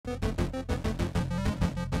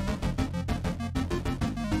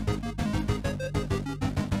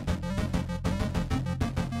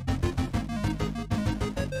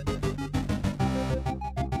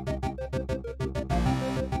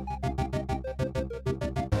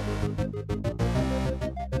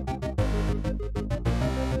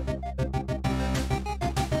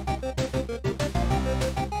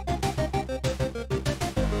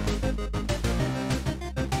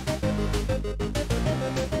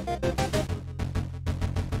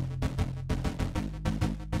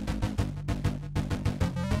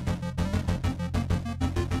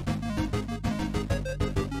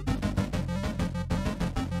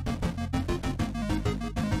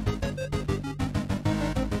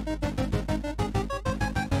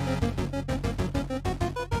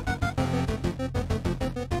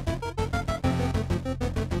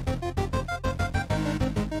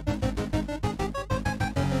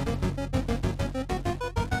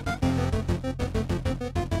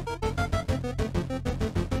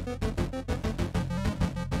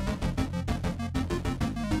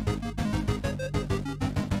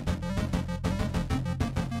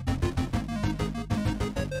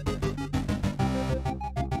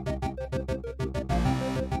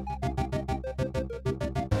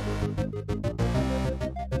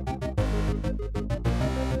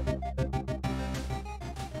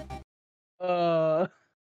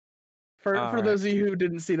For those of you who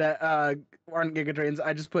didn't see that, aren't Giga Trains,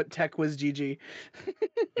 I just put Tech Whiz GG.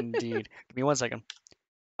 Indeed. Give me 1 second.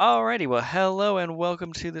 Alrighty, well, hello and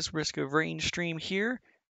welcome to this Risk of Rain stream here.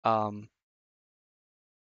 Okay.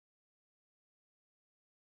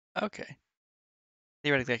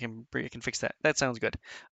 Theoretically, I can fix that. That sounds good.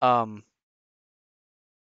 There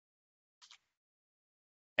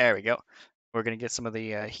we go. We're gonna get some of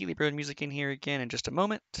the Healy Bird music in here again in just a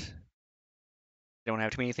moment. Don't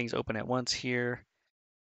have too many things open at once here.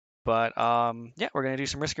 But yeah, we're gonna do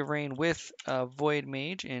some Risk of Rain with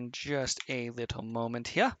VoidMage in just a little moment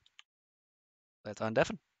here. Let's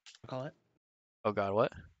undeafen. Call it. Oh god,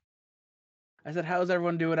 what? I said, how's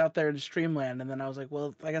everyone doing out there in Streamland? And then I was like,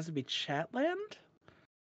 well, I guess it'd be Chatland?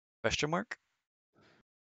 Question mark?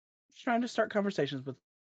 Just trying to start conversations with...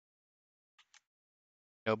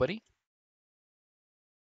 Nobody?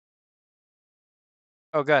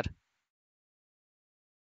 Oh god.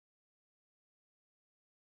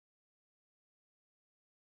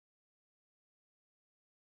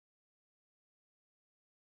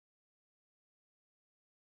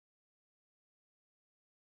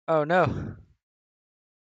 Oh no.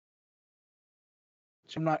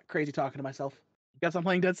 I'm not crazy talking to myself. Guess I'm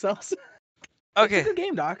playing Dead Cells. Okay. It's a good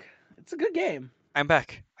game, Doc. It's a good game. I'm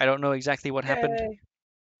back. I don't know exactly what happened, Yay.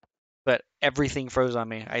 but everything froze on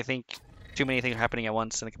me. I think too many things were happening at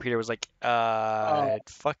once, and the computer was like,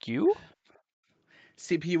 fuck you?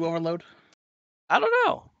 CPU overload? I don't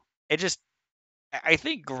know. It just, I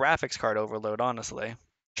think graphics card overload, honestly.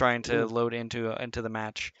 Trying to load into the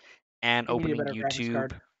match and You need a opening better graphics YouTube.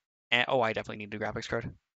 card. And, oh, I definitely need a graphics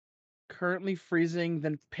card. Currently freezing,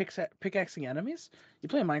 then pickaxing enemies? You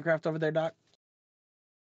play Minecraft over there, Doc?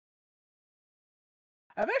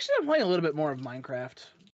 I've actually been playing a little bit more of Minecraft.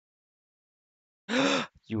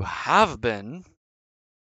 You have been?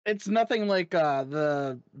 It's nothing like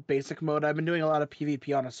the basic mode. I've been doing a lot of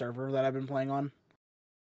PvP on a server that I've been playing on.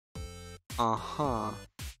 Uh-huh.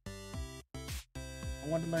 I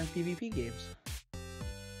want to learn PvP games.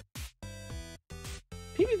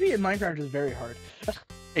 PvP in Minecraft is very hard.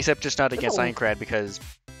 Except just not against Aincrad, because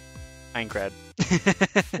Aincrad.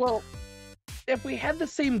 Well, if we had the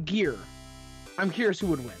same gear, I'm curious who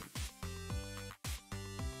would win.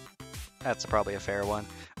 That's probably a fair one.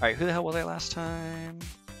 Alright, who the hell was I last time?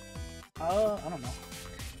 I don't know.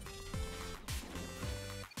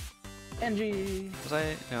 NG. Was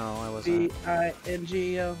I? No, I wasn't.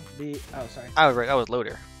 B-I-N-G-O. Oh, sorry. I was right, that was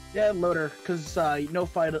Loader. Yeah, Loader, because no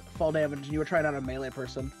fall damage, and you were trying out a melee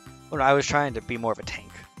person. Well, I was trying to be more of a tank.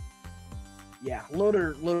 Yeah,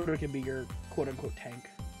 Loader can be your quote-unquote tank.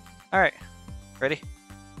 Alright, ready?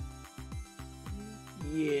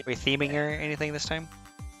 Yeah. Are we theming or anything this time?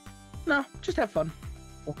 No, just have fun.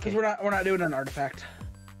 Okay. Because we're not doing an artifact.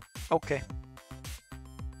 Okay.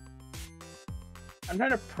 I'm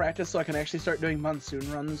trying to practice so I can actually start doing monsoon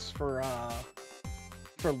runs for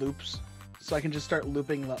loops. So I can just start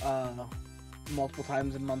looping multiple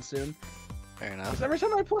times in monsoon. Fair enough. Because every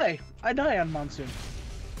time I play, I die on monsoon.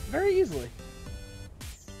 Very easily.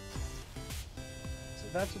 So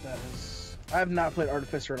that's what that is. I have not played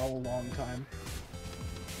Artificer in a long time.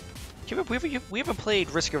 We haven't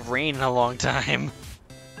played Risk of Rain in a long time.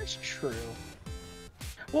 That's true.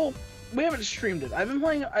 Well, we haven't streamed it. I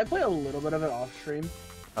play a little bit of it off stream.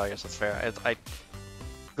 Oh, I guess that's fair.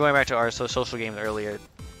 Going back to our social games earlier,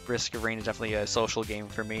 Risk of Rain is definitely a social game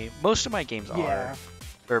for me. Most of my games are.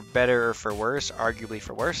 For better or for worse, arguably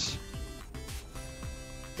for worse.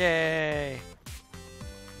 Yay!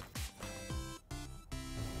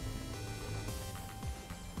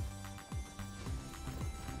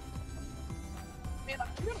 Man,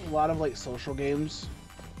 I've got a lot of like social games.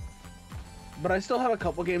 But I still have a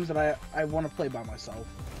couple games that I want to play by myself.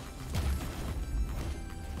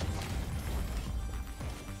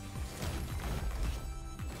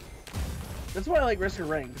 That's why I like Risk of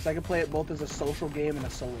Rain, because I can play it both as a social game and a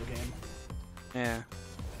solo game. Yeah.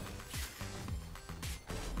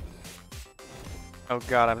 Oh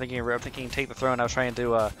god, I'm thinking take the throne. I was trying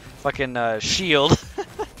to fucking shield.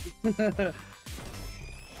 How's it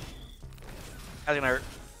gonna hurt?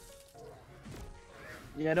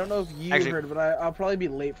 Yeah, I don't know if you heard, but I'll probably be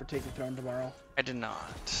late for Take the Throne tomorrow. I did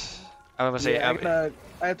not. I was gonna say I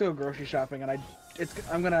have to go grocery shopping, and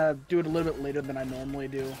I'm gonna do it a little bit later than I normally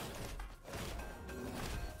do.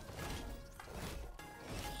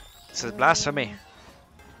 This is blasphemy.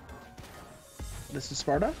 This is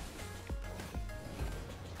Sparta?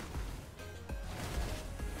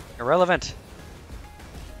 Irrelevant.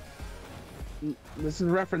 This is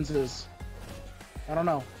references. I don't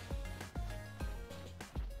know.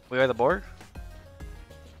 We are the Borg?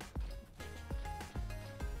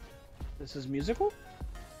 This is musical?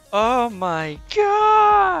 Oh my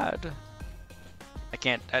god! I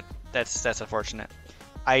can't. That's unfortunate.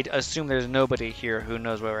 I'd assume there's nobody here who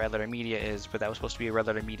knows what Red Letter Media is, but that was supposed to be a Red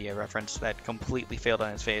Letter Media reference that completely failed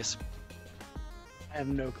on its face. I have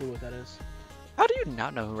no clue what that is. How do you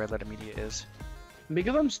not know who Red Letter Media is?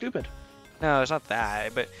 Because I'm stupid. No, it's not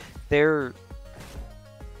that, but they're...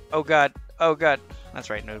 Oh god, oh god. That's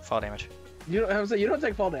right, no fall damage. You don't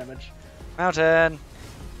take fall damage. Mountain!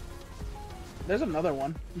 There's another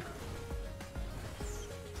one.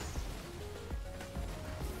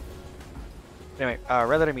 Anyway,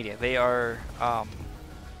 Red Letter Media, they are,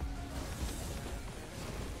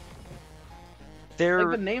 they're...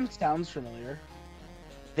 Like, the name sounds familiar.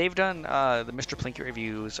 They've done the Mr. Plinkett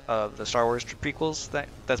reviews of the Star Wars prequels. That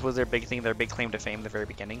was their big thing, their big claim to fame at the very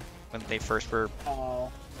beginning, when they first were...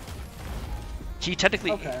 Oh. He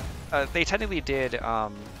technically... Okay. They technically did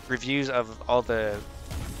reviews of all the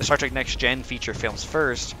Star Trek Next Gen feature films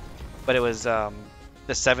first, but it was the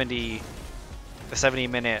 70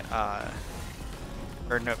 minute...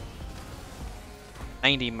 or no...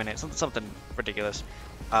 90 minutes, something ridiculous.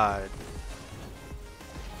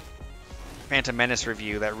 Phantom Menace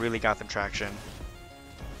review that really got them traction.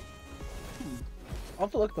 I'll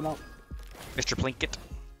have to look them up. Mr. Plinkett.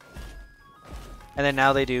 And then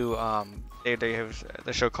now they do they have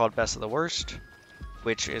the show called Best of the Worst,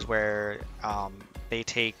 which is where they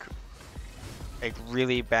take like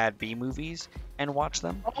really bad B movies and watch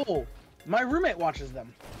them. Oh, my roommate watches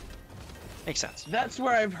them. Makes sense. That's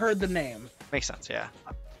where I've heard the name. Makes sense, yeah.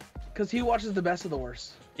 Because he watches the Best of the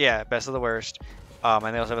Worst. Yeah, Best of the Worst.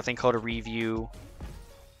 And they also have a thing called a review.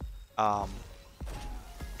 And...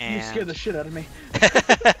 You scared the shit out of me.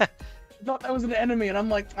 I thought that was an enemy, and I'm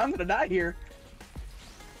like, I'm gonna die here.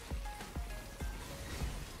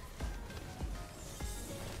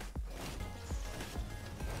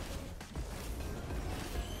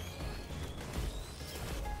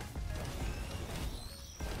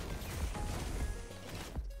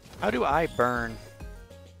 How do I burn?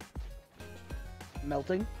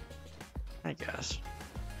 Melting. I guess.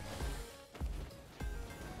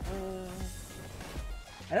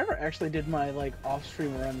 I never actually did my like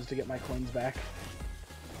off-stream runs to get my coins back.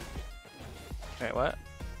 Wait, what?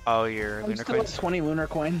 Oh, your I'm lunar still coins? at 20 lunar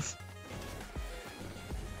coins.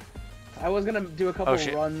 I was gonna do a couple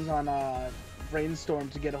runs on Brainstorm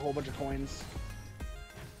to get a whole bunch of coins.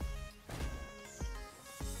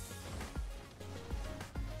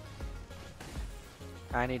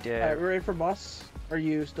 I need to... Alright, we're ready for boss? Or are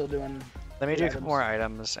you still doing... Let me do a couple more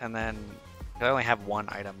items, and then... I only have one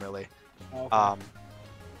item, really. Oh, okay.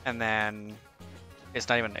 And then... It's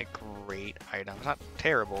not even a great item. It's not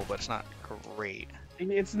terrible, but it's not great.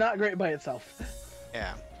 It's not great by itself.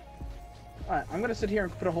 Yeah. Alright, I'm gonna sit here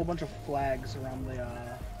and put a whole bunch of flags around the,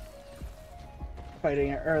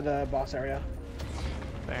 fighting... or the boss area.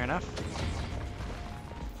 Fair enough.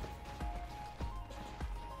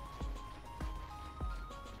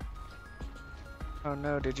 Oh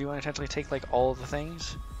no, did you unintentionally take, like, all the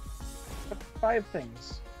things? 5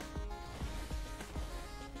 things.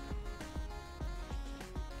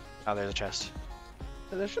 Oh, there's a chest.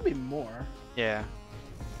 There should be more. Yeah.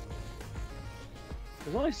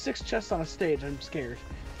 There's only 6 chests on a stage, I'm scared.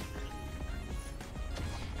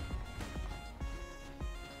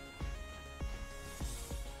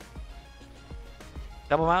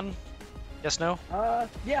 Double mountain? Yes, no?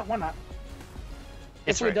 Yeah, why not?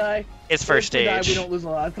 It's if we die, it's first stage. If we die, we don't lose a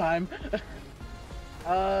lot of time.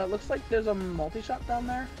 Looks like there's a multi-shot down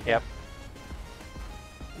there. Yep.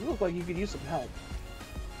 You look like you could use some help.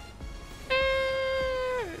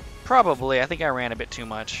 Probably. I think I ran a bit too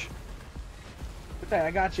much. Okay, I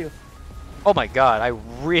got you. Oh my god, I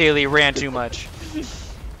really ran too much.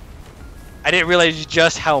 I didn't realize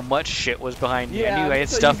just how much shit was behind me. I knew I had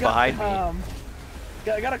stuff behind me.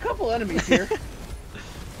 I got a couple enemies here.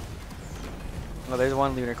 Well, there's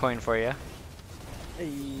one lunar coin for you.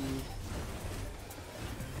 Hey.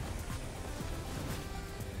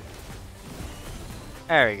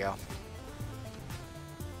 There we go.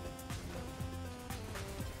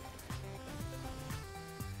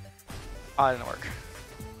 Oh, it didn't work.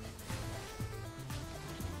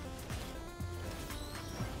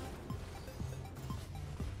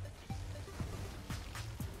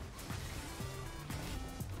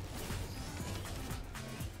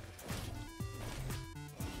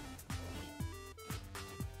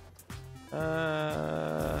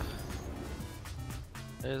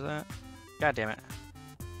 Is that? God damn it.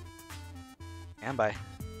 And bye.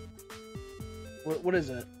 What is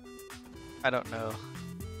it? I don't know.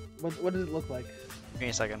 What does it look like? Give me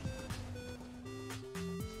a second.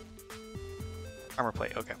 Armor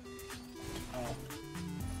plate, okay.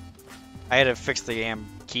 I had to fix the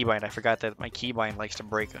keybind. I forgot that my keybind likes to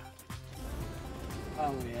break.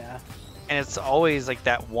 Oh yeah. And it's always like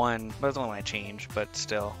that one, but it's only when I change, but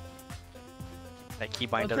still. That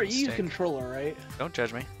keybind Well, doesn't for EU stick. controller, right? Don't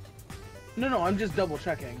judge me. No, I'm just double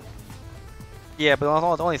checking. Yeah, but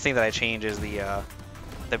the only thing that I change is the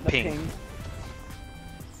ping.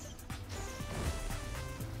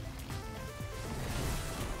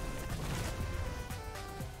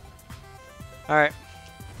 Alright.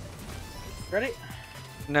 Ready?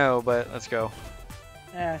 No, but let's go.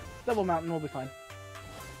 Eh, double mountain will be fine.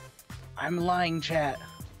 I'm lying, chat.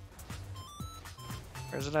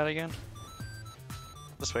 Where's it at again?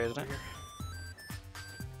 This way, isn't it?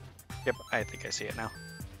 Yep, I think I see it now.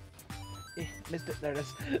 Eh, missed it. There it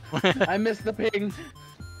is. I missed the ping.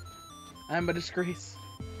 I'm a disgrace.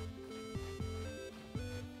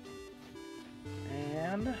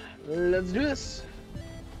 And let's do this.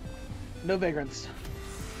 No vagrants.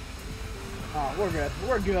 Oh, we're good.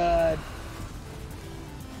 We're good.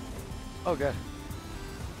 Oh, good.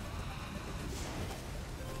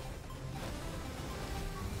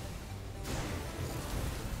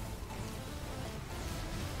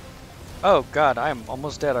 Oh god, I'm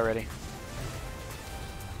almost dead already.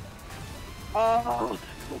 Oh,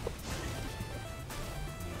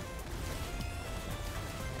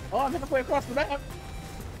 I'm halfway across the map.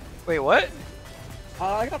 Wait, what?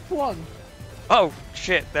 I got flung. Oh,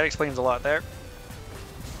 shit, that explains a lot there.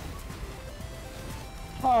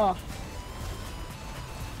 Huh.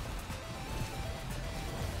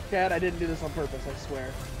 Chad, I didn't do this on purpose, I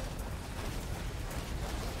swear.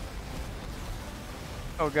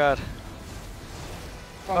 Oh god.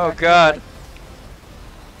 Come Oh back, god. come back.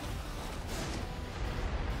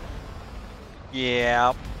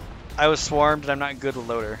 Yeah. I was swarmed and I'm not good with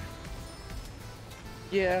loader.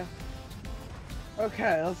 Yeah.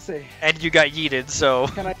 Okay, let's see. And you got yeeted, so.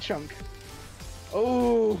 Can I chunk?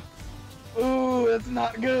 Oh. Ooh, that's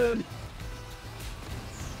not good.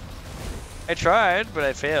 I tried, but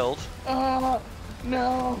I failed. No.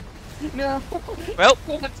 No. Well.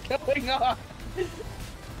 What's going on?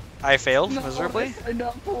 I failed No, miserably. I signed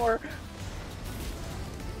up for.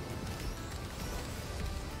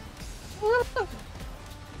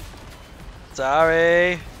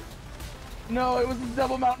 Sorry. No, it was a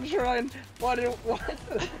double mountain shrine. Why did it was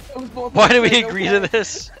both. Why did we okay. agree to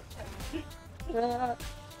this?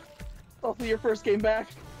 Also, your first game back.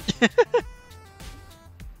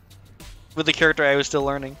 With the character I was still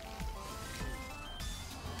learning.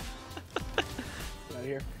 Get out of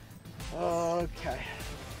here. Okay.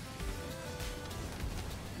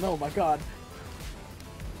 Oh my god.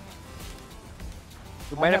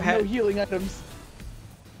 We might have no had. healing items.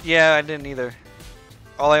 Yeah, I didn't either.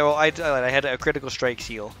 I had a critical strike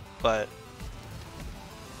heal, but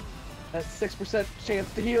That's 6%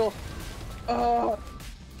 chance to heal.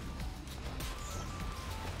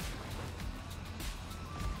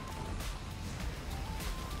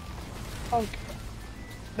 Okay.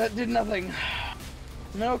 That did nothing.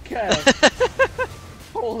 Okay.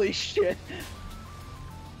 Holy shit.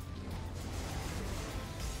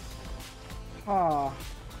 Huh.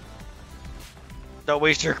 don't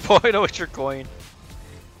waste your coin. Don't waste your coin.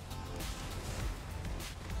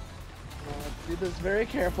 Let's do this very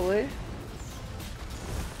carefully.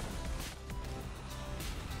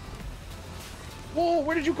 Whoa,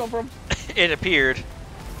 where did you come from? It appeared,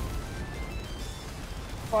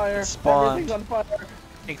 Fire. Spawned. Everything's on fire.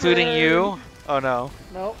 including Burn. you. Oh no.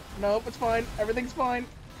 Nope, it's fine. Everything's fine.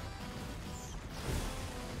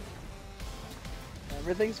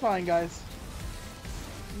 Everything's fine, guys.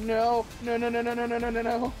 No.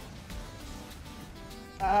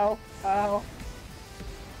 Ow.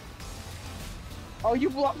 Oh, you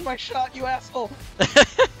blocked my shot, you asshole.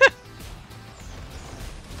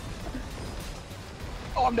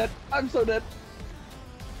 Oh, I'm dead. I'm so dead.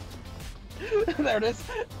 There it is.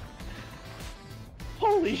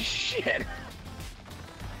 Holy shit.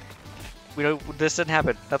 We don't. This didn't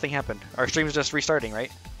happen. Nothing happened. Our stream's just restarting,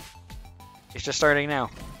 right? It's just starting now.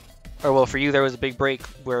 Or well, for you there was a big break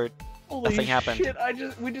where Holy nothing happened. Shit,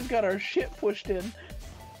 we just got our shit pushed in.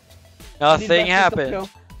 Nothing happened.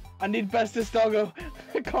 I need bestest doggo.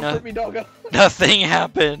 Comfort me, doggo. Nothing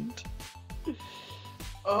happened.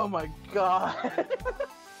 Oh my god.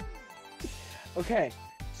 Okay,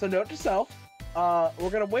 so note to self. We're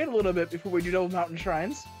gonna wait a little bit before we do double mountain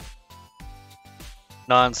shrines.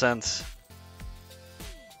 Nonsense.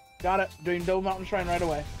 Got it. Doing double mountain shrine right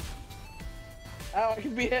away. Ow, I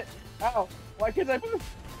can be hit. Ow. Why can't I move?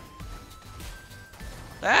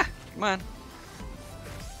 Ah, come on.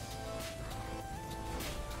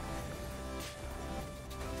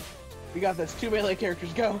 We got this. 2 melee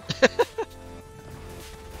characters, go.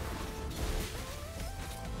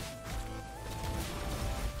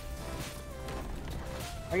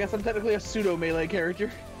 I guess I'm technically a pseudo melee character.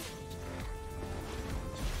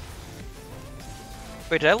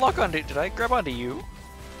 Wait, did I lock onto? Did I grab onto you?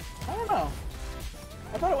 I don't know.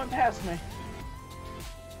 I thought it went past me.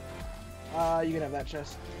 You can have that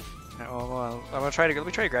chest. Well, I'm gonna try to. Let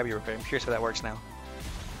me try to grab you real quick. I'm curious how that works now.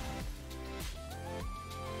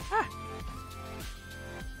 Ah.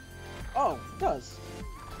 Oh, it does.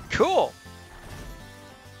 Cool.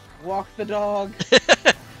 Walk the dog.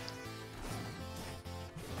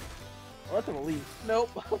 Oh, that's gonna leave. Nope.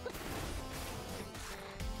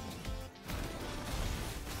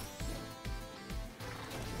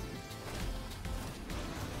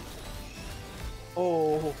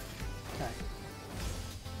 Oh. Okay.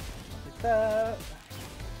 Like that.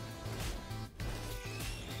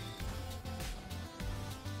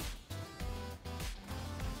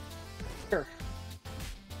 Sure.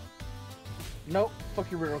 Nope.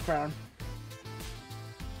 Fuck your real crown.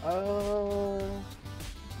 Oh.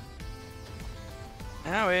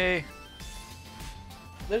 Owie.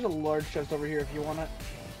 There's a large chest over here if you want it.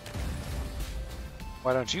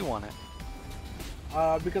 Why don't you want it?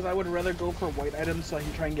 Because I would rather go for white items so I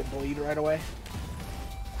can try and get bleed right away.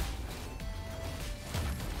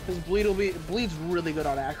 Because bleed's really good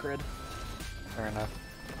on Acrid. Fair enough.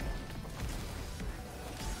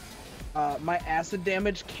 My acid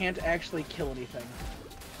damage can't actually kill anything.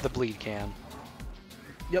 The bleed can.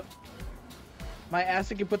 Yep. My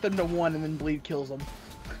acid can put them to 1 and then bleed kills them.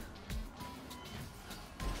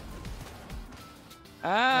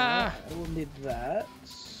 Ah! I will need that.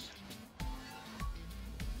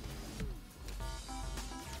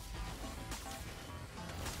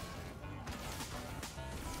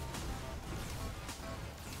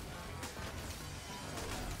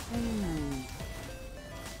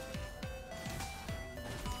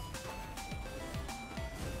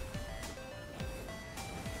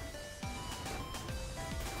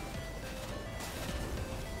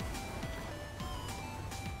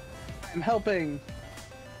 I'm helping.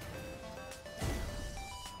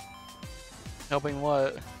 Helping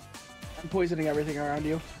what? I'm poisoning everything around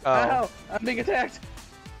you. Oh. Ow! I'm being attacked!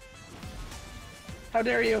 How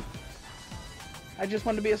dare you! I just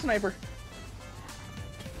wanted to be a sniper.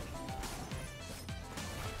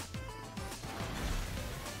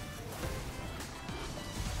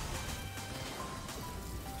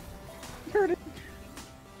 Hurt it.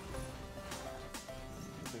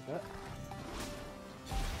 Like that.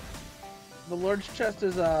 The large chest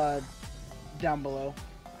is down below.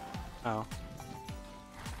 Oh.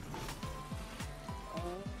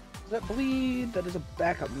 Does that bleed? That is a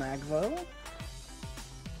backup mag though.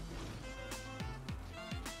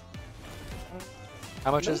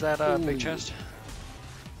 How much is that big chest?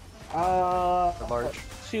 The large?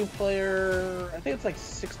 2-player, I think it's like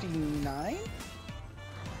 69?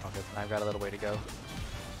 Okay, I've got a little way to go.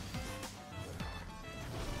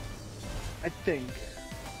 I think.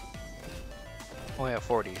 Only at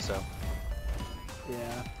 40, so.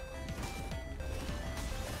 Yeah.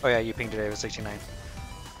 Oh yeah, you pinged today with 69.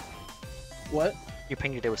 What? You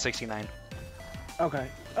pinged today with 69. Okay.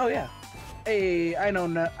 Oh yeah. Hey, I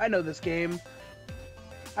know this game.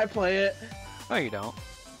 I play it. No, you don't.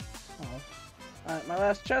 Oh. Alright, my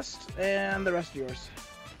last chest, and the rest of yours.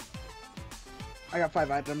 I got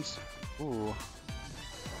 5 items. Ooh.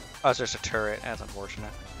 Oh, it's just a turret. That's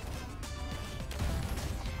unfortunate.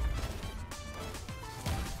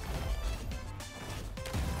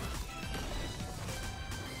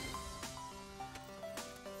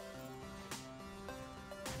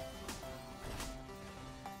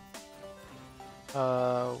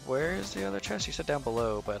 Where's the other chest? You said down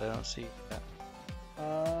below, but I don't see that.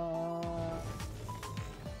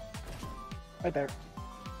 Right there.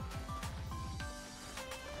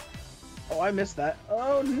 Oh, I missed that.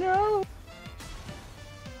 Oh no!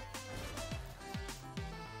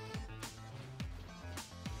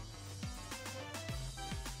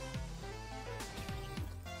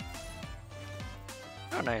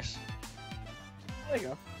 Oh, nice. There you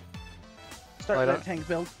go. Start Well, that tank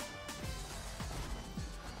build.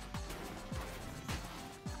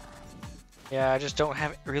 Yeah, I just don't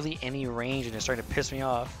have really any range, and it's starting to piss me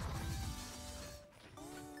off.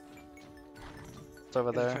 It's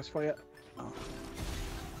over Here's a there. chest for you. Oh.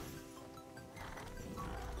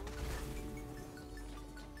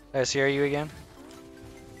 Did I scare you again?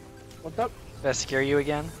 What's up? Did I scare you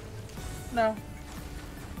again? No.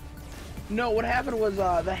 No, what happened was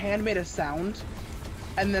the hand made a sound,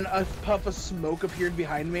 and then a puff of smoke appeared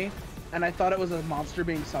behind me, and I thought it was a monster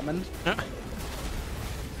being summoned.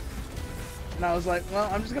 And I was like, well,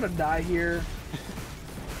 I'm just gonna die here.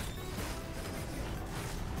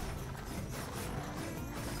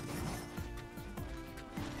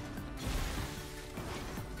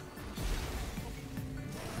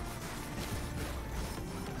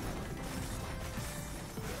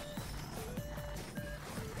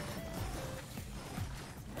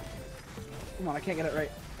 Come on, I can't get it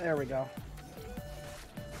right. There we go.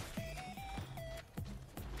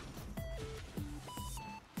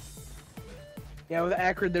 Yeah, with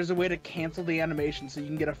Acrid, there's a way to cancel the animation so you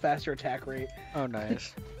can get a faster attack rate. Oh,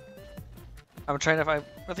 nice. I'm trying to find.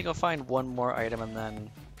 I think I'll find one more item and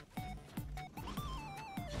then.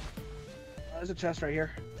 There's a chest right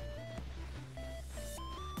here.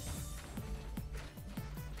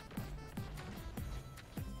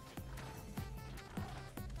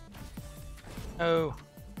 Oh.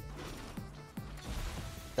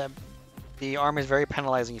 The arm is very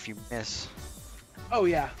penalizing if you miss. Oh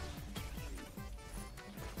yeah.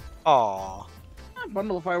 Aww.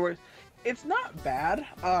 Bundle of fireworks. It's not bad.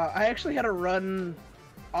 I actually had a run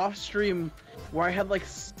off stream where I had like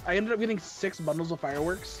I ended up getting 6 bundles of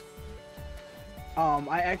fireworks.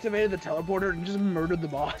 I activated the teleporter and just murdered the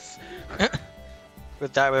boss. Were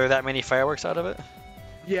that many fireworks out of it?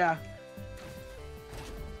 Yeah.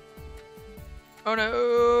 Oh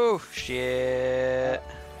no! Shit!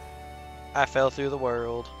 I fell through the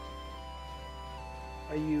world.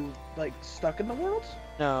 Are you like stuck in the world?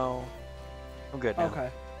 No, I'm good now. Okay.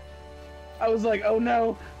 I was like, oh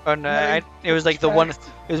no. Oh no! It was like the one.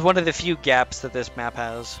 It was one of the few gaps that this map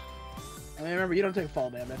has. I mean, remember, you don't take fall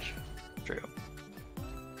damage. True.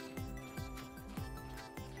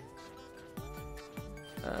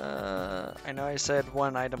 I know I said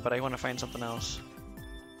one item, but I want to find something else.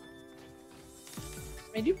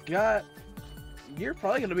 I mean, you're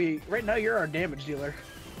probably gonna be, right now you're our damage dealer.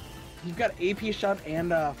 You've got AP shot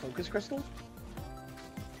and focus crystal.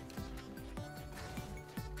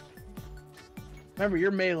 Remember,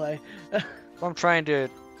 you're melee. I'm trying to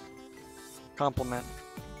compliment.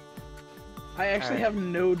 I actually have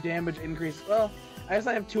no damage increase. Well, I guess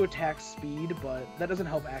I have 2 attack speed, but that doesn't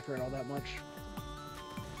help accurate all that much.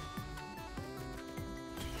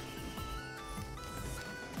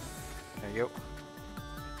 There you go.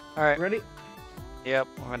 Alright. Ready? Yep,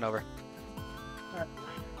 I went over. Alright.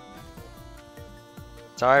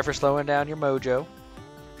 Sorry for slowing down your mojo.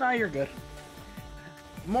 Nah, you're good.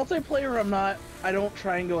 Multiplayer, I don't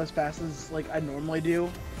try and go as fast as like I normally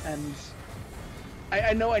do, and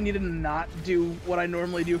I know I need to not do what I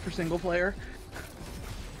normally do for single player.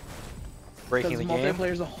 Breaking the game?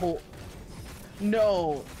 Multiplayer's a whole...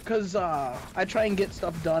 No, because I try and get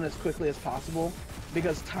stuff done as quickly as possible,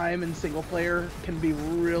 because time in single player can be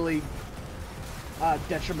really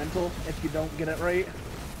detrimental if you don't get it right.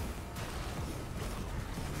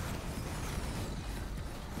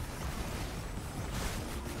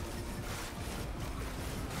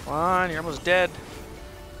 Come on, you're almost dead.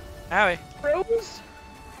 Owie. Rose?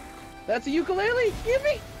 That's a ukulele? Give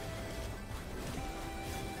me!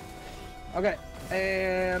 Okay,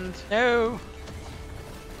 and... No!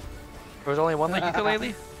 There was only one like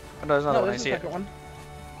ukulele? Oh, no, there's another one, I there's see a it. second one.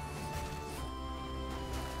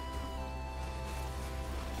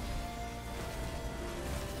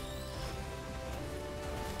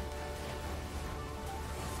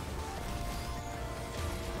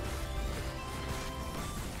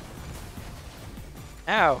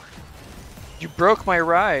 Ow! You broke my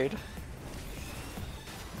ride.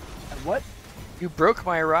 What? You broke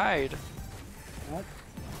my ride. What?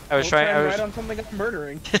 I was trying. I was ride on something I'm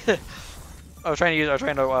murdering. I was trying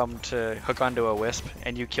to hook onto a wisp,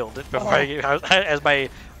 and you killed it before as my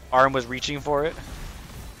arm was reaching for it.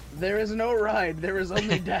 There is no ride. There is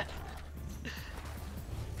only death.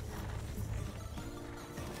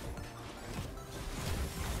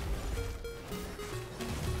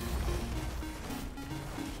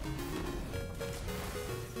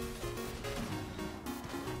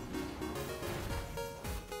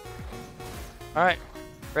 All right,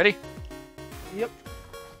 ready? Yep.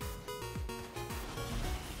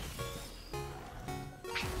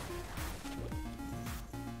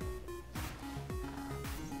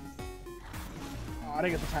 Oh, I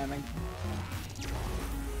didn't get the timing.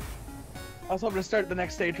 I was hoping to start the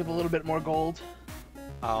next stage with a little bit more gold.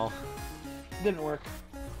 Oh. Didn't work.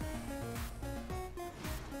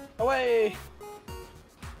 Away!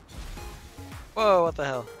 Whoa! What the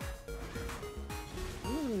hell?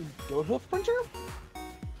 Goat hoof printer?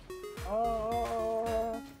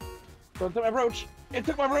 Don't take my brooch! It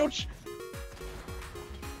took my brooch!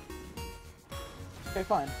 Okay,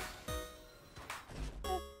 fine.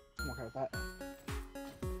 I'm okay with that.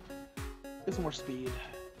 Get some more speed.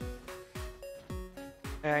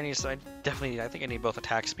 Yeah, I think I need both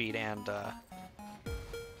attack speed and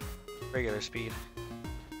regular speed.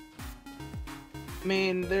 I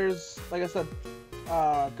mean, there's, like I said,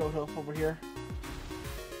 goat hoof over here.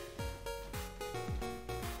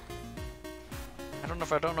 I don't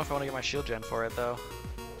know if I want to get my shield gen for it though.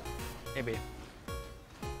 Maybe.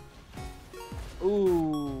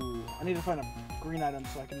 Ooh, I need to find a green item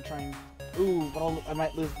so I can try and... Ooh, but I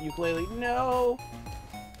might lose the ukulele. No!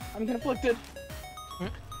 I'm conflicted.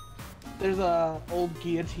 There's a old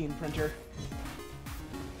guillotine printer.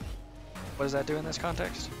 What does that do in this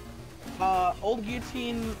context? Old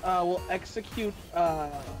guillotine will execute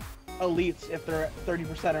elites if they're at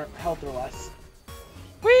 30% or health or less.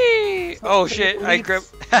 Whee! So Oh shit! elites, I grab.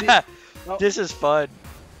 This is fun.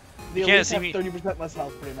 The You can't elites see have me. 30% less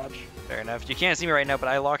health, pretty much. Fair enough. You can't see me right now, but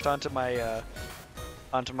I locked onto my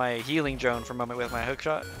healing drone for a moment with my hook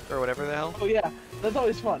shot or whatever the hell. Oh yeah, that's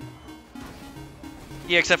always fun.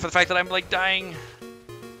 Yeah, except for the fact that I'm like dying.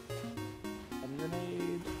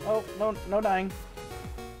 Grenade. Oh no, no dying.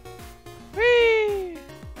 Whee!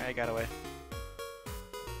 I got away.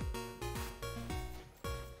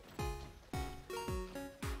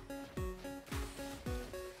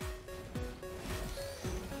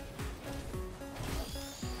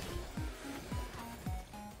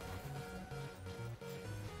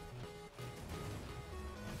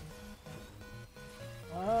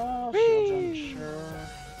 Oh, shield jump, sure.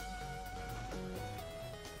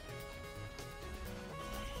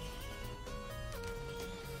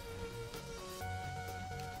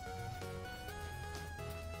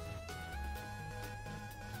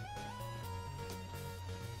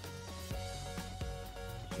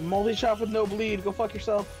 Moldy shot with no bleed. Go fuck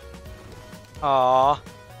yourself. Aww.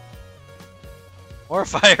 More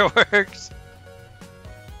fireworks.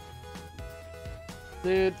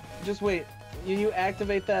 Dude, just wait. You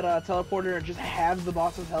activate that teleporter and just halve the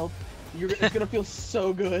boss's health. It's gonna feel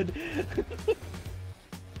so good.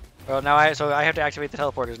 Well, now I have to activate the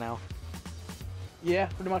teleporters now. Yeah,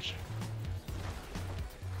 pretty much.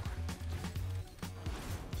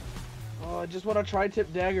 Oh, I just want to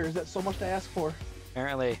tri-tip dagger. Is that so much to ask for?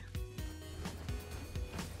 Apparently.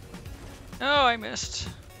 Oh, I missed.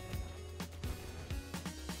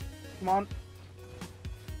 Come on.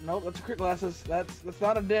 Nope, that's crit glasses. That's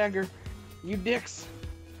not a dagger. You dicks.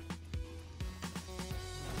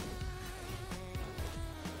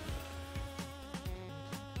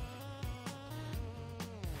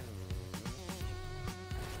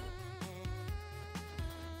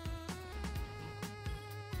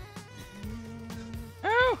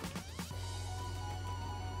 Oh!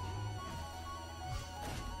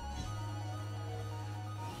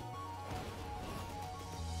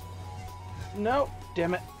 Nope.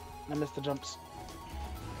 Damn it. I missed the jumps.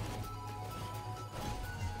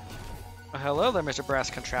 Well, hello there, Mr. Brass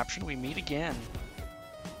Contraption. We meet again.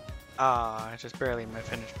 Ah, I just barely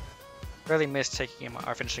missed taking him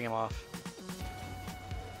or finishing him off.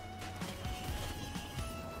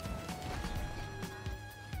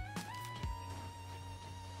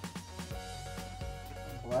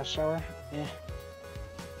 Blast shower? Eh.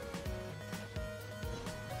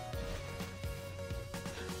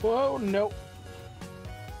 Whoa, nope.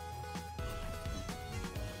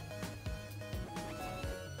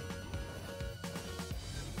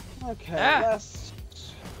 Okay, last...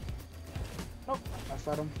 Nope, last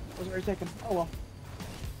item. Was already taken. Oh well.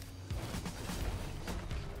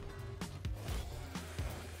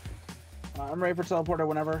 I'm ready for teleporter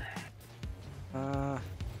whenever. I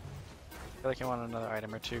feel like I want another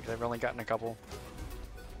item or two because I've only gotten a couple.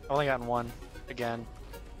 I've only gotten one again.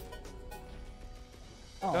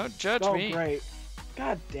 Oh, Don't judge me. Oh, great.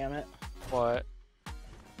 God damn it. What?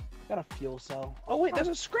 Got a fuel cell. Oh, wait, there's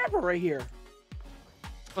a scrapper right here.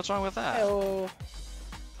 What's wrong with that? Hello.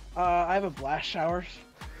 I have a blast shower.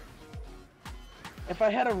 If I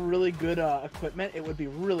had a really good equipment, it would be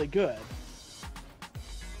really good.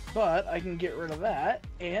 But I can get rid of that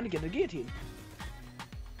and get a guillotine.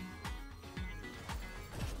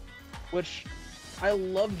 Which, I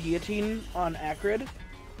love guillotine on Acrid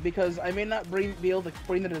because I may not be able to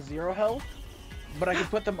bring them to 0 health, but I can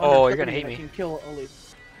put them under you're gonna hate me. I can kill elite.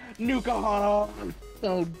 Nukahana!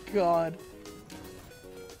 Oh god.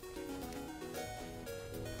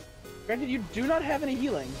 Granted, you do not have any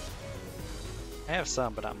healing. I have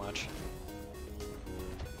some, but not much.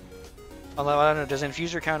 Although, I don't know, does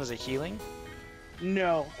Infuser count as a healing?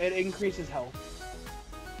 No, it increases health.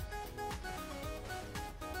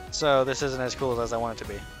 So this isn't as cool as I want it to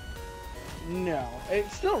be. No,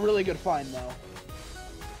 it's still a really good find though.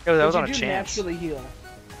 Oh, that was on a You do chance. naturally heal.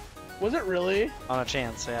 Was it really? On a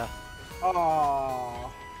chance, yeah. Aww.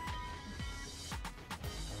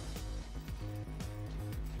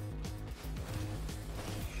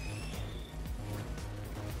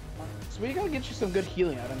 So we gotta get you some good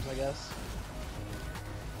healing items, I guess.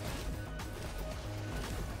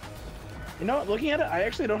 You know what, looking at it, I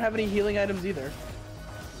actually don't have any healing items either.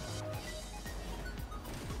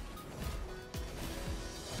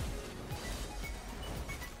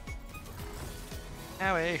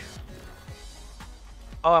 Owie.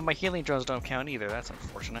 Oh, my healing drones don't count either. That's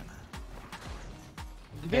unfortunate.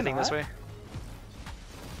 Anything this way?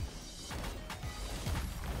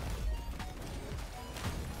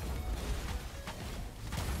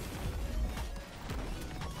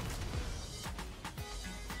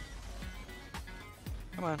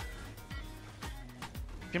 Come on.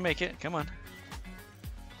 You can make it. Come on.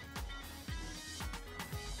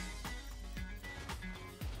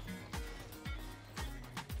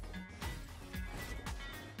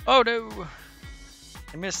 Oh no!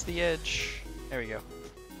 I missed the edge. There we go.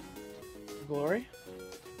 Glory?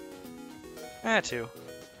 Two.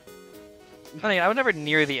 Honey, I was never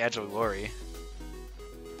near the edge of glory.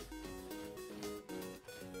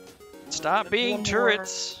 Stop being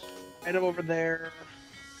turrets! Item over there.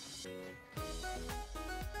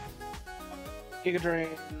 Giga Drain.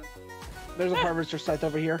 There's a harvester scythe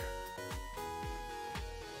over here.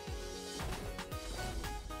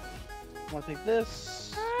 Want to take this?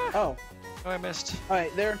 Oh. Oh, I missed.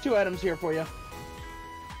 Alright, there are 2 items here for you.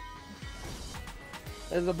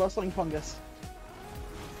 There's a bustling fungus.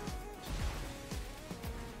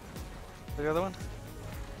 The other one?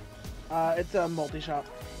 It's a multi-shop.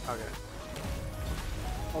 Okay.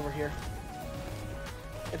 Over here.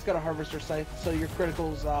 It's got a harvester scythe, so your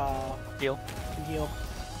criticals Heal. can heal.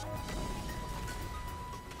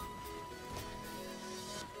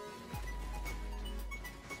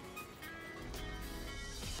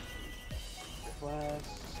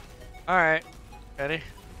 Alright. Ready?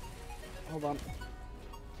 Hold on.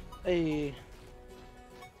 Hey.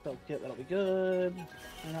 Spell kit, that'll be good.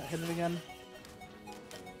 We're not hitting it again.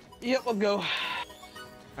 Yep, let's go.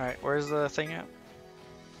 Alright, where's the thing at?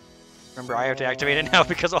 Remember, I have to activate it now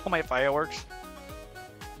because of all my fireworks.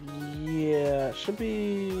 Yeah, it should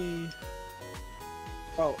be...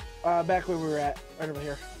 Oh, back where we were at. Right over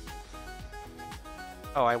here.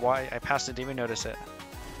 Oh, I passed it, didn't even notice it.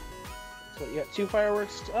 So you got 2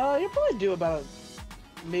 fireworks. You probably do about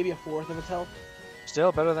maybe a 1/4 of its health.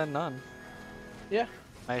 Still better than none. Yeah.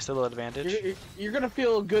 Nice little advantage. You're gonna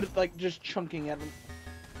feel good, like, just chunking at them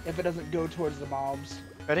if it doesn't go towards the mobs.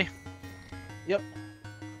 Ready? Yep.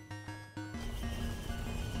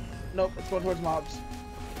 Nope, it's going towards mobs.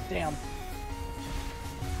 Damn.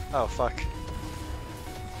 Oh, fuck.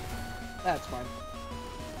 That's fine.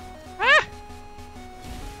 Ah!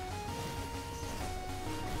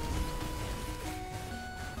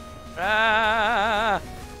 Ah!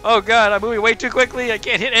 Oh god, I'm moving way too quickly. I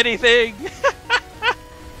can't hit anything.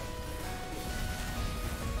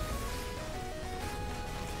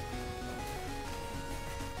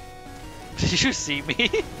 Did you see me?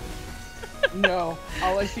 No,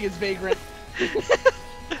 all I see is Vagrant.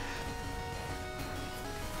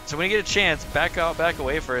 So when you get a chance, back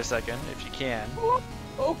away for a second if you can. Oh,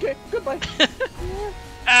 okay, goodbye.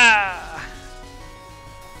 Ah!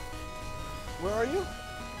 Where are you?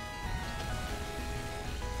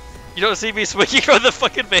 You don't see me swinging from the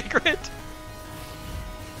fucking Vagrant?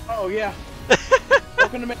 Oh yeah.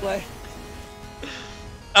 Welcome to melee.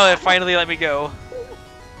 Oh, it finally let me go.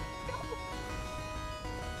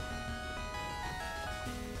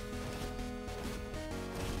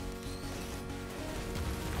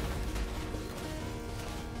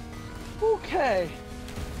 Okay.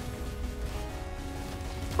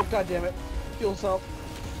 Oh, God damn it. Fuel cell.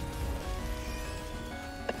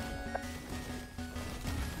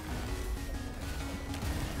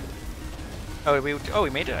 Oh, we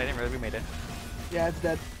made it. I didn't realize we made it. Yeah, it's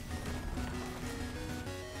dead.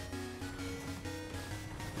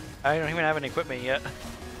 I don't even have any equipment yet.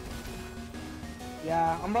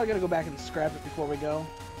 Yeah, I'm probably gonna go back and scrap it before we go.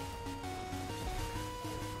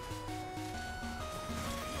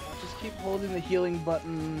 I'll just keep holding the healing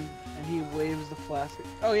button, and he waves the flask.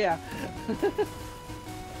 Oh yeah.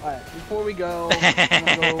 Alright, before we go, I'm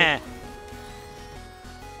gonna go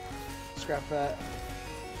scrap that.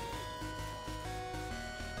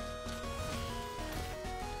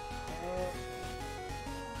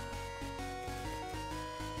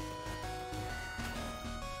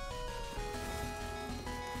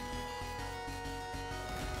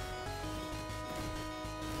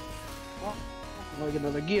 Let me get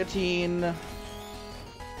another guillotine.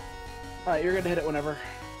 Alright, you're gonna hit it whenever.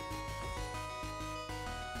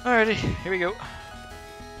 Alrighty, here we go.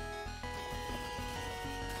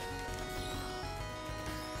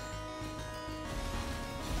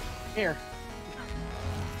 Here.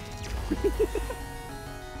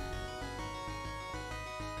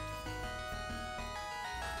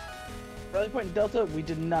 Rally point in Delta, we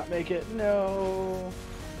did not make it. No.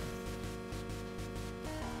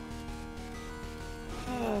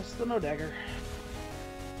 Still no dagger.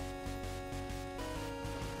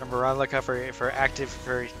 Remember, we're on the lookout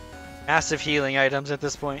for massive healing items at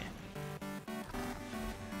this point.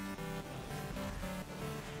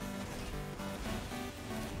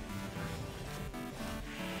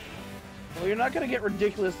 Well, you're not gonna get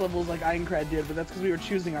ridiculous levels like Aincrad did, but that's because we were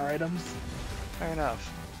choosing our items. Fair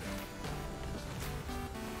enough.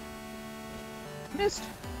 Missed.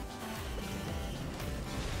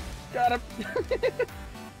 Got him.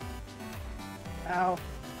 Ow.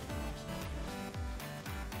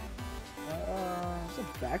 It's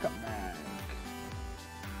a backup mag.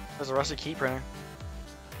 There's a rusty key printer.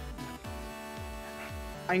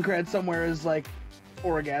 Aincrad somewhere is like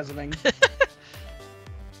orgasming.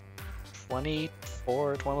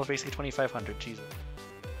 24, almost basically 2,500. Jesus.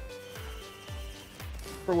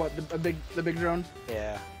 For what? The big drone?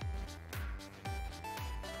 Yeah.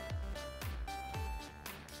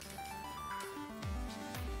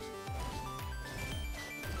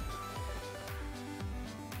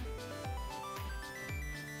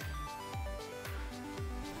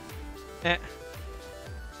 Eh.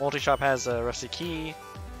 Multi-shop has a rusty key.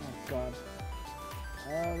 Oh god.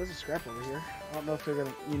 There's a scrap over here. I don't know if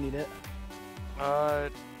you need it.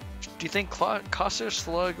 Do you think Costo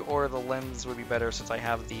Slug or the lens would be better since I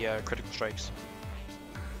have the critical strikes?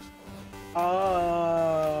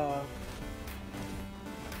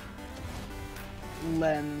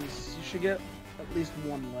 Lens. You should get at least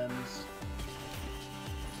one lens.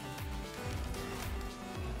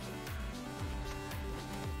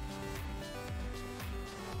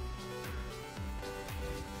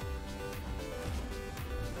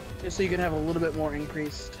 Just so you can have a little bit more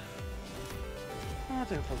increased. I'll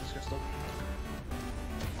take a focus crystal.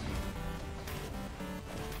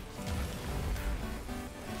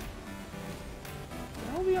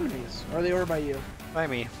 Where are all the enemies? Or are they over by you? By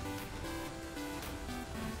me.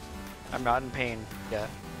 I'm not in pain yet.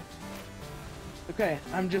 Okay,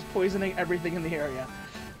 I'm just poisoning everything in the area.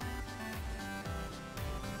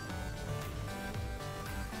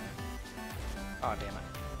 Oh, damn it.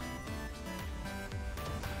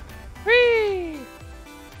 Whee!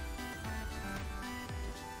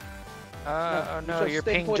 Oh no, your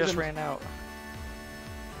ping just ran out.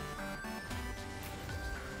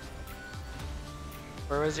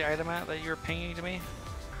 Where was the item at that you were pinging to me?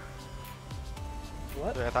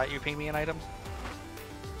 What? I thought you pinged me an item.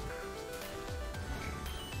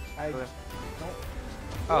 I Okay. don't...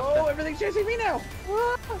 Oh, Whoa, everything's chasing me now!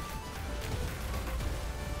 Ah!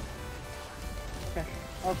 Okay,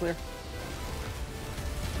 all clear.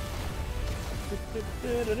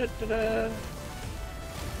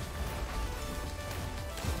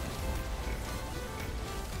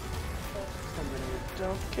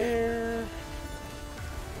 Don't care.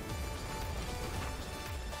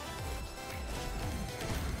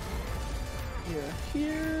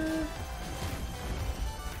 Here.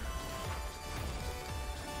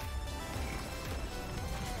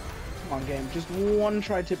 Come on, game. Just one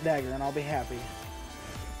tri-tip dagger and I'll be happy.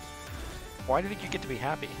 why did you get to be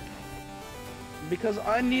happy? Because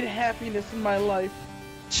I need happiness in my life.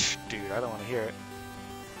 Dude, I don't want to hear it.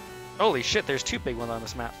 Holy shit, there's two big ones on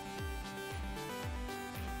this map.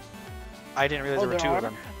 I didn't realize there were two of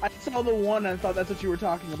them. I saw the one and thought that's what you were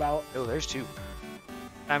talking about. Oh, there's two.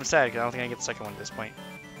 I'm sad because I don't think I get the second one at this point.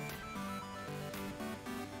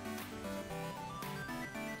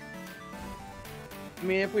 I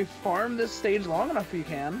mean, if we farm this stage long enough, we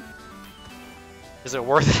can. Is it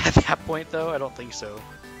worth it at that point, though? I don't think so.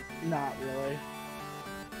 Not really.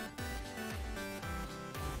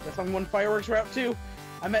 Guess I'm going fireworks route 2.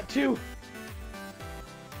 I'm at 2.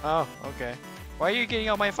 Oh, okay. Why are you getting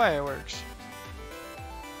all my fireworks?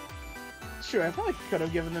 Sure, I probably could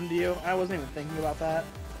have given them to you. I wasn't even thinking about that.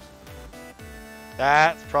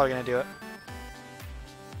 That's probably gonna do it.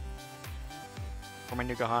 For my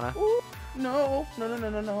new Kahana. Ooh, no, no, no, no,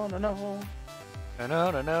 no, no, no, no. No,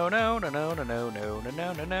 no, no, no, no, no, no, no, no, no,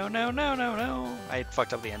 no, no, no, no, no, no, no. I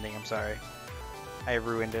fucked up the ending. I'm sorry. I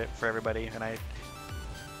ruined it for everybody, and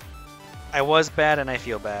I was bad, and I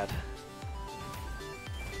feel bad.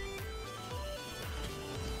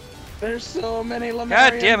 There's so many Lemurians.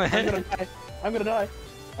 God damn it! I'm gonna die. I'm gonna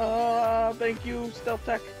die. Thank you, Stealth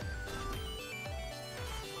Tech.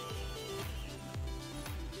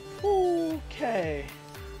 Okay.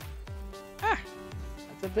 Ah,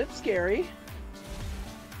 that's a bit scary.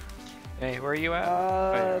 Hey, where are you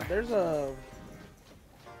at? There's a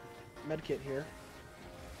medkit here.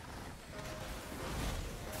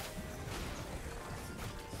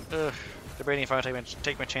 Ugh. Debating if I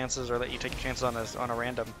take my chances or let you take your chances on a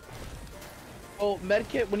random. Oh,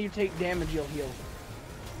 medkit, when you take damage, you'll heal.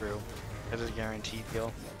 True. That is a guaranteed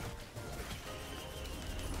heal.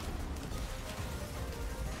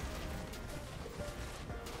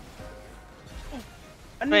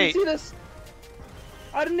 I didn't even see this.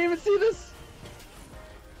 I didn't even see this.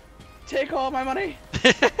 Take all my money.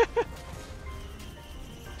 Did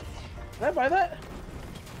I buy that?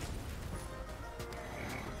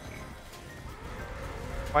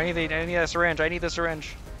 I need that syringe. I need the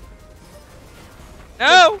syringe.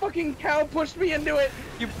 No! The fucking cow pushed me into it.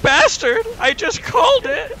 You bastard! I just called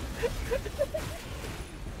it.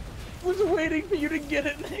 I was waiting for you to get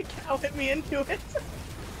it, and the cow hit me into it.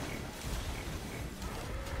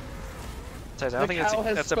 I don't think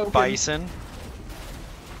that's a spoken. bison.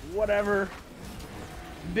 Whatever.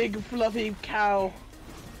 Big fluffy cow.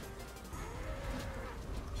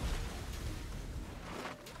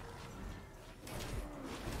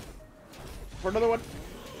 For another one.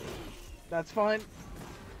 That's fine.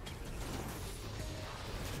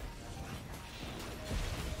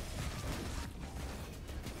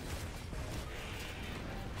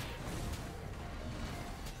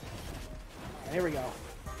 Here we go.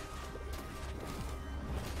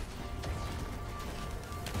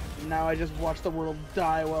 Now I just watch the world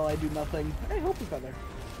die while I do nothing. Hey, Hopi Feather.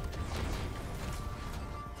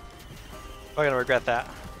 I'm gonna regret that.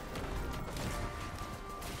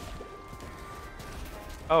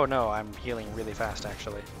 Oh no, I'm healing really fast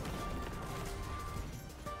actually.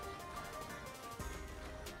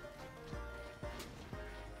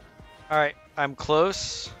 Alright, I'm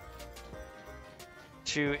close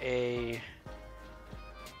to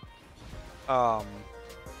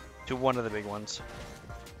to one of the big ones.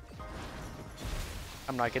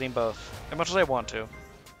 I'm not getting both as much as I want to.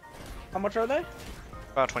 How much are they?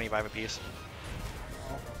 About 25 apiece.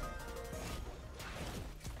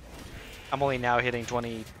 I'm only now hitting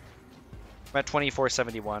 20. I'm at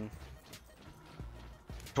 2471.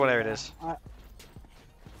 Whatever it is. All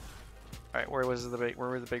right, where was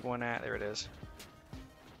the big one at? There it is.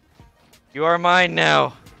 You are mine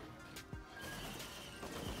now.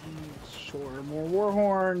 Sure, more war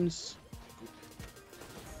horns.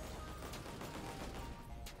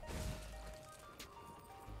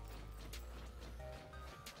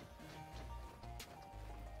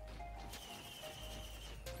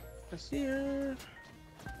 Just here.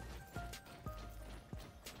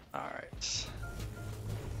 All right.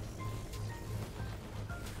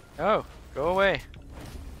 Oh, go away.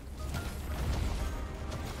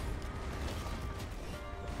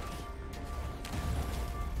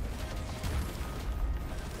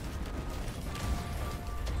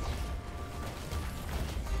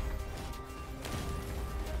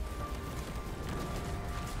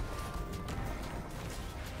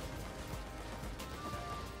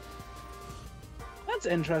 That's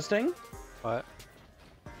interesting. What?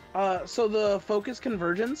 So the focus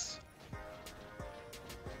convergence,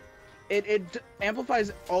 it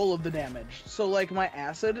amplifies all of the damage. So like my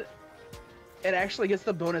acid, it actually gets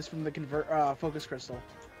the bonus from the focus crystal.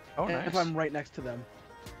 Oh, nice. If I'm right next to them.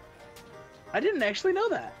 I didn't actually know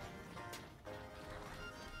that.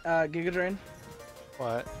 Giga Drain.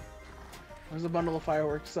 What? There's a bundle of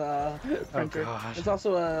fireworks printer. Oh, God. There's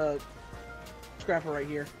also a scrapper right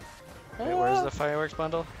here. Wait, where's the fireworks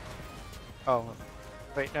bundle? Oh,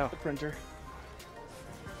 wait, no. The printer.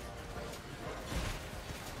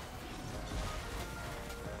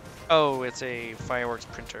 Oh, it's a fireworks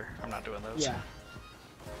printer. I'm not doing those. Yeah.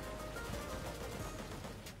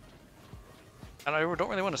 And I don't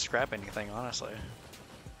really want to scrap anything, honestly.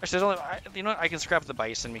 Actually, you know what? I can scrap the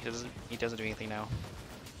bison because he doesn't do anything now.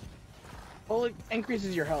 Well, it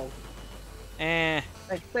increases your health. Eh.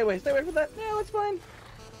 Hey, stay away from that. Yeah, that's fine.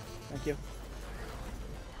 Thank you.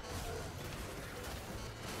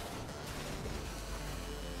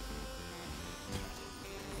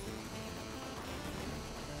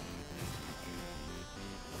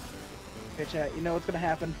 Okay, chat, you know what's gonna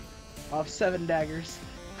happen. I'll have 7 daggers.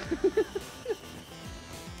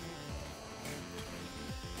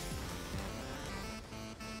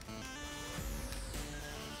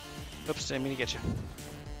 Oops, didn't mean to get you.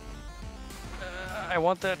 I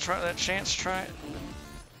want that chance shrine,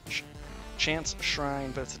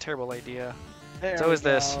 but it's a terrible idea. There So we is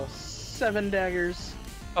this. go. 7 daggers.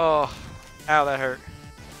 Oh, ow, that hurt.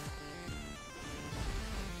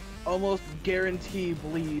 Almost guarantee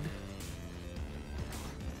bleed.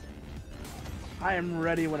 I am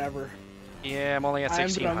ready whenever. Yeah, I'm only at I'm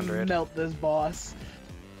 1600. gonna melt this boss.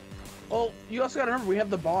 Oh, you also gotta remember we have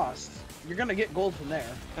the boss. You're gonna get gold from there.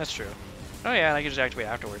 That's true. Oh yeah, and I can just activate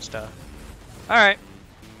afterwards stuff. Alright.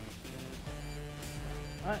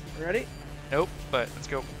 Alright, ready? Nope, but let's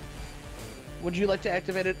go. Would you like to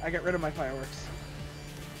activate it? I got rid of my fireworks.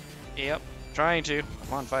 Yep, trying to.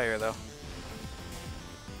 I'm on fire though.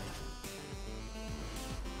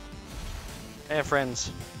 Hey,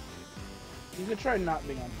 friends. You could try not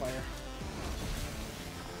being on fire.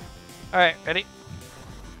 Alright, ready?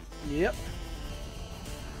 Yep.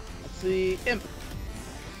 Let's see. Imp.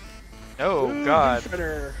 Oh, Ooh, God.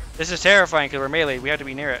 Shredder. This is terrifying because we're melee. We have to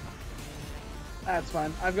be near it. That's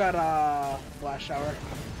fine. I've got a blast shower.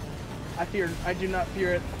 I do not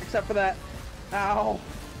fear it, except for that. Ow.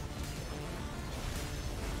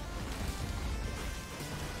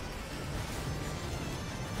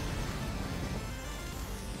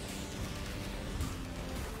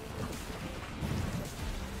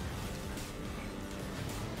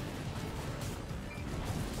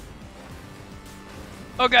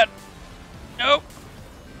 Oh, God. Nope.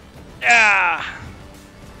 Yeah.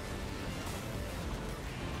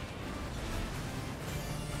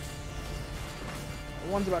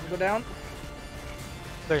 One's about to go down.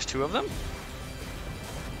 There's two of them?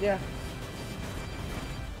 Yeah.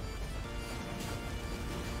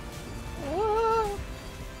 Ah.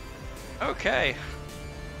 Okay.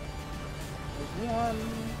 There's one.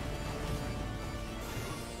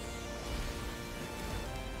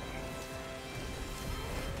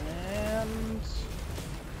 And...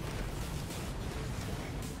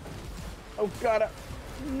 Oh, God.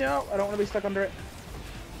 No, I don't want to be stuck under it.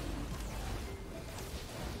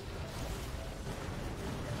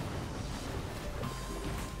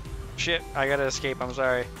 Shit, I gotta escape. I'm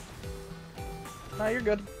sorry. No, you're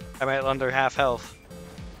good. I'm at under half health.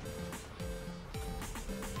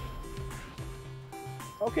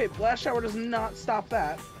 Okay, blast shower does not stop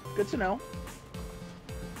that. Good to know.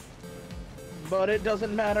 But it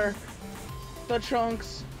doesn't matter. The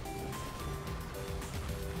chunks.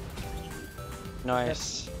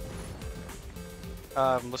 Nice.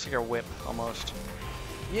 Looks like our whip almost.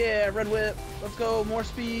 Yeah, red whip. Let's go. More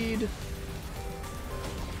speed.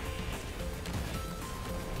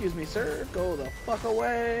 Excuse me, sir. Go the fuck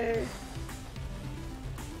away.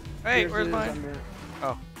 Hey, Yours where's is mine? under-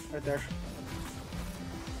 Oh. Right there.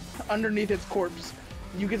 Underneath its corpse.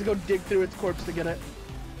 You get to go dig through its corpse to get it.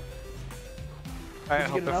 Alright, Did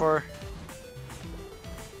you hope get enough? before.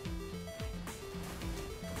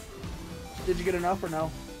 Did you get enough or no?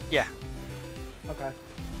 Yeah. Okay.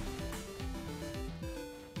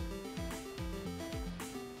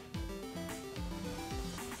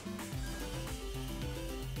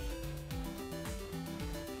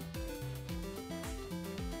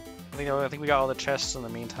 I think we got all the chests in the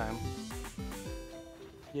meantime.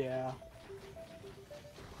 Yeah.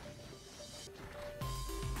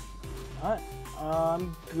 Alright.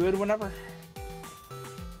 I'm good whenever.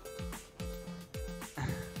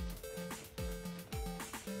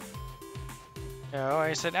 No,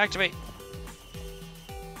 I said activate.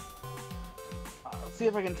 Let's see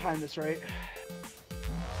if I can time this right.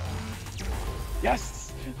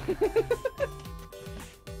 Yes!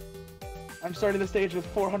 I'm starting the stage with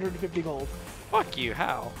 450 gold. Fuck you,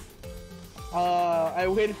 how? I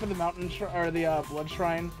waited for the mountain or the blood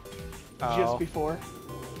shrine Oh. just before.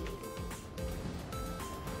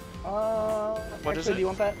 What is actually, it? do you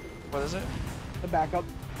want that? What is it? The backup.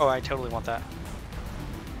 Oh, I totally want that.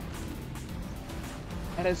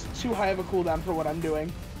 And it's too high of a cooldown for what I'm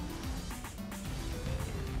doing.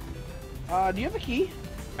 Do you have a key?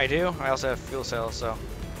 I do. I also have fuel cells, so.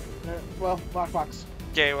 Well, black box.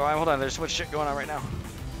 Okay, well, hold on. There's so much shit going on right now.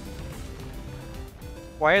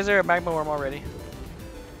 Why is there a magma worm already?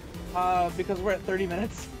 Because we're at 30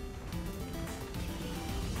 minutes.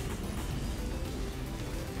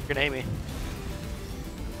 You're gonna hate me.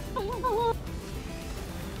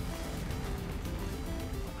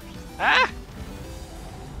 Ah!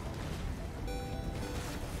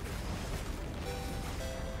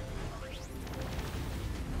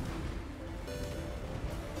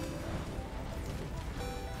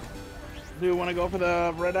 Do you want to go for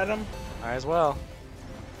the red item? Might as well.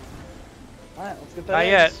 Alright, let's get that. Not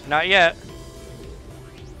eggs. yet. Not yet.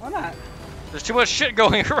 Why not? There's too much shit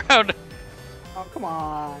going around. Oh, come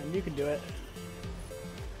on. You can do it.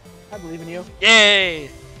 I believe in you. Yay!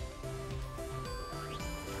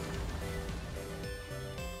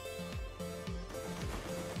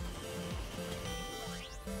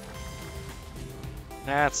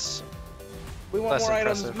 That's... We want Less more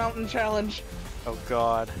items. impressive. Mountain challenge. Oh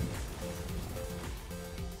god.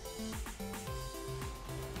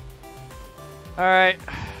 Alright.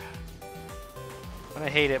 I'm gonna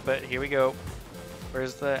hate it, but here we go.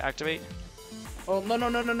 Where's the activate? Oh, no.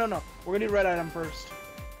 We're gonna do red item first.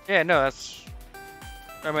 Yeah, no, that's...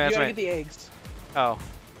 I mean, You that's gotta right. get the eggs. Oh.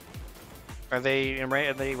 Are they in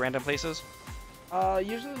are they random places?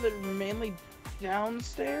 Usually they're mainly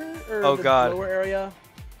downstairs, or Oh, the God. lower area.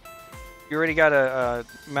 You already got a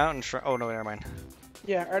mountain shrine. Oh, no, never mind.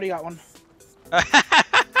 Yeah, I already got one.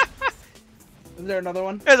 Is there another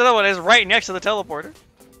one? There's another one. It's right next to the teleporter.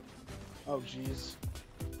 Oh, jeez.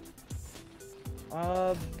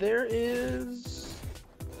 There is...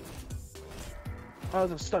 Oh,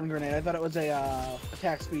 it's a stun grenade. I thought it was a,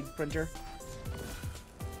 attack speed printer.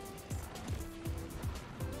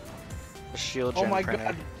 A shield Oh gen my printer.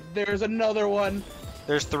 god, there's another one.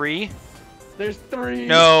 There's 3? There's 3.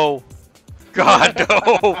 No. God,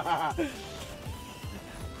 no.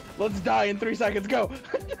 Let's die in 3 seconds. Go.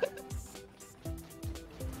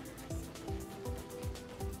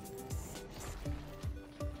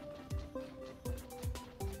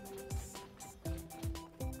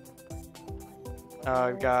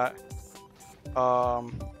 I've got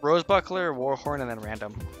Rose Buckler, Warhorn, and then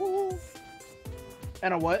random.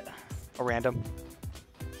 And a what? A random.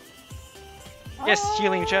 Yes,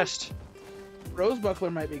 healing chest. Rose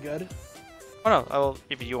Buckler might be good. Oh no, I will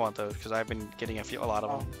if you want those because I've been getting a lot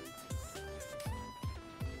of them.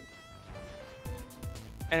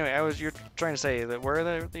 Anyway, you're trying to say that where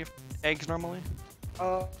are the eggs normally?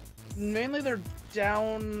 Mainly they're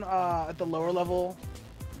down at the lower level,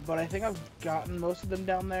 but I think I've gotten most of them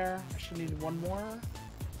down there. I should need one more.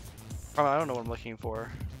 Oh, I don't know what I'm looking for.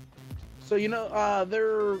 So you know,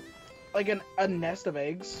 they're like a nest of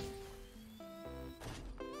eggs.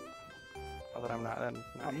 Oh, that I'm not.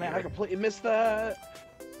 Oh man, I completely missed that.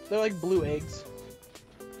 They're like blue eggs.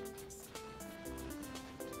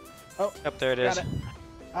 Oh, yep, there it is. Got it.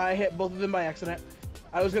 I hit both of them by accident.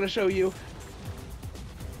 I was gonna show you.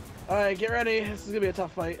 Alright, get ready. This is gonna be a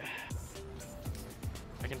tough fight.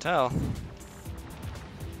 I can tell.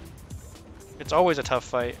 It's always a tough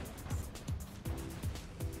fight.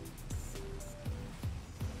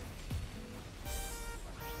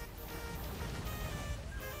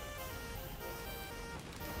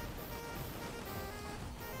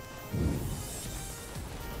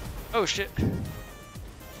 Oh shit. Not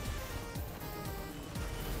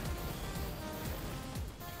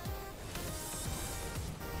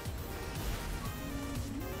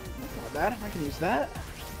bad. I can use that.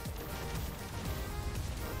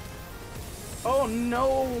 Oh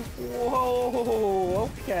no! Whoa!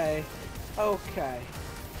 Okay. Okay.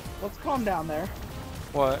 Let's calm down there.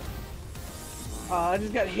 What? I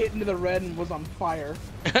just got hit into the red and was on fire.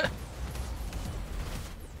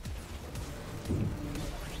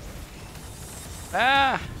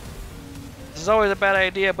 Ah! This is always a bad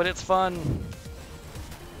idea, but it's fun.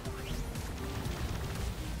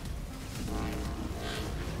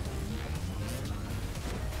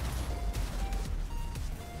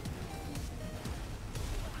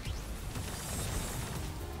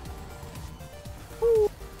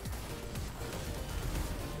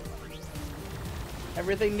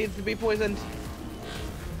 Everything needs to be poisoned.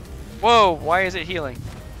 Whoa, why is it healing?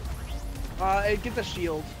 It gets a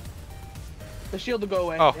shield. The shield will go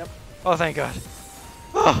away. Oh. Yep. Oh, thank God.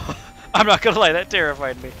 Oh, I'm not gonna lie, that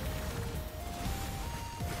terrified me.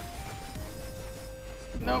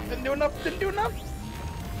 Nope, didn't do enough. Didn't do enough.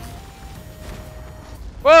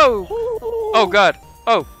 Whoa! Oh God!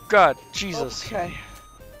 Oh God! Jesus! Okay.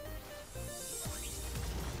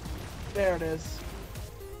 There it is.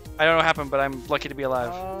 I don't know what happened, but I'm lucky to be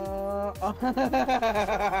alive.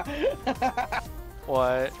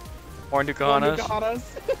 What? More Nukahanas?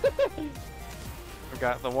 We've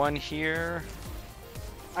got the one here.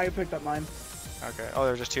 I picked up mine. Okay. Oh,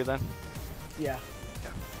 there's just 2 then? Yeah.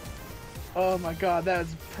 Oh my god, that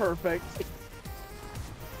is perfect.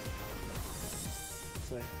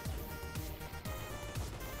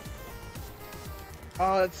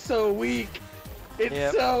 Oh, it's so weak.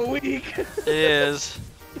 It's so weak. It is.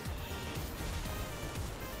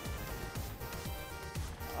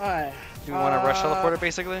 Alright. Do you want to rush teleporter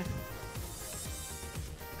basically?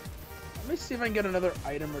 Let me see if I can get another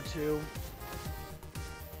item or 2.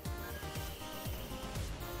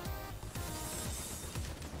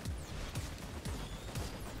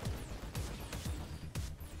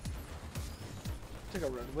 Take a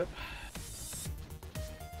red whip.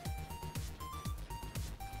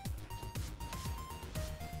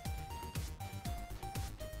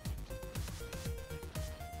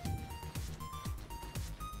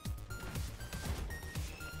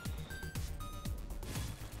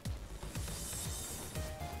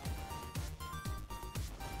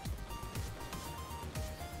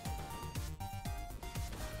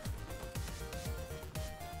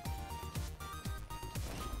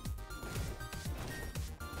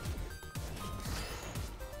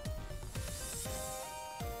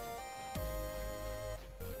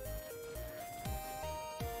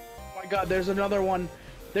 God, there's another one.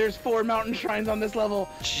 There's 4 mountain shrines on this level.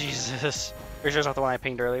 Jesus. You're sure it's not the one I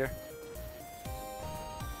pinged earlier?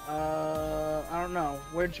 I don't don't know.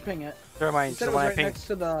 Where'd you ping it? Never mind. You said The it was one I right pinged. next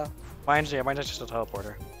to the... Mine's just a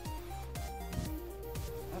teleporter. I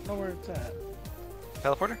don't know where it's at.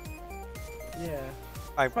 Teleporter? Yeah.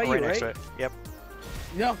 I'm By right you, next to right? it. Yep.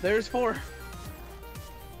 No, there's 4.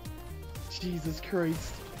 Jesus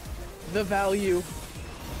Christ. The value.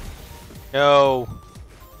 No.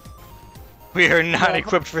 We are not No.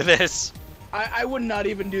 equipped for this. I would not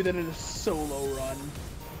even do that in a solo run.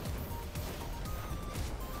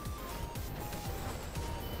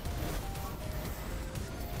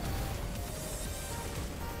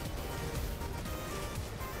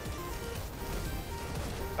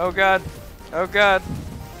 Oh god. Oh god.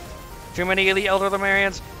 Too many elite elder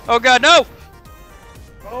Lemurians. Oh god, no!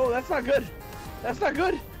 Oh, that's not good. That's not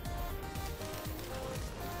good.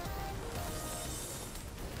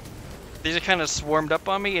 These are kind of swarmed up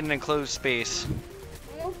on me in an enclosed space.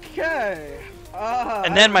 Okay.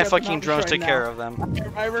 And then my fucking drones took care of them.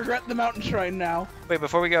 I regret the mountain shrine now. Wait,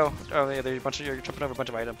 before we go. Oh, yeah, there's a bunch of, you're jumping over a bunch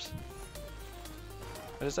of items.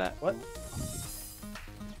 What is that? What?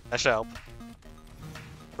 That should help.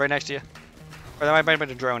 Right next to you. Or that might have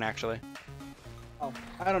been a drone, actually. Oh,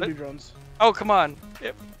 I don't do drones. Oh, come on.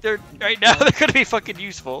 Yep, they're right now. They're gonna be fucking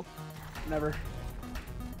useful. Never.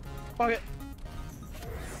 Fuck it.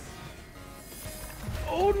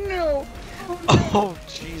 Oh no! Oh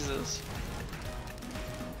Jesus.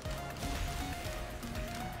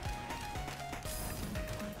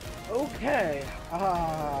 Okay.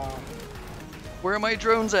 Where are my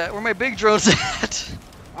drones at? Where are my big drones at?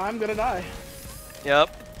 I'm gonna die.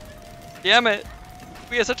 Yep. Damn it.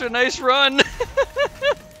 We had such a nice run.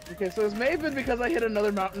 Okay, so this may have been because I hit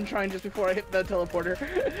another mountain shrine just before I hit the teleporter.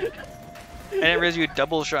 I didn't realize you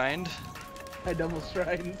double shined. I double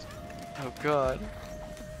shrined. Oh god.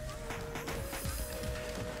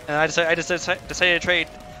 And I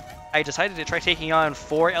decided to try taking on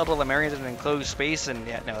 4 Elder Lemurians in an enclosed space, and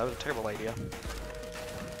yeah, no, that was a terrible idea.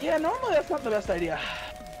 Yeah, normally that's not the best idea.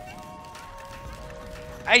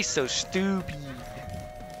 I so stupid.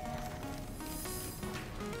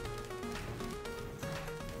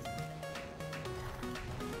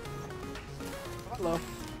 Hello.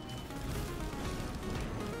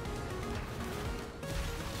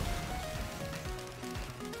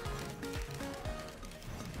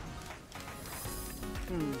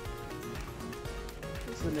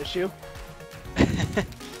 This is an issue.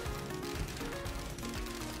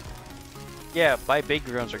 Yeah, my big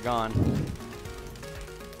drones are gone.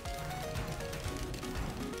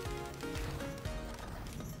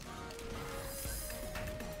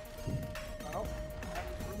 Well,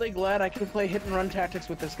 I'm really glad I can play hit and run tactics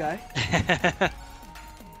with this guy.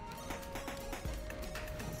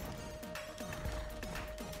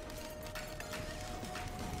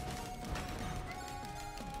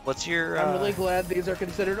 What's your? I'm really glad these are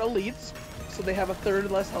considered elites, so they have a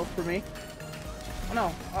third less health for me. Oh,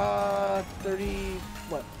 no,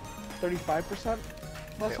 35% less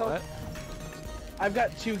Wait, health? what? I've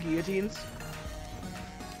got 2 guillotines,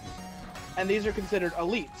 and these are considered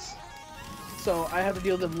elites, so I have to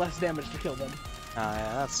deal them less damage to kill them. Oh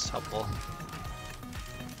yeah, that's helpful.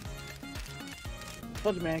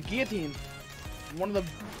 Told you, man, guillotine, one of the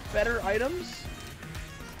better items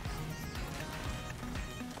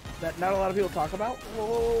that not a lot of people talk about.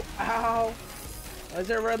 Whoa, ow! Why is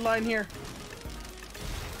there a red line here?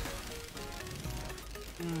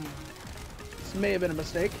 This may have been a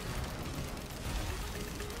mistake.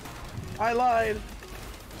 I lied.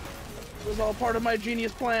 It was all part of my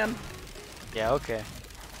genius plan. Yeah, okay.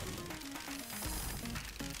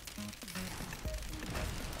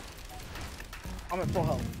 I'm at full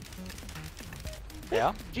health.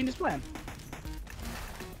 Yeah? Genius plan.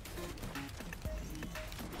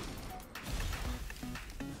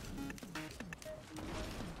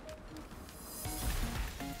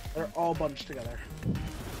 They're all bunched together.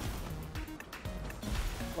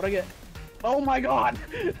 What'd I get? Oh my god!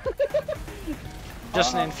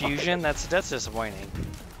 Just an infusion? That's disappointing.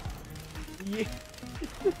 Yeah.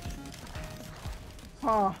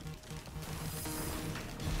 Huh.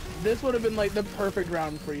 This would have been like the perfect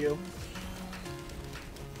round for you.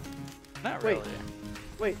 Not Wait. really.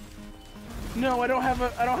 Wait. No, I don't have a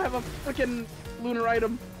freaking lunar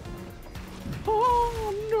item.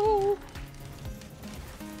 Oh no.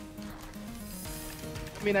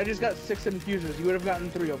 I mean, I just got 6 infusers. You would have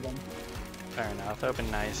gotten 3 of them. Fair enough. That would have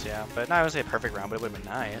been nice, yeah. But not I would say a perfect round, but it would have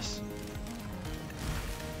been nice.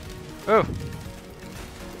 Oh.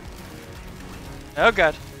 Oh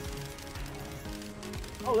god.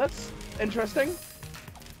 Oh, that's interesting.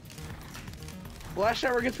 Blast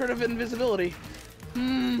shower gets rid of invisibility.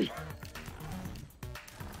 Hmm.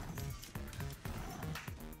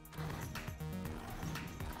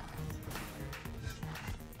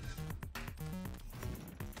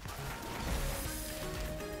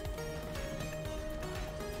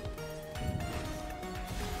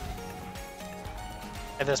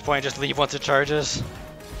 At this point, just leave once it charges.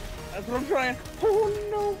 That's what I'm trying. Oh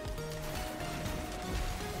no.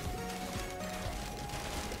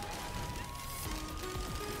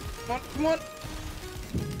 Come on, come on.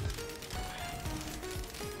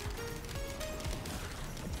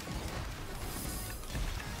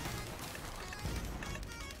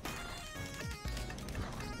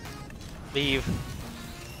 Leave.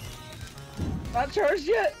 Not charged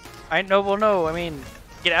yet. I know. Well, no. I mean,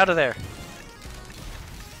 get out of there.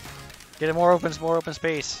 Get a more open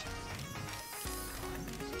space.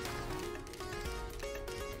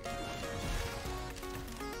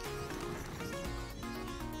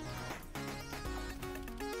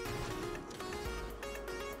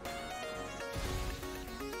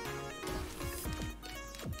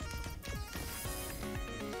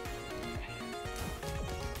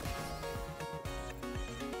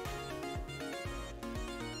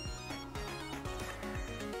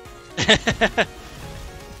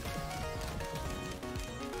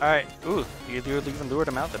 Alright. Ooh, you even lured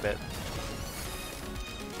him out a bit.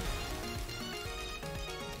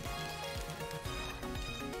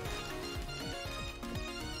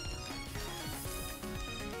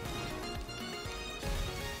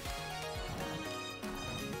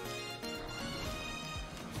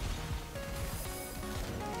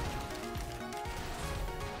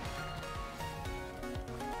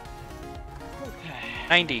 Okay.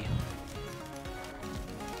 90.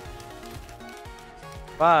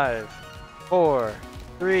 5, 4,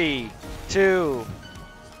 3, 2,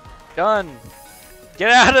 done.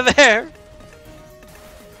 Get out of there.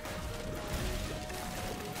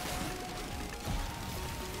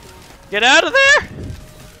 Get out of there.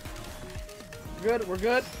 Good, we're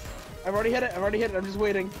good. I've already hit it. I'm just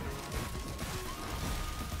waiting.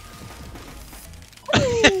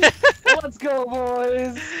 Woo! Let's go,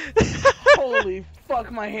 boys. Holy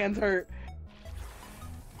fuck, my hands hurt.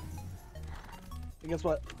 And guess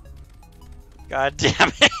what? God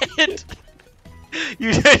damn it!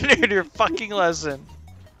 You didn't learn your fucking lesson.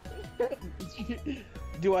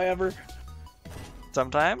 Do I ever?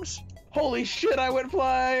 Sometimes. Holy shit, I went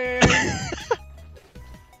flying!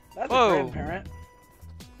 That's Whoa. a grandparent.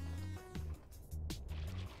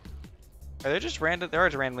 Are there just random? There are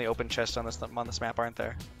just randomly open chests on this map, aren't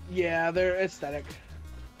there? Yeah, they're aesthetic.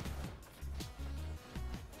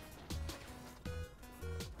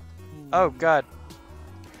 Oh god.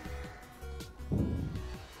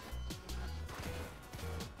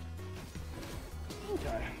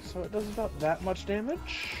 Okay, so it does about that much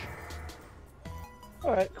damage.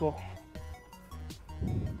 Alright, cool.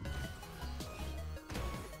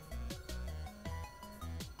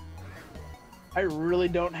 I really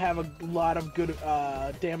don't have a lot of good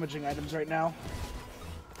damaging items right now.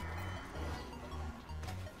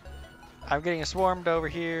 I'm getting swarmed over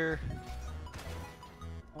here.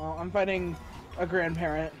 Well, I'm fighting a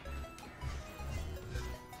grandparent.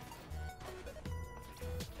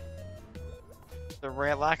 The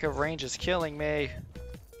lack of range is killing me.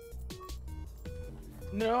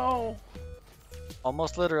 No!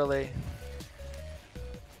 Almost literally.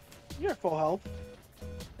 You're full health.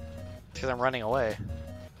 Because I'm running away.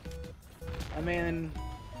 I mean,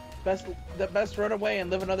 the best run away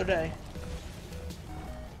and live another day.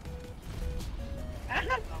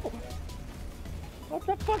 Ow! What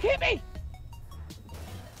the fuck hit me?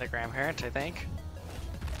 The grandparent, I think.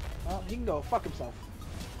 Well, he can go fuck himself.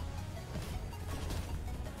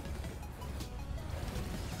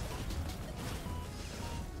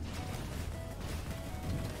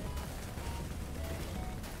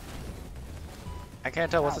 I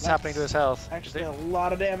can't tell what's happening to his health. Actually, a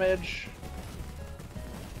lot of damage.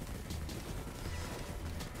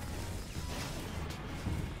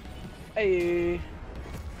 Hey. I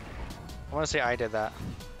want to say I did that.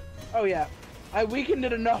 Oh yeah, I weakened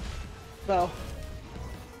it enough, though.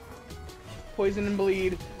 Poison and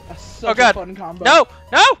bleed. Such a fun combo. No!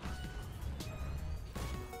 No!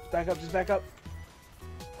 Just back up. Just back up.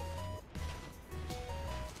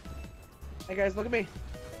 Hey guys, look at me.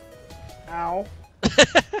 Ow.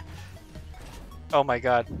 Oh my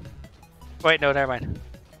god. Wait, no, never mind.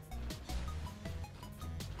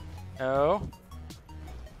 No.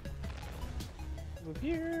 Move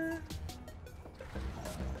here.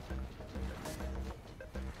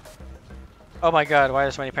 Oh my god, why are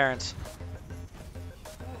there so many parents?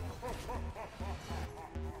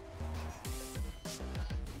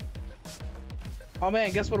 Oh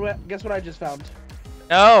man, guess what I just found?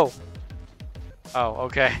 No! Oh,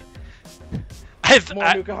 okay.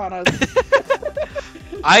 More new Kahanas.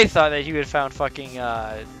 I thought that you had found fucking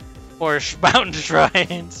more mountain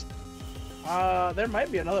shrines. There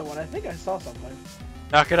might be another one. I think I saw something.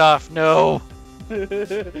 Knock it off. No.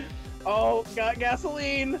 Oh, got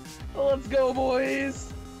gasoline. Let's go,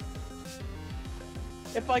 boys.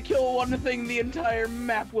 If I kill one thing, the entire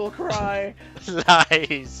map will cry.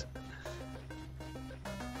 Nice.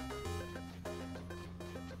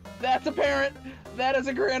 That's a parent. That is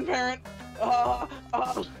a grandparent.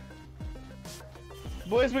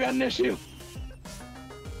 Boys, we got an issue.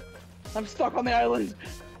 I'm stuck on the island.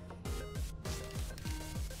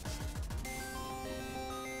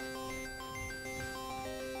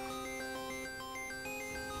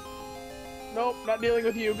 Nope, not dealing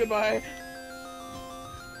with you. Goodbye.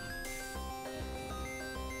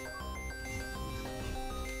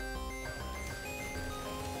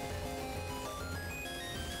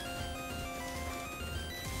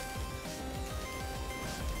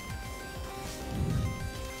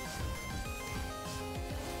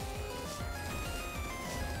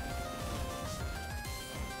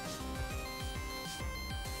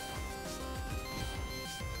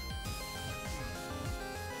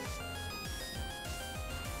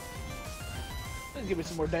 Give me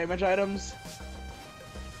some more damage items.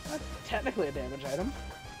 That's technically a damage item.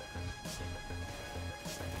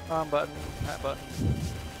 Button, that button.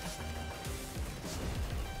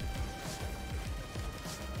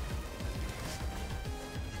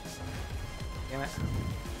 Damn it.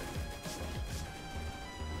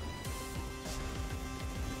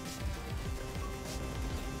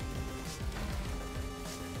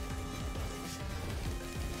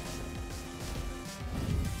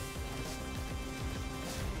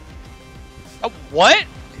 Oh, what?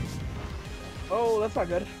 Oh, that's not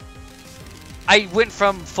good. I went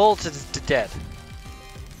from full to dead.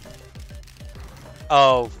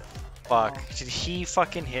 Oh, fuck. Oh. Did he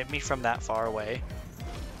fucking hit me from that far away?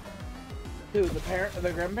 Dude,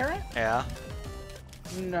 the grandparent? Yeah.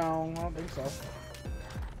 No, I don't think so.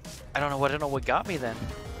 I don't know what got me then.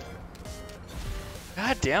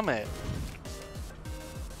 God damn it.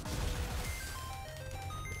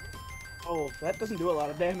 Oh, that doesn't do a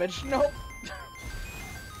lot of damage. Nope.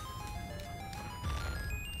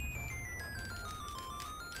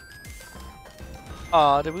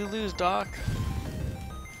 Aw, did we lose Doc?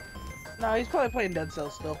 No, he's probably playing Dead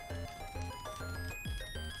Cells still.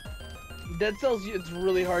 Dead Cells, it's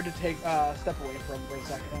really hard to take step away from for a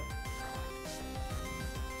second.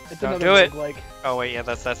 It's Don't another do it. roguelike. Oh wait, yeah,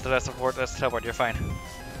 that's the support. That's the teleport. You're fine.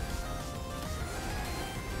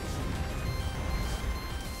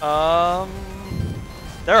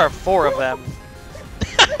 There are 4 of them.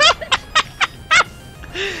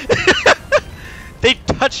 They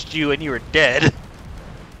touched you and you were dead.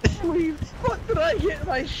 Holy fuck, did I get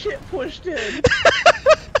my shit pushed in?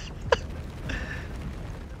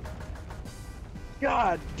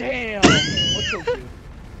 God damn! What killed you?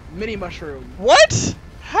 Mini mushroom. What?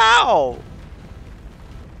 How?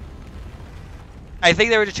 I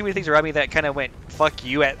think there were just too many things around me that kind of went fuck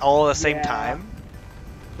you at all at the same time.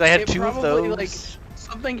 I had 2 of those. Like,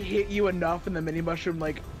 something hit you enough and the mini mushroom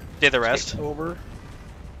like did the rest over.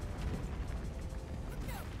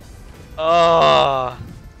 Oh.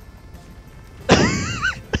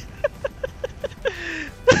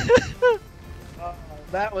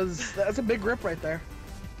 That's a big grip right there.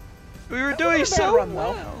 We were doing so run,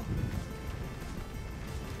 well.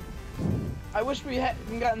 I wish we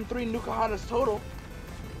hadn't gotten 3 Nukahanas total.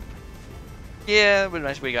 Yeah, but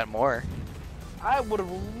nice we got more. I would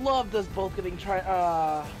have loved us both getting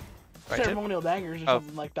ceremonial daggers or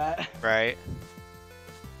something like that. Right.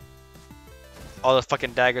 All those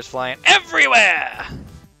fucking daggers flying everywhere!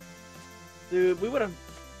 Dude, we would have...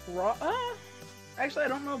 Actually, I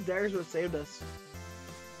don't know if daggers would have saved us.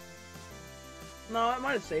 No, it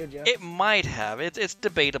might have saved you. It might have. It's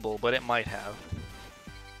debatable, but it might have.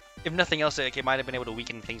 If nothing else, it might have been able to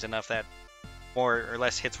weaken things enough that more or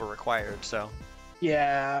less hits were required, so...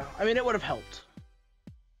 Yeah, I mean, it would have helped.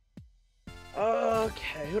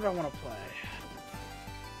 Okay, who do I want to play?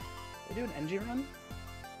 Did I do an NG run?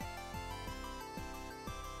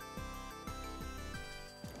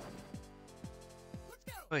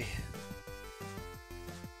 Oy.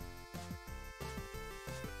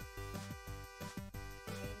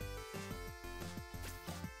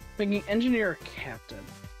 Thinking engineer or captain?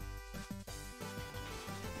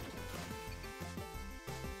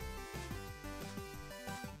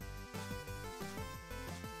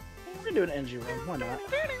 We're gonna do an NG run, why not?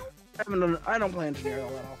 I don't play engineer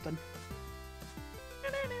all that often.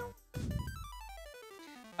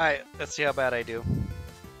 Alright, let's see how bad I do.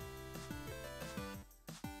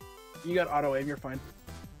 You got auto aim, you're fine.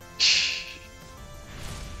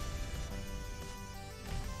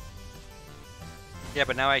 Yeah,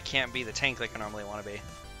 but now I can't be the tank like I normally want to be.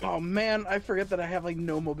 Oh man, I forget that I have like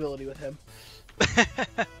no mobility with him.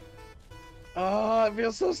 Oh, it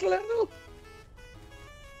feels so slow.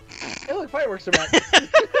 Hey, look, fireworks are back.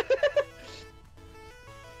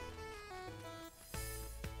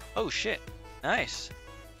 Oh shit! Nice.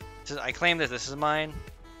 I claim this. This is mine.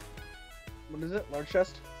 What is it? Large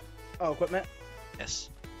chest? Oh, equipment? Yes.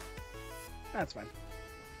 That's fine.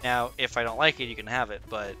 Now, if I don't like it, you can have it,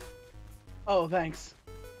 but Oh, thanks.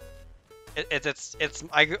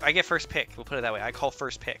 I get first pick. We'll put it that way. I call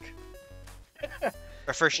first pick.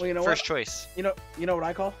 Or first Well, you know first what? choice. You know what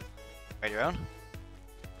I call? Write your own.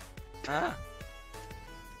 Ah.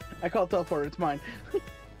 I call it teleporter. It's mine.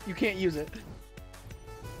 You can't use it.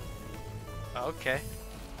 Okay.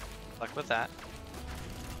 Luck with that.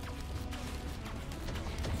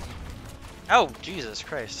 Oh, Jesus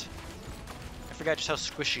Christ. I forgot just how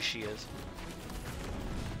squishy she is.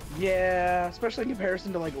 Yeah, especially in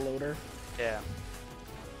comparison to like loader. Yeah.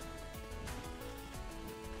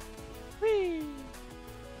 Whee!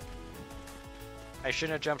 I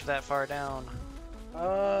shouldn't have jumped that far down.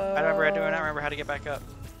 I don't remember how to get back up.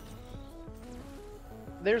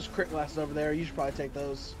 There's crit glasses over there. You should probably take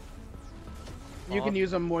those. You can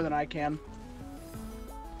use them more than I can.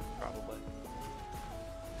 Probably.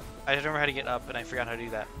 I don't remember how to get up, and I forgot how to do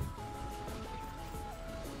that.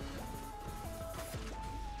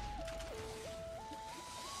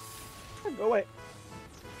 Go away.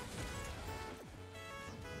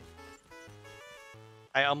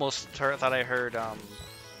 I almost thought I heard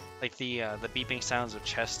like the beeping sounds of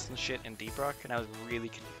chests and shit in Deep Rock, and I was really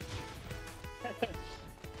confused.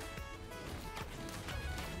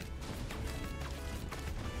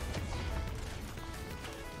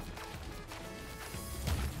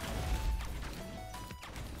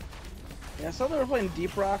 Yeah, I saw they were playing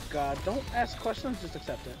Deep Rock. Don't ask questions, just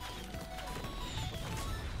accept it.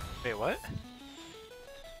 Wait, what?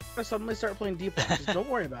 I suddenly start playing Deep Rock. Just don't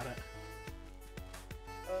worry about it.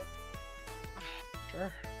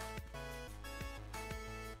 Sure.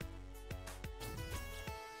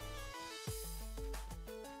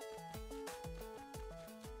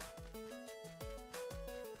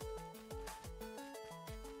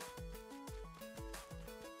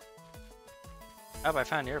 Oh, I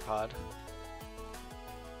found your pod.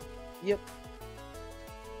 Yep.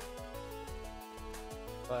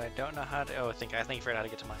 But I don't know how to. Oh, I think you figured out how to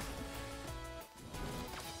get to mine.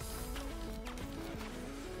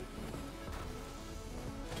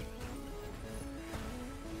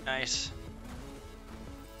 Nice.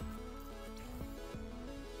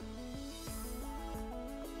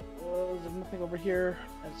 Oh, there's nothing over here.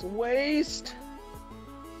 That's a waste.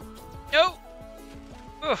 No.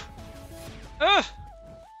 Ugh. Ugh.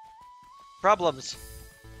 Problems.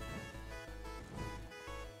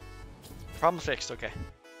 Problem fixed. Okay.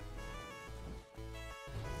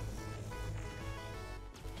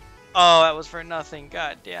 Oh, that was for nothing.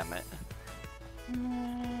 God damn it.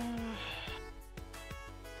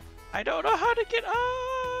 I don't know how to get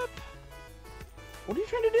up. What are you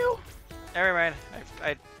trying to do? Never mind.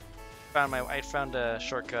 I found a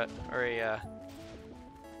shortcut or a.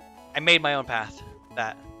 I made my own path.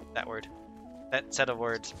 That word. That set of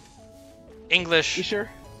words. English. You sure?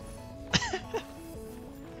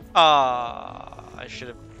 I should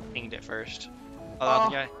have pinged it first.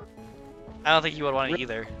 I don't think you would want it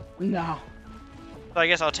either. No. So I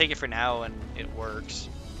guess I'll take it for now, and it works.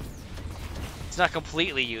 It's not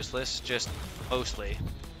completely useless, just mostly.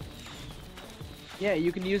 Yeah,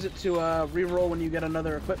 you can use it to re-roll when you get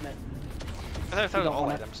another equipment. I thought it was all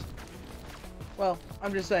items. Well,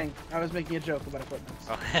 I'm just saying. I was making a joke about equipment.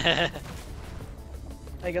 Oh.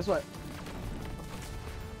 Hey, guess what?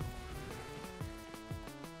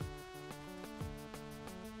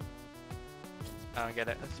 I don't get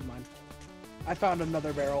it. This is mine. I found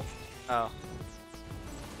another barrel. Oh.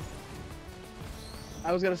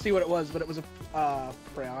 I was gonna see what it was, but it was a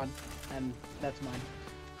Freon, and that's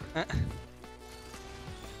mine.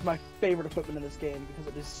 My favorite equipment in this game because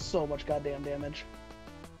it does so much goddamn damage.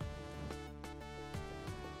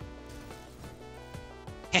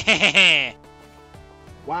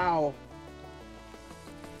 Wow.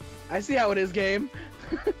 I see how it is, game.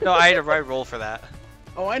 No, I had to roll for that.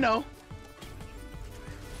 Oh, I know.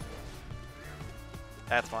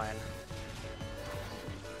 That's fine.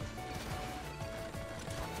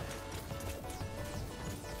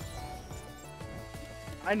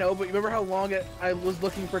 I know, but you remember how long I was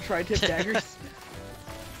looking for tri-tip daggers?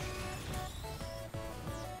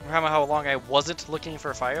 Remember how long I wasn't looking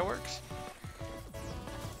for fireworks?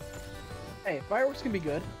 Hey, fireworks can be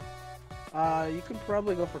good. You could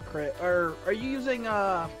probably go for crit. Or are you using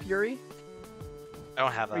Fury? I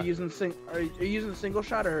don't have that. Are you using single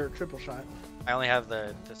shot or triple shot? I only have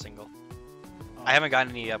the single. I haven't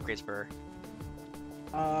gotten any upgrades for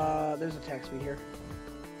her. There's attack speed here.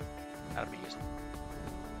 That'll be useful.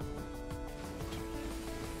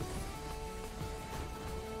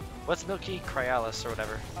 What's Milky Cryalis or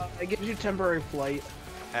whatever? It gives you temporary flight.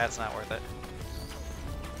 That's not worth it.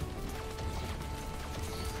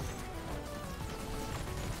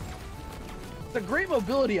 It's a great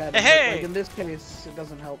mobility item. Hey! But, like, in this case, it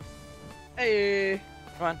doesn't help. Hey!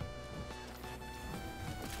 Come on.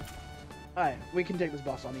 Alright, we can take this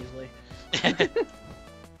boss on easily.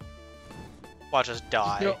 Watch us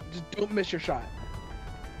die. Just don't miss your shot.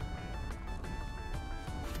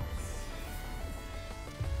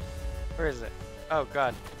 Where is it? Oh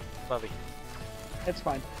god. Lovey. It's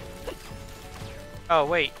fine. Oh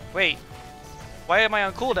wait, wait. Why am I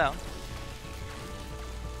on cooldown?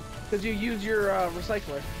 Because you use your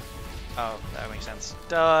recycler. Oh, that makes sense.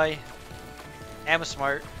 Die. I'm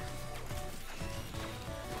smart.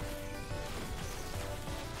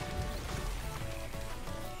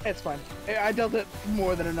 It's fine. I dealt it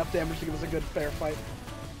more than enough damage to give us a good fair fight.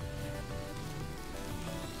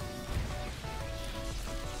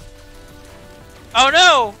 Oh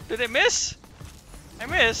no! Did it miss? I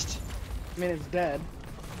missed. I mean, it's dead.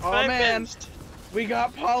 Oh I man, missed. we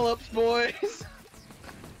got polyps, boys.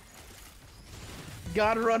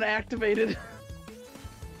 God run activated.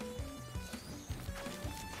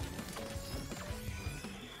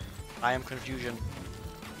 I am confusion.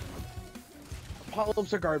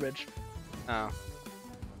 Polyps are garbage. Oh.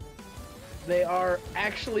 They are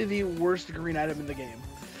actually the worst green item in the game.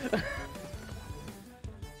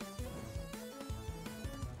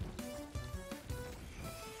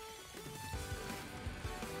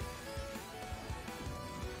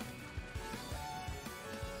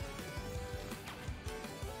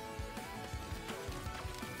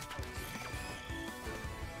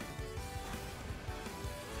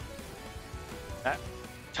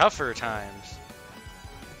 Tougher times.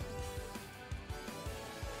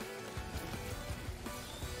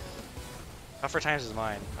 Tougher times is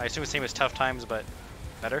mine. I assume the same as tough times, but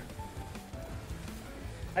better.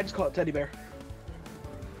 I just call it teddy bear.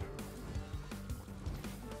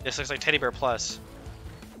 This looks like Teddy Bear Plus.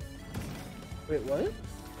 Wait, what?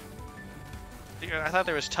 I thought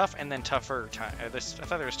there was tough and then tougher time. I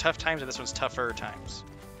thought there was tough times and this one's tougher times.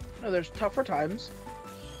 No, there's tougher times,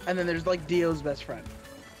 and then there's like Dio's best friend.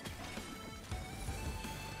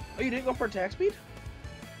 Oh, you didn't go for attack speed?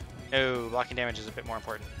 No, blocking damage is a bit more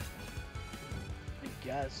important. I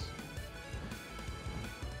guess.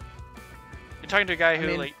 You're talking to a guy who,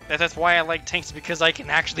 mean, like, that's why I like tanks, because I can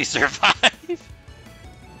actually survive.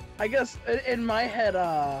 I guess in my head,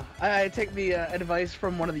 I take the advice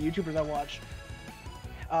from one of the YouTubers I watch.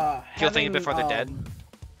 Kill things before they're dead.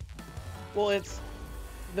 Well, it's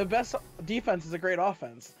the best defense is a great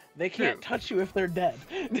offense. They can't touch you if they're dead.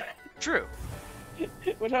 True.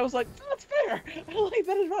 Which I was like, that's fair. I like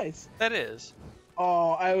that advice. That is.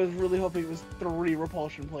 Oh, I was really hoping it was 3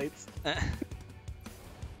 repulsion plates.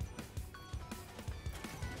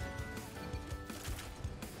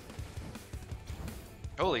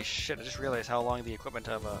 Holy shit, I just realized how long the equipment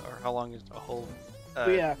of or how long is a whole...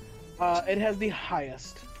 But yeah, it has the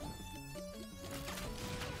highest.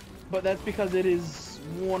 But that's because it is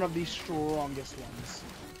one of the strongest ones.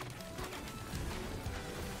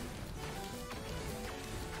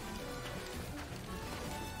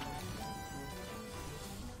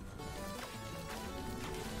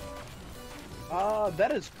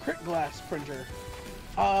 That is crit glass printer.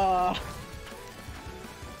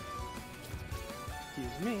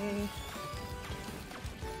 Excuse me.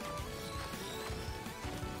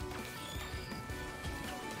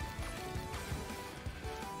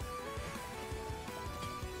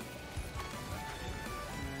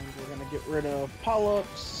 And we're gonna get rid of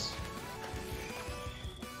polyps.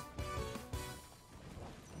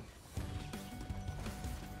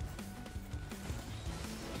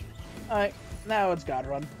 Alright, now it's God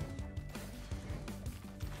Run.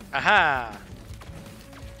 Aha!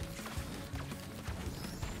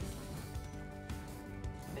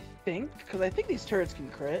 Because I think these turrets can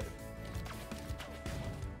crit.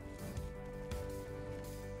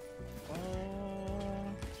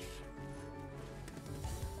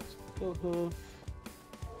 Hoof.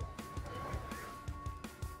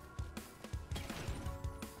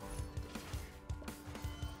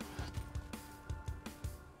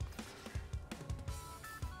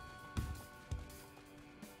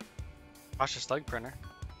 Watch the slug printer.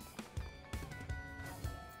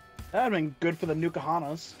 That would have been good for the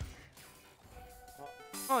Nukahanas.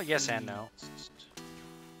 Oh, yes and no.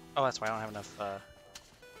 Oh, that's why I don't have enough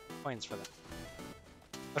coins for them.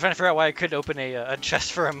 I was trying to figure out why I couldn't open a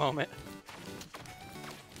chest for a moment.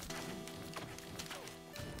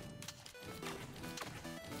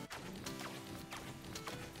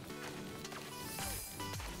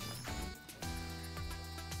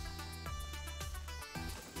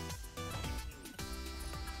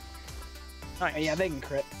 Nice. Yeah, they can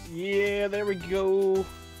crit. Yeah, there we go.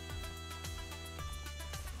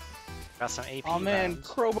 Got some AP. Oh man, rounds.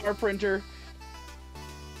 crowbar printer.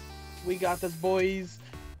 We got this, boys.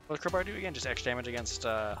 What does crowbar do again? Just extra damage against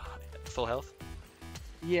full health?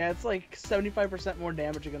 Yeah, it's like 75% more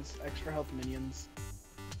damage against extra health minions.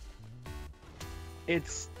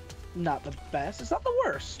 It's not the best. It's not the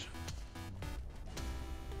worst.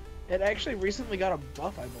 It actually recently got a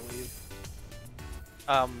buff, I believe.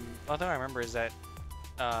 One thing I remember is that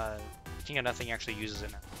King of Nothing actually uses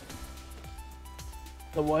it now.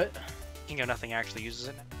 The what? King of Nothing actually uses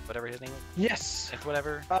it now. Whatever his name is. Yes. If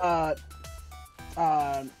whatever. Not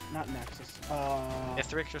Nexus.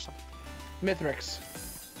 Ithrix or something. Mithrix.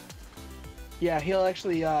 Yeah, he'll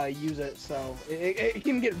actually use it, so it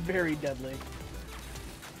can get very deadly.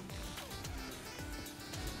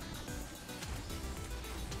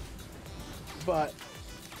 But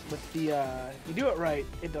with the if you do it right,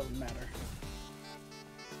 it doesn't matter.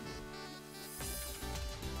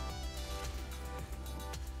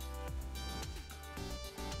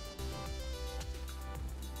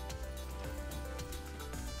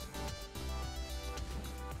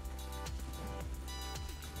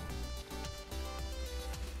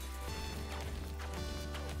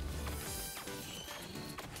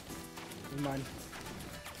 Mine.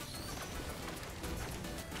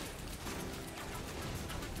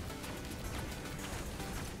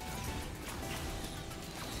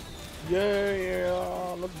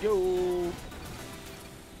 Yeah, let's go.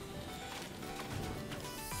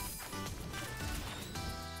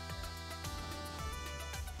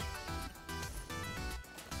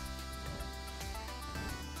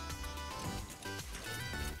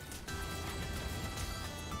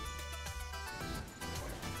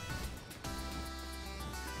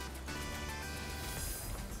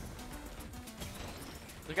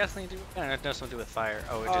 Does gasoline do? I don't know. It does something to do with fire.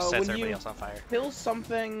 Oh, it just sets everybody else on fire. Kill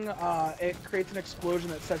something, it creates an explosion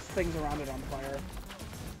that sets things around it on fire.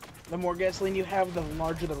 The more gasoline you have, the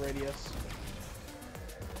larger the radius.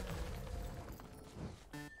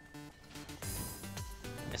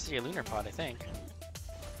 I see a lunar pod, I think.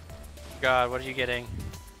 God, what are you getting?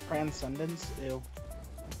 Transcendence? Ew.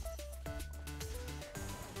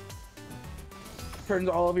 Turns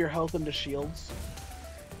all of your health into shields.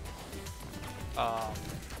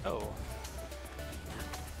 Oh.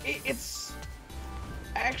 It's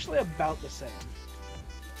actually about the same.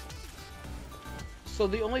 So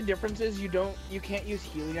the only difference is you can't use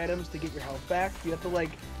healing items to get your health back. You have to like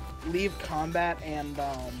leave combat and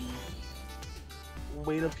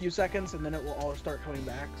wait a few seconds, and then it will all start coming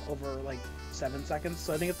back over like 7 seconds.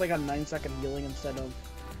 So I think it's like a 9-second healing instead of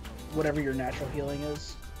whatever your natural healing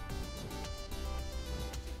is.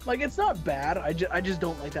 Like, it's not bad. I just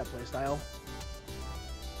don't like that playstyle.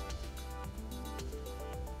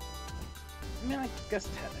 I mean, I guess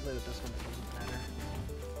technically with this one it doesn't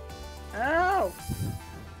matter. Ow!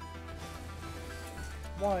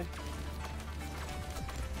 Why?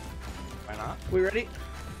 Why not? We ready?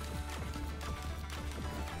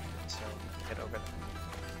 So, get over there.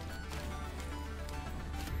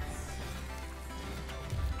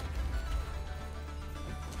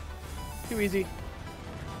 Too easy.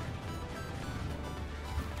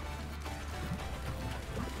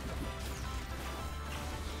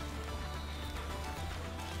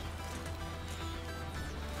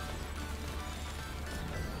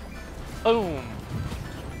 Boom!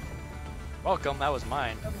 Welcome, that was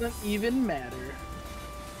mine. Doesn't even matter.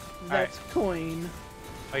 That's coin.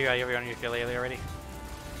 Oh, you on your ukulele already?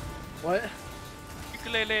 What?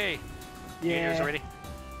 Ukulele! Yeah. You get yours already?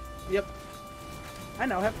 Yep. I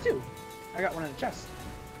now have 2. I got one in the chest.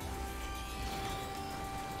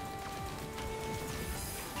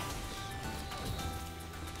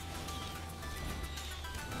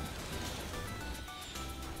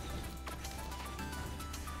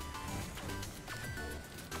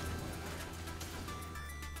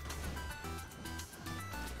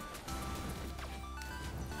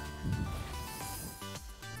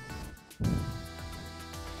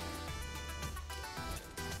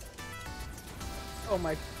 Oh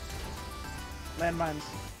my. Landmines.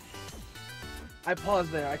 I paused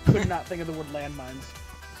there. I could not think of the word landmines.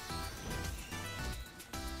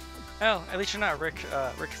 Well, at least you're not Rick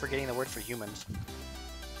forgetting the word for humans.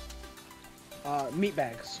 Meat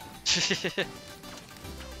bags.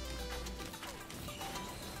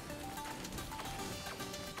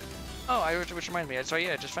 Oh, which reminds me. So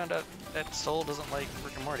yeah, I just found out that Soul doesn't like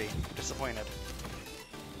Rick and Morty. I'm disappointed.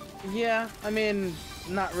 Yeah, I mean,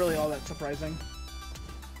 not really all that surprising.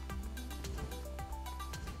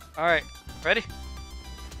 Alright, ready?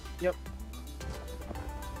 Yep.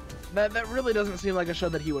 That really doesn't seem like a show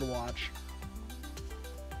that he would watch.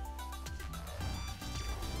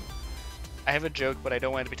 I have a joke, but I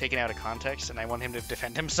don't want it to be taken out of context, and I want him to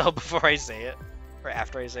defend himself before I say it, or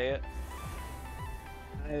after I say it.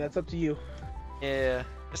 Hey, that's up to you. Yeah,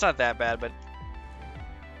 it's not that bad, but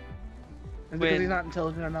Is it because he's not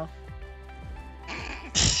intelligent enough? you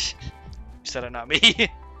said it, not me.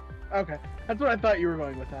 Okay, that's what I thought you were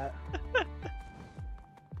going with that.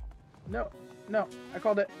 No, no, I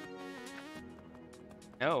called it.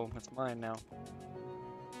 No, it's mine now.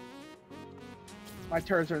 My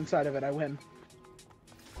turrets are inside of it. I win.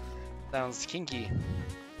 Sounds kinky.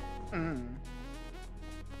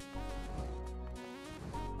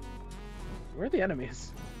 Where are the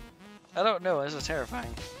enemies? I don't know. This is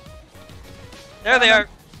terrifying. There they are.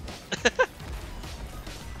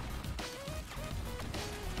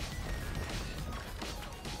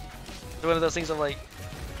 It's one of those things of like,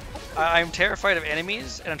 I'm terrified of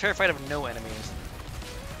enemies, and I'm terrified of no enemies.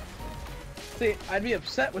 See, I'd be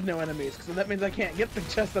upset with no enemies, because that means I can't get the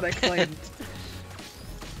chest that I claimed.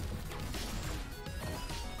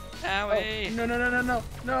 Owie!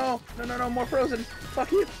 Oh, no, more frozen.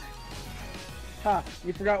 Fuck you. Ha,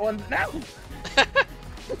 you forgot one. No!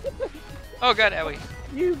 Oh god, owie.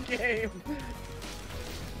 You game.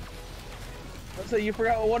 Let's say you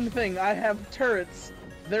forgot one thing. I have turrets.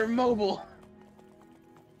 They're mobile.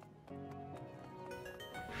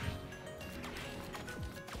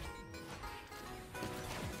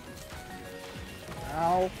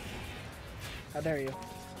 Ow. How dare you?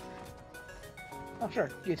 Oh, sure.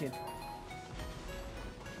 Guillotine.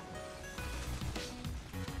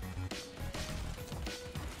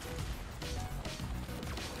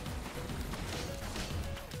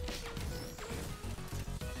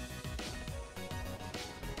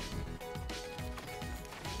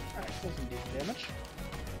 Alright, still some decent damage.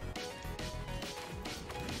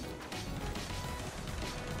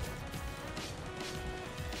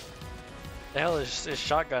 The hell is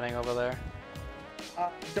shotgunning over there?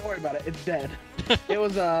 Don't worry about it. It's dead. It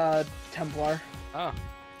was a Templar. Oh.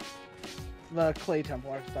 The clay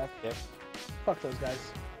Templar stuff. Yep. Fuck those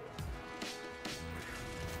guys.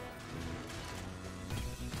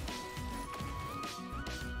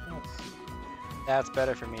 Let's see. That's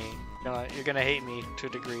better for me. You're gonna hate me to a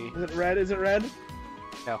degree. Is it red? Is it red?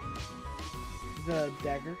 No. Is it a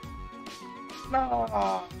dagger?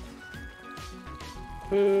 No.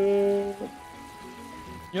 Boo.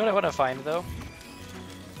 You know what I want to find though?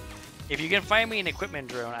 If you can find me an equipment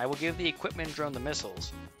drone, I will give the equipment drone the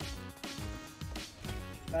missiles.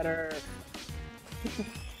 Better.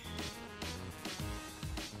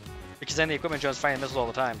 Because then the equipment drones find missiles all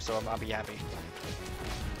the time, so I'll be happy.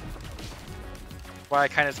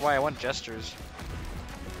 It's why I want gestures.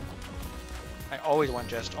 I always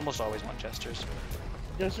want almost always want gestures.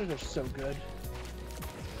 Gestures are so good.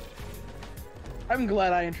 I'm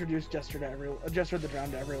glad I introduced Jester the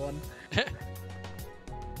Drown to everyone.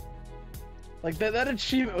 Like that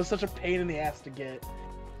achievement was such a pain in the ass to get.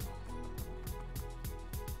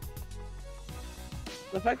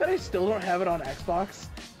 The fact that I still don't have it on Xbox,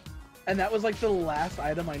 and that was like the last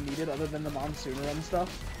item I needed other than the Monsoon Run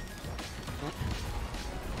stuff.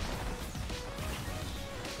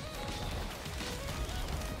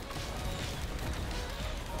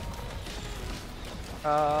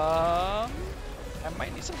 I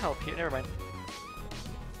might need some help here. Never mind.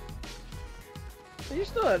 So you're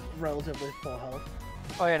still at relatively full health.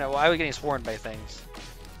 Oh yeah, no. Well, I was getting swarmed by things,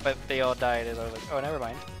 but they all died as I was like, oh, never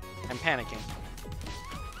mind. I'm panicking.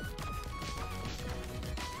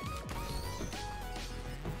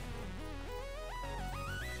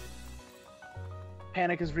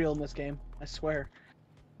 Panic is real in this game. I swear.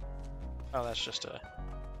 Oh, that's just a.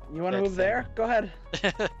 You want to Dead move thing. there? Go ahead.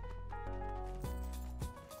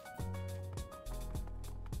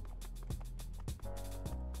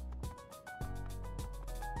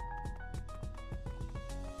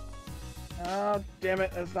 Oh, damn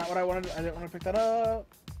it. That's not what I wanted. I didn't want to pick that up.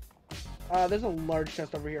 There's a large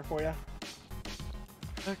chest over here for you.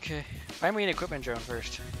 Okay. Find me an equipment drone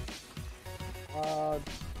first. I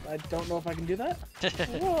don't know if I can do that.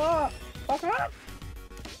 Fuck off!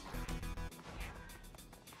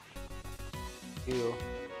 Ew.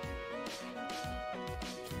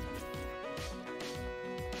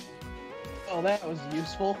 Oh, that was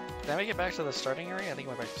useful. Can I make it back to the starting area? I think I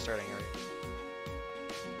went back to the starting area.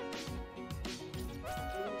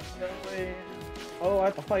 Oh, I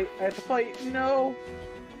have to fight. I have to fight. No!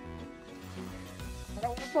 I don't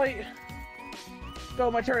want to fight.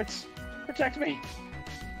 Go, my turrets. Protect me.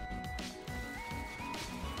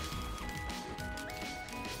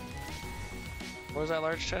 What was that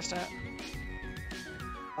large chest at?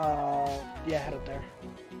 Yeah, head up there.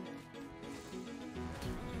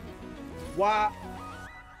 Wow.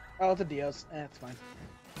 Oh, it's a Dios. It's fine.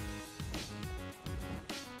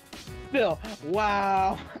 Still,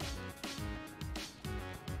 wow.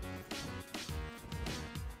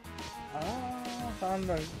 Oh, found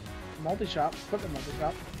a multi-shop, equipment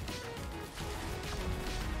multi-shop.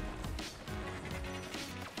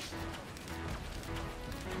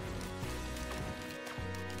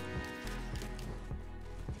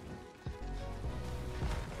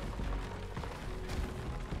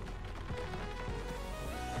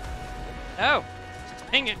 Oh!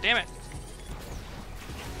 Dang it, damn it!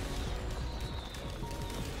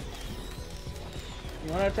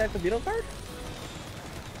 You want to attack the beetle card?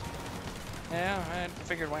 Yeah, I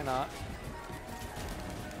figured why not.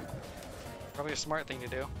 Probably a smart thing to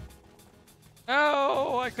do.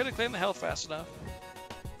 Oh, I could have claimed the health fast enough.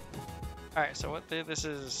 Alright, so what this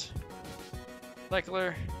is...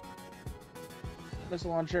 Cycler. Missile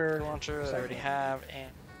launcher. Launcher that I already have, and...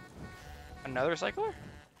 Another cycler?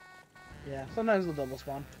 Yeah, sometimes they'll double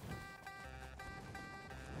spawn.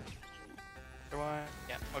 Do I?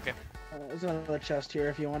 Yeah, okay. There's another chest here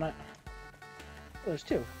if you want it. Oh, there's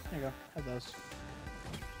two. There you go. Have those.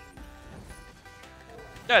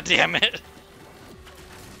 God damn it!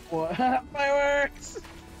 What? Fireworks!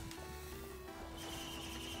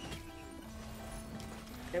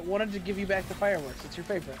 It wanted to give you back the fireworks. It's your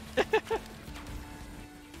favorite.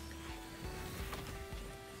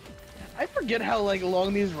 I forget how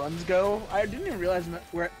long these runs go. I didn't even realize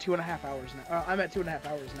we're at 2.5 hours now. I'm at 2.5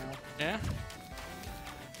 hours now. Yeah?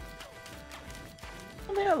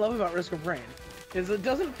 One thing I love about Risk of Rain is it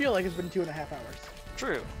doesn't feel like it's been 2.5 hours.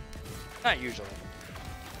 True. Not usually.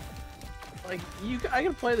 Like, I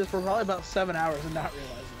can play this for probably about 7 hours and not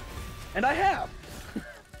realize it. And I have!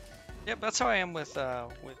 Yep, that's how I am with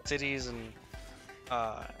cities and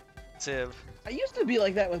Civ. I used to be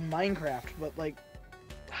like that with Minecraft, but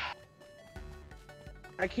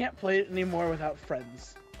I can't play it anymore without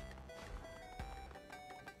friends.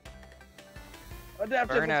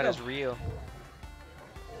 Adaptive, Burnout is real.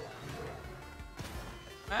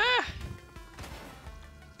 Ah!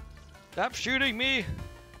 Stop shooting me!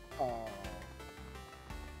 Aww.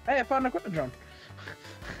 Hey, I found an equipment drone.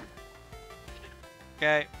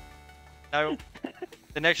 Okay. Now,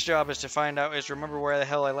 the next job is to remember where the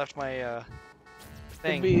hell I left my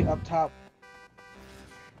thing. Should be up top.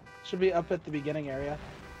 Should be up at the beginning area.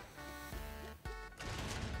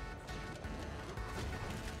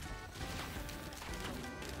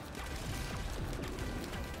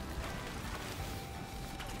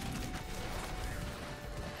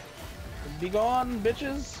 Be gone,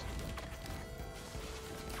 bitches!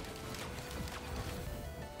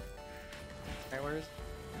 Okay, where is it?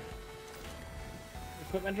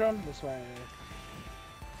 Equipment drone? This way.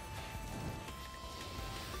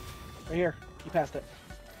 Right here. You passed it.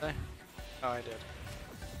 Okay. Oh, I did.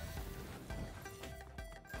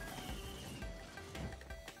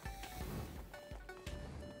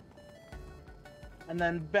 And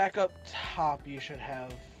then back up top, you should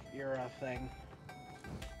have your thing.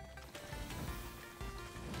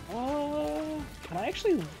 Can I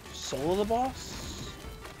actually solo the boss?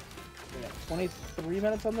 We got 23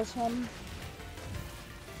 minutes on this one.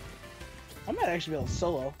 I might actually be able to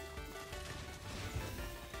solo.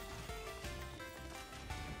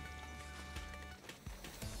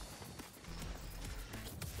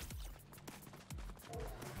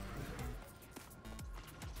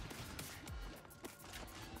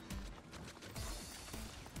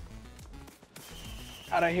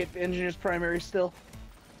 God, I hate the engineer's primary still.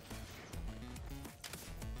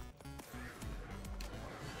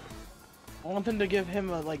 I want them to give him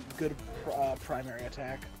a good primary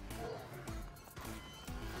attack.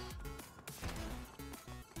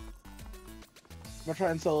 I'm gonna try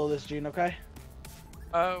and solo this Gene, okay?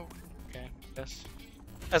 Oh, okay. Yes.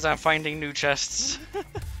 As I'm finding new chests.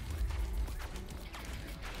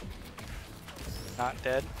 Not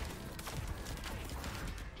dead.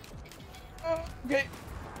 Oh, okay.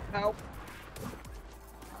 Ow.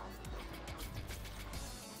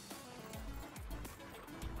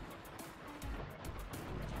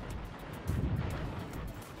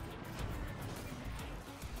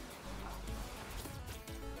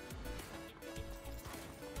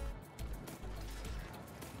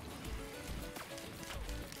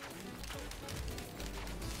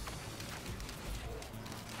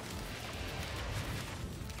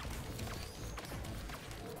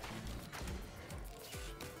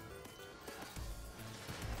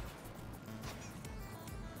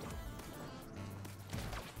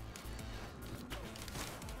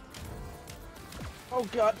 Oh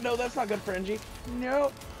god, no, that's not good for NG.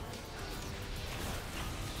 No.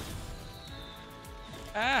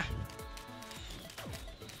 Ah!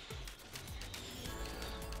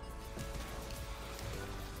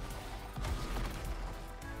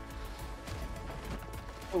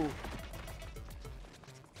 Oh.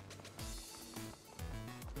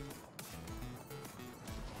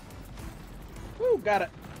 Woo, got it.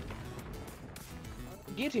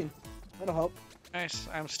 Guillotine. That'll help. Nice.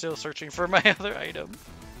 I'm still searching for my other item.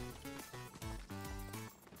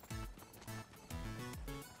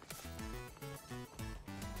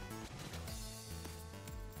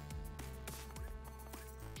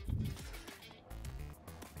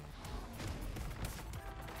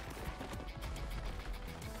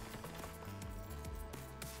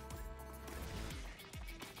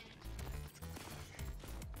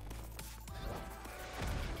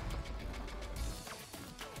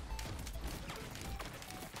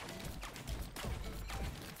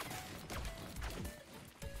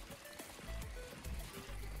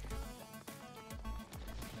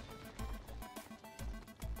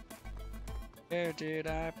 Where did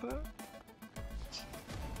I put?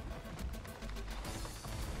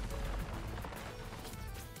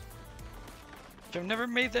 I've never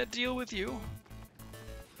made that deal with you.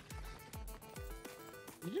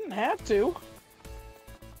 You didn't have to.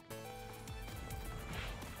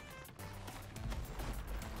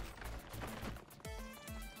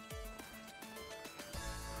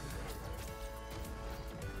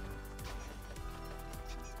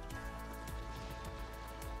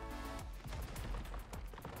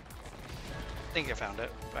 I think I found it,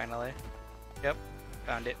 finally. Yep,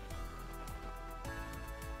 found it.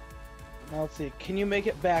 Now let's see. Can you make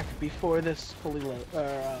it back before this fully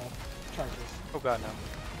charges? Oh god, no.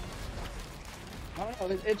 I don't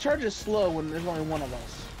know. It charges slow when there's only one of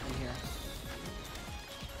us in here.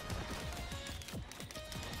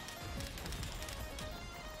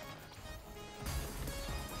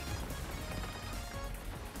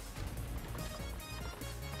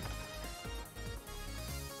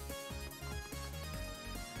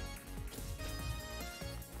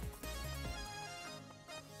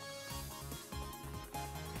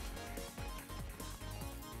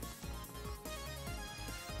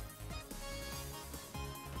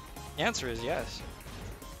 The answer is yes.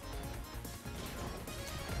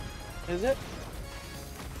 Is it?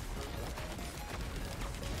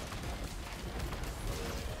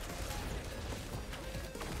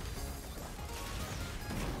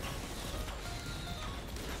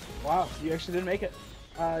 Wow, you actually didn't make it.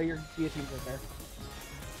 Your guillotine's right there.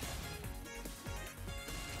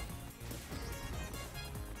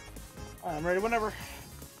 I'm ready whenever.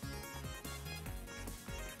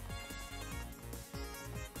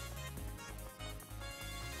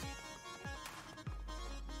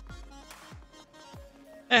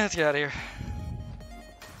 Let's get out of here.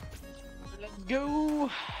 Let's go.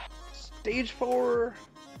 Stage 4.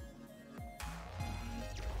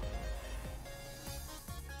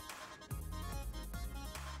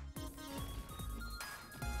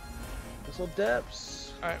 Missile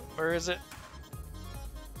depths. Alright, where is it?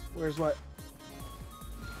 Where's what?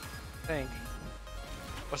 Thing.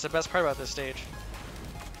 What's the best part about this stage?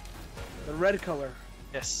 The red color.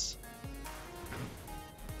 Yes.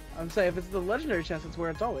 I'm saying if it's the legendary chest, it's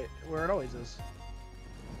where it always is.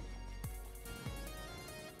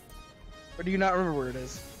 Or do you not remember where it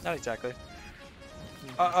is? Not exactly.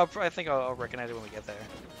 I think I'll recognize it when we get there.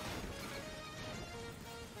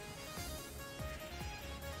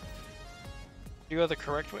 You go the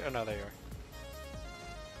correct way? Oh no, there you are.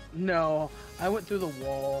 No, I went through the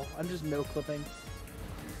wall. I'm just no clipping.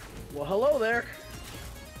 Well, hello there.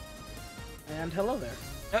 And hello there.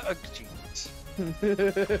 Jeez.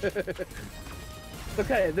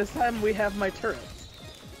 Okay, this time we have my turrets.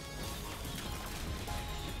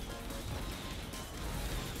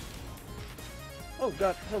 Oh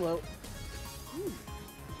god, hello. Ooh.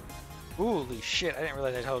 Holy shit, I didn't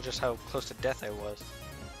realize just how close to death I was.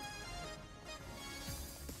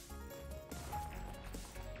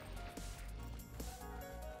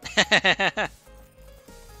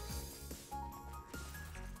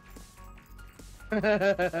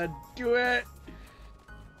 Do it!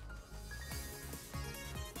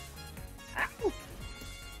 Ow!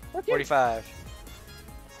 Okay. 45.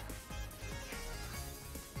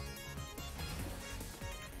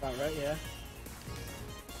 About right, yeah.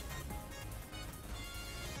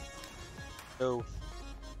 No.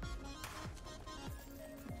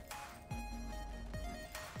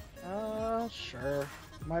 Sure.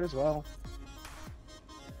 Might as well.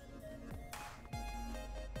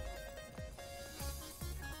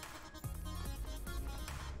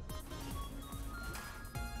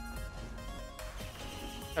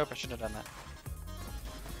 Oh, I shouldn't have done that.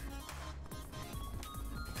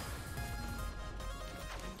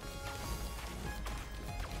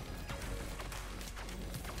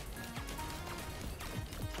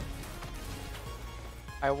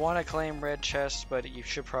 I want to claim red chest, but you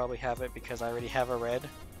should probably have it because I already have a red.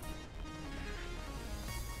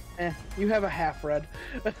 You have a half red.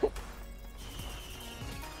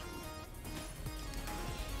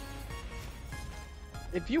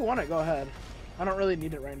 If you want it, go ahead. I don't really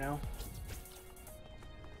need it right now.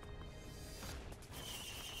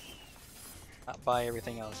 Not buy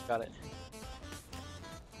everything else. Got it.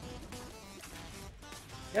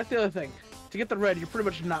 That's the other thing. To get the red, you're pretty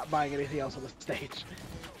much not buying anything else on the stage.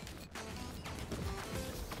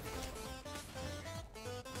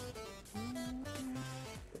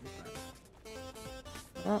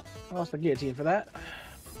 Oh, I lost the guillotine for that.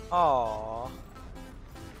 Aww.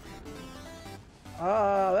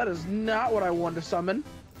 That is not what I wanted to summon.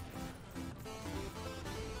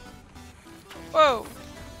 Whoa!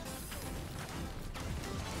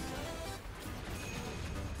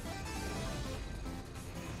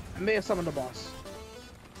 I may have summoned a boss.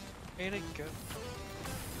 Way to go.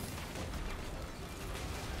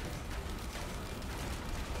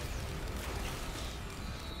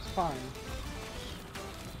 It's fine.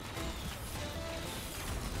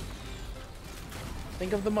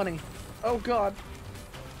 Think of the money. Oh god.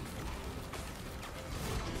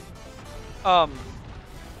 Oh,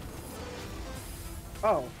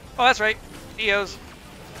 Oh. that's right. EOs.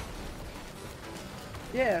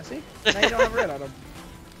 Yeah, see? Now you don't have red on them.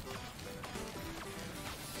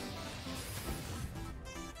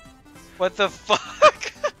 What the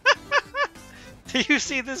fuck? Do you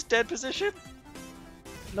see this dead position?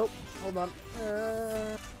 Nope. Hold on.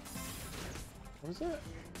 What is it?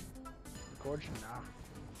 Gorge?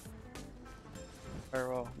 Nah. Or,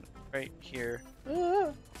 well, right here.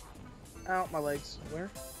 Ow, my legs. Where?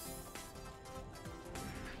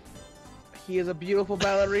 He is a beautiful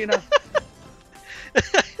ballerina.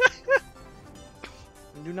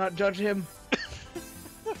 Do not judge him.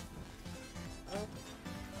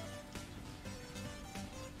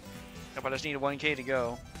 Yep, I just need 1k to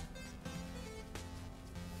go.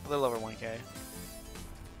 A little over 1k.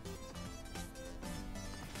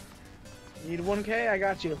 You need 1k? I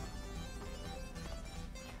got you.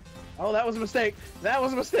 Oh, that was a mistake. That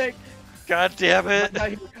was a mistake. God damn it!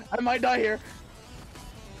 I might die here.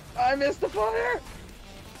 I missed the fire.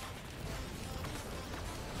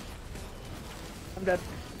 I'm dead.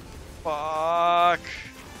 Fuck.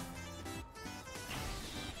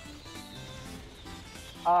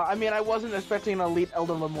 I mean, I wasn't expecting an elite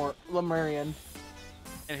Elder Lemurian.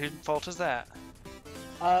 And whose fault is that?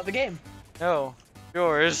 The game. No,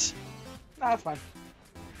 yours. No, that's fine.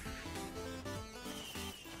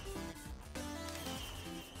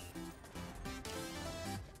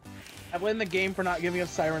 I blame the game for not giving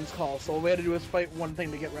us Siren's Call, so all we had to do was fight one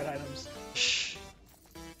thing to get red items. Shh.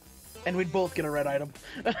 And we'd both get a red item.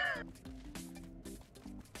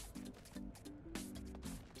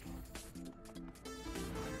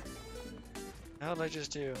 How did I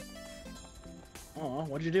just do? Oh,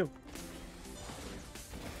 what'd you do?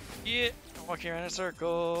 Yeah, I'm walking around in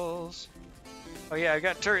circles. Oh yeah, I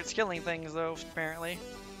got turrets killing things though, apparently.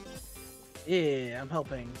 Yeah, I'm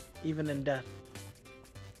helping. Even in death.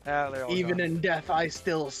 Ah, they're all Even gone. in death, I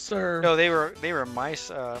still serve. No, they were my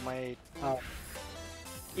my. Oh.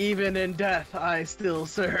 Even in death, I still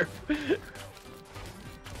serve.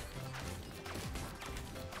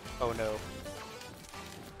 Oh no.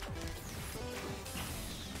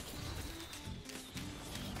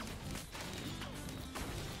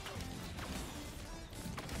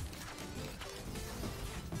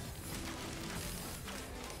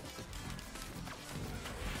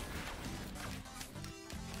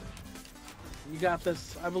 You got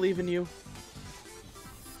this. I believe in you.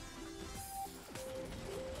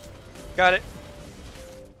 Got it.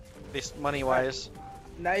 At least money-wise.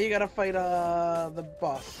 Now you gotta fight the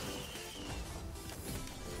boss.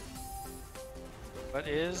 What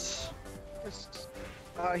is? Just,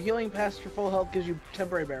 healing past your full health gives you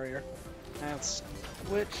temporary barrier, That's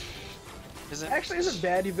which isn't actually isn't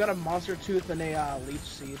bad. You've got a monster tooth and a leech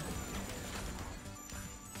seed.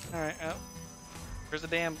 All right. Oh. Where's the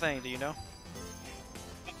damn thing? Do you know?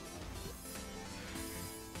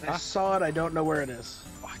 I saw it. I don't know where it is.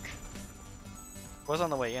 Fuck. Was on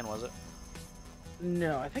the way in, was it?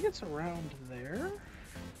 No, I think it's around there.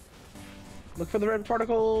 Look for the red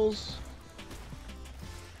particles.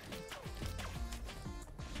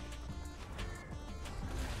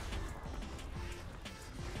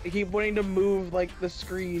 I keep wanting to move like the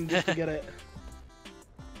screen just to get it.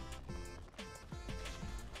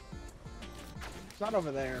 It's not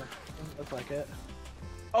over there. Doesn't look like it.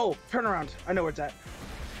 Oh, turn around. I know where it's at.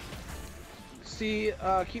 See,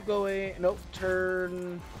 keep going. Nope,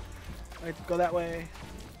 turn. Right, go that way.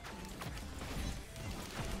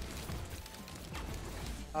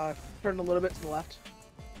 Turn a little bit to the left.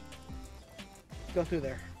 Go through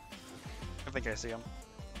there. I think I see him.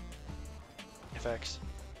 FX.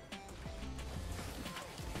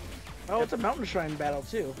 Oh, it's a mountain shrine battle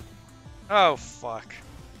too. Oh, fuck.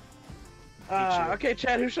 Okay,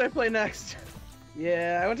 Chad, who should I play next?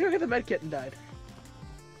 Yeah, I went to go get the med kit and died.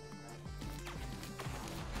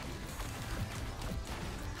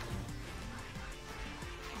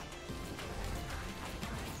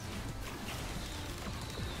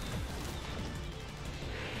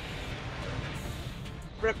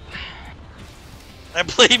 Rip. I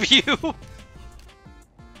blame you!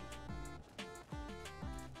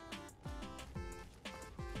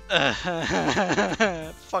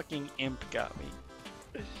 Fucking imp got me.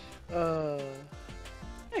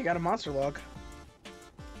 Hey, got a monster log.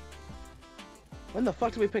 When the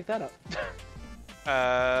fuck did we pick that up?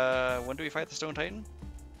 When do we fight the Stone Titan?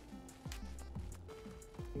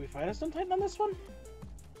 Did we fight a Stone Titan on this one?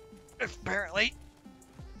 Apparently.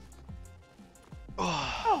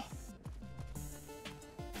 Oh.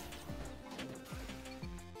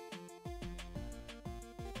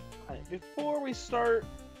 Alright, before we start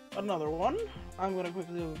another one, I'm gonna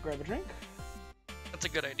quickly go grab a drink. That's a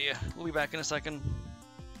good idea. We'll be back in a second.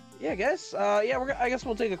 Yeah, guys. Yeah, I guess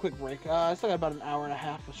we'll take a quick break. I still got about an hour and a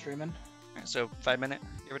half of streaming. Alright, so 5 minute,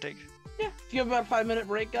 give or take. Yeah, if you have about a 5-minute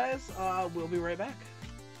break, guys, we'll be right back.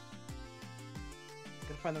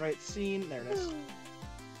 Gotta find the right scene. There it is.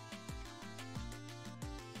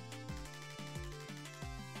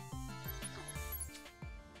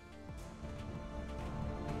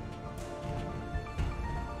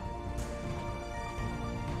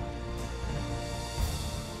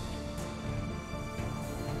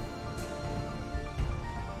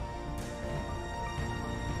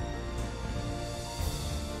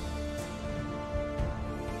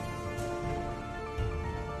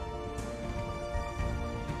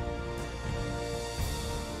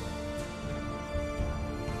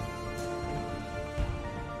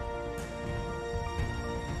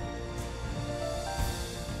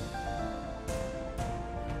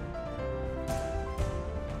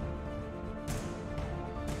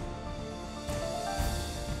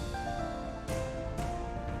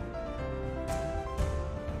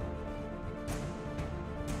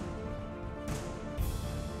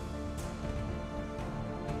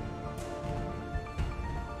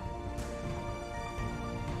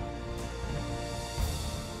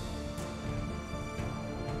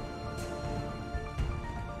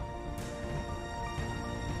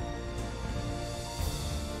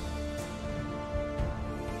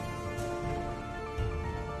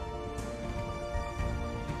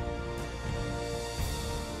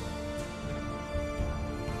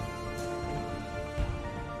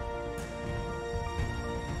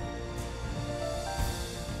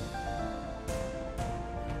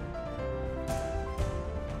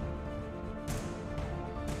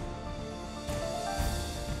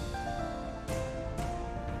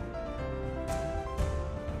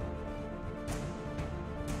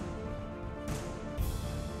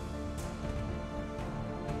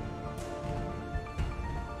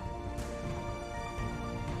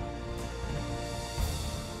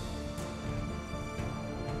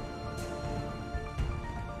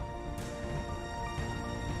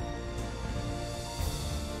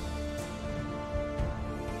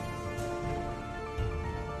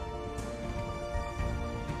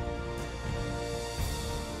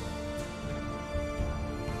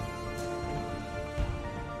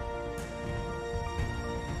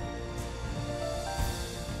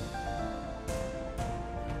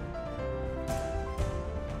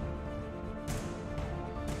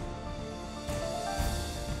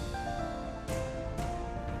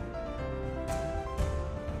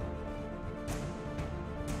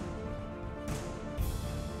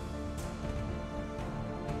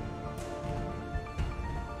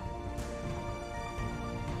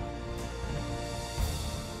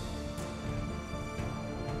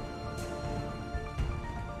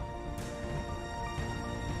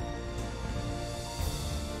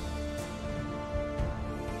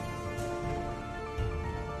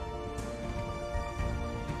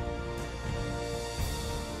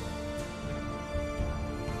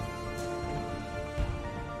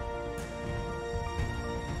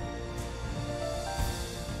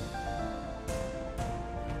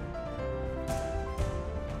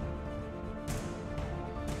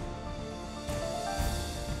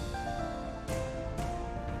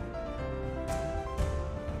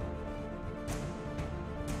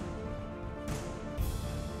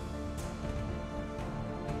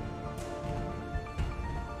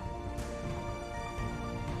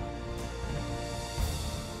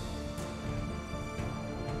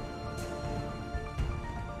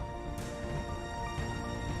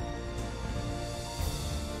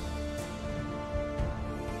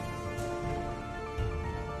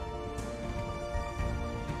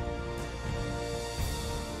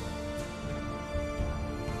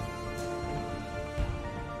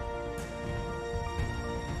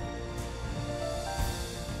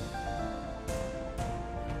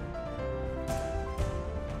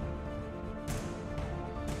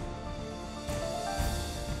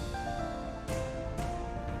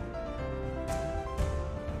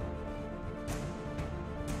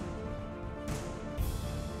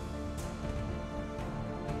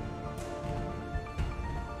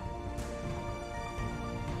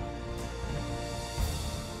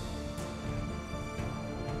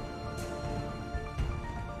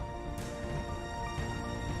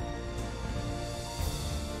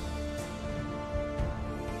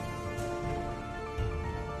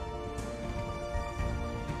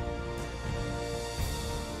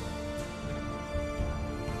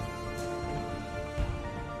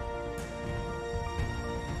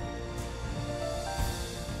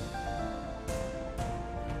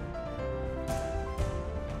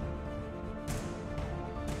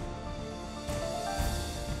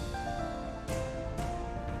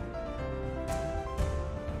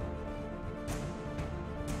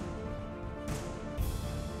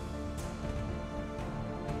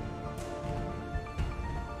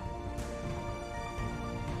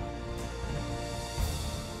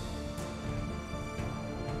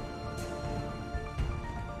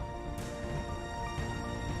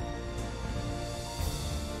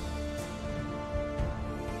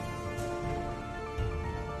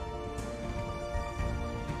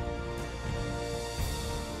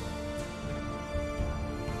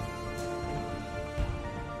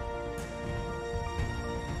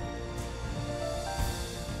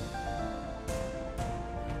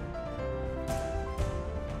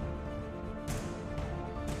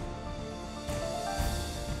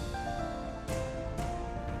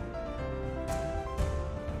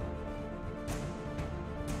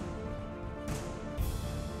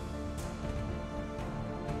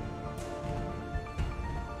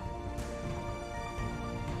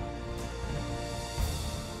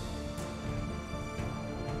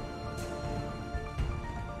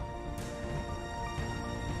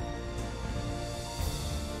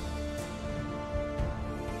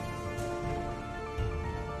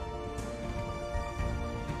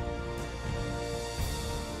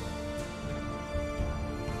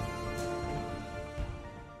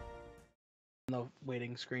 the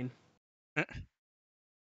waiting screen. What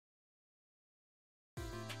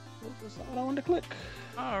was that I wanted to click?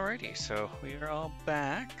 Alrighty, so we are all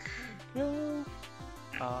back. Go.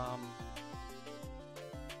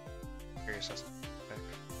 Curious as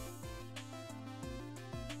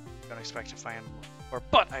don't expect to find more,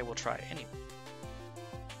 but I will try anyway.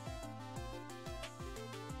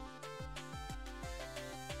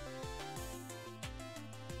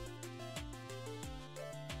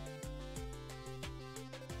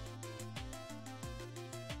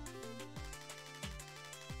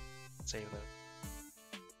 Save that.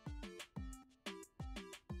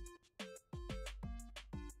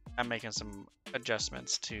 I'm making some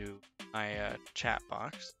adjustments to my chat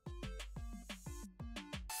box.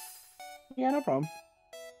 Yeah, no problem.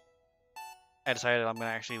 I decided I'm gonna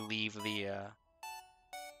actually leave the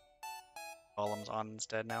columns on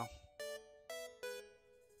instead now.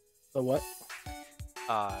 The what?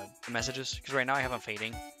 The messages, because right now I have them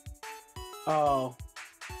fading. Oh.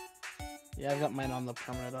 Yeah, I've got mine on the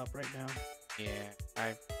permanent up right now. Yeah,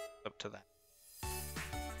 I'm up to that.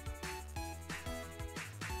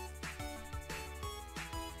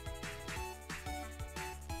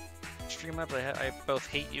 Streamlabs, I both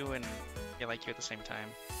hate you and I like you at the same time.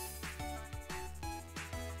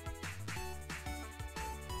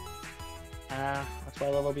 That's why I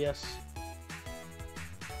love OBS.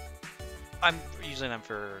 I'm using them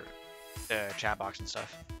for the chat box and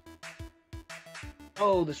stuff.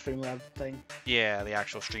 Oh, the Streamlabs thing. Yeah, the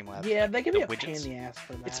actual Streamlabs. Yeah, they can be a widgets. pain in the ass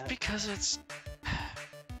for that. It's because it's...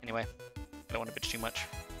 Anyway, I don't want to bitch too much.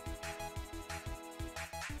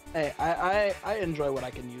 Hey, I enjoy what I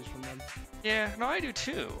can use from them. Yeah, no, I do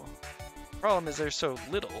too. Problem is there's so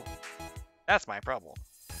little. That's my problem.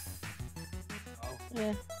 Oh.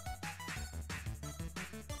 Yeah.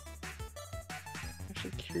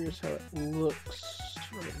 Actually curious how it looks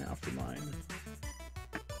right now for mine.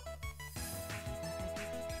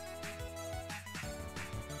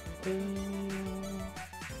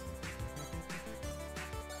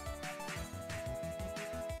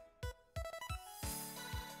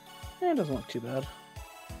 Yeah, it doesn't look too bad.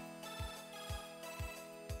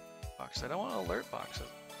 Box. I don't want alert boxes.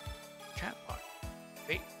 Chat box.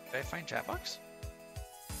 Wait, did I find chat box?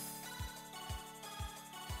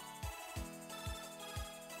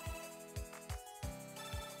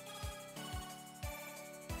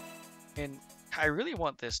 And I really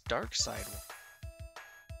want this dark side one.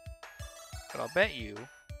 But I'll bet you.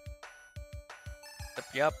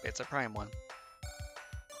 Yep, it's a prime one.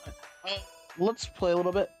 Let's play a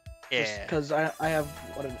little bit. Yeah. Because I have,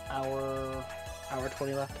 what, an hour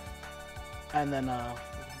 20 left. And then, we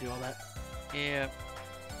can do all that. Yeah.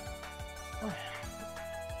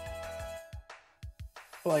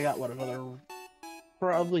 Well, I got, what, another...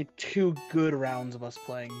 Probably 2 good rounds of us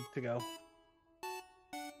playing to go.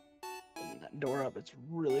 Open that door up. It's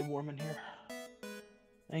really warm in here.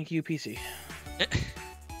 Thank you, PC.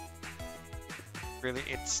 Really,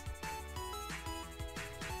 it's...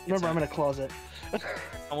 Remember, I'm in a closet.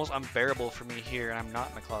 almost unbearable for me here, and I'm not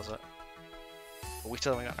in the closet. But we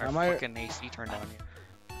still haven't got our fucking AC turned on yet.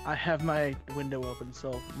 I have my window open,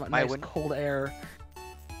 so my nice cold air.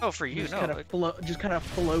 Oh, for you, just no. Just kind of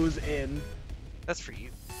flows in. That's for you.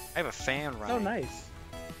 I have a fan running. Oh, nice.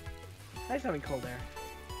 Nice having cold air.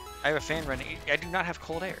 I have a fan running. I do not have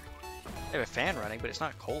cold air. I have a fan running, but it's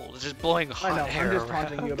not cold. It's just blowing hot air. I know. I'm just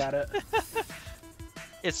taunting you about it.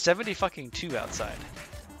 It's 70 fucking 2 outside.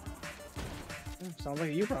 Sounds like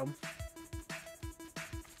a you problem.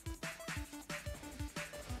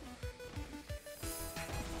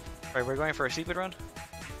 Alright, we're going for a seabed run?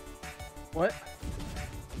 What?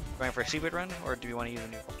 Going for a seabed run, or do we want to use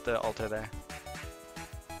the altar there?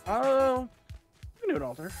 We can do an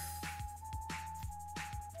altar.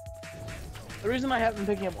 The reason I have been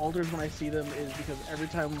picking up altars when I see them is because every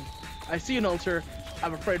time I see an altar,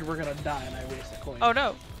 I'm afraid we're gonna die and I waste a coin. Oh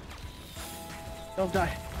no! Don't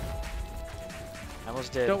die. I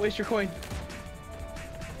almost did. Don't waste your coin.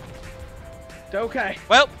 Okay.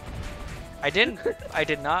 Well, I did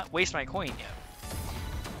not waste my coin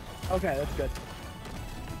yet. Okay, that's good.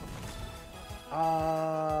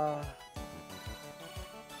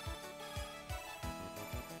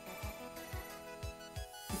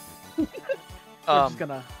 We're just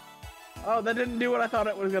gonna... Oh, that didn't do what I thought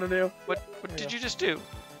it was gonna do. What did you just do?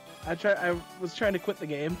 I was trying to quit the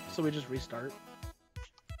game, so we just restart.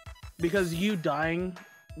 Because you dying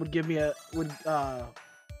would give me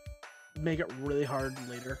make it really hard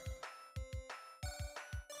later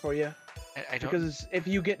for you. I don't... Because if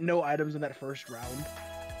you get no items in that first round,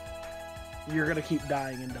 you're gonna keep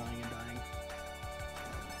dying and dying and dying.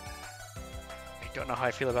 I don't know how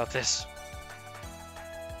I feel about this.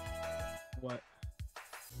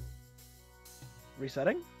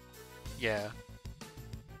 resetting. Yeah.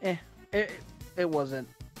 It wasn't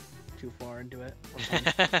too far into it.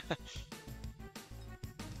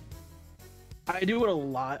 I do it a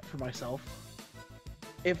lot for myself.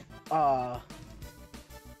 If when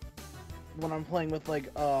I'm playing with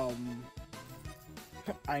like Aincrad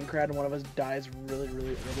and one of us dies really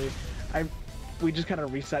early, we just kind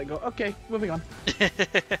of reset and go, okay, moving on. Let's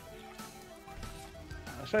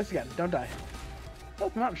try this again. Don't die.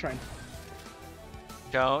 Oh, mountain shrine.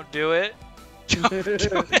 Don't do it. Don't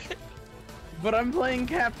do it. But I'm playing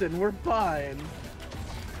captain. We're fine.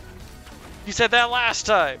 You said that last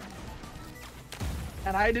time.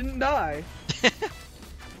 And I didn't die.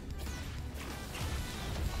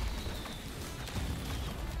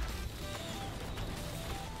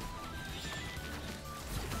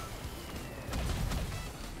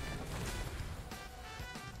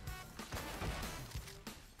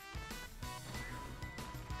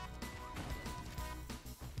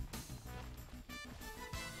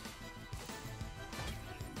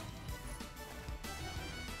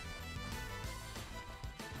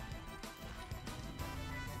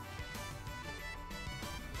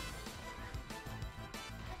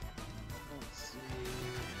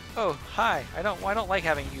 Oh, hi. I don't like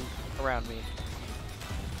having you around me.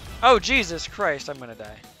 Oh, Jesus Christ, I'm gonna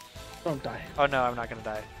die. Don't die. Oh no, I'm not gonna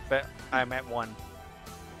die. But I'm at 1.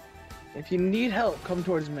 If you need help, come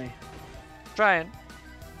towards me. Trying.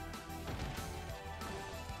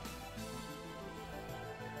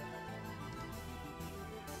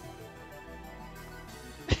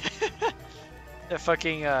 The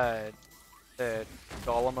fucking the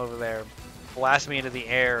golem over there blasted me into the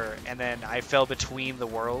air, and then I fell between the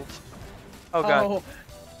worlds. Oh god. Oh.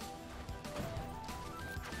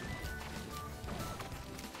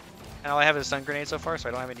 And all I have is a stun grenade so far, so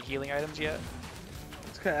I don't have any healing items yet.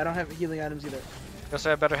 It's okay. I don't have healing items either. You also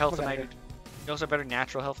have better health than I do. Here. You also have better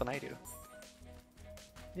natural health than I do.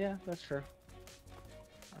 Yeah, that's true.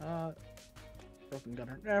 Broken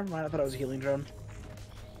gunner. Never mind. I thought it was a healing drone.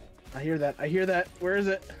 I hear that. I hear that. Where is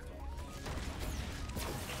it?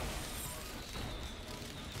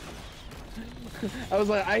 I was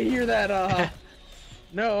like, I hear that.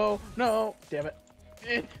 No, damn it.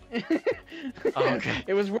 Oh, okay.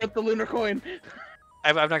 It was worth the lunar coin.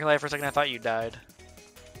 I'm not gonna lie, for a second I thought you died.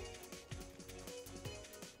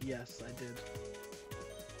 Yes, I did.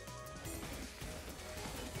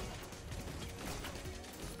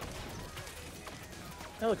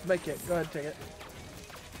 Oh, look, make it. Go ahead, take it.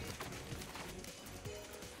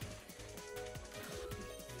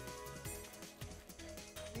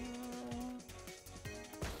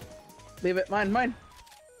 Leave it. Mine.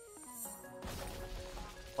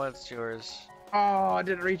 What's yours? Oh, I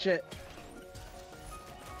didn't reach it.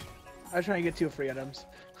 I was trying to get 2 free items.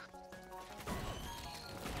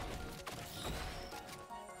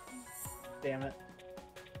 Damn it.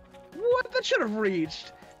 What? That should have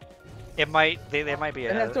reached. It might. There might be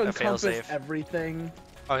It has to a encompass failsafe. everything.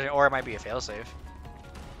 Oh, or it might be a failsafe.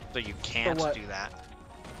 So you can't what? do that.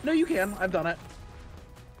 No, you can. I've done it.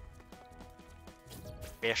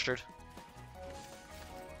 Bastard.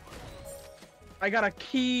 I got a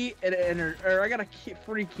key and I got a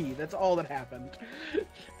free key. That's all that happened,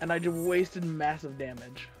 and I just wasted massive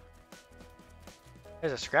damage.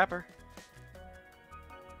 There's a scrapper.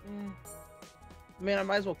 Man, I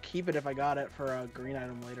might as well keep it if I got it for a green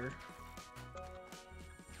item later.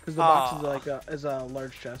 Because the box is like is a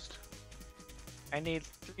large chest. I need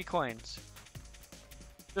 3 coins.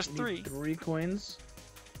 Just 3. 3 coins.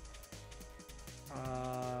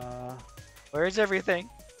 Where is everything?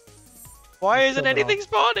 Why isn't anything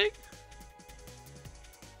spawning?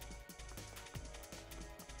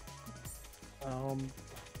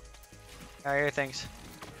 I hear things.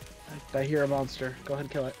 I hear a monster. Go ahead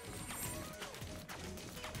and kill it.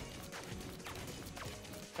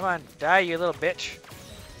 Come on, die, you little bitch.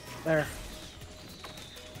 There.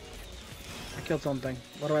 I killed something.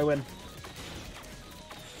 What do I win?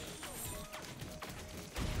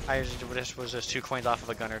 I just was just 2 coins off of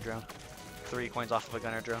a gunner drone. 3 coins off of a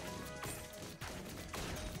gunner drone.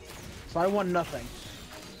 So I won nothing.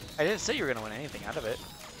 I didn't say you were gonna win anything out of it.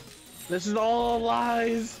 This is all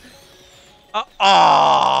lies.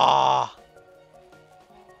 My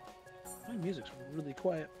music's really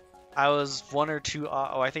quiet. I was 1 or 2.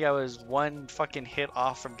 I think I was 1 fucking hit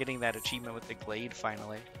off from getting that achievement with the Glade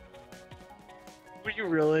finally. Were you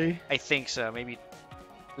really? I think so. Maybe it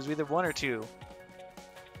was either 1 or 2.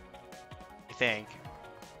 I think.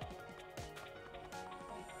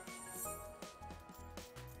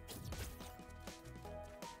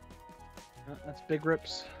 That's Big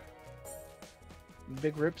Rips.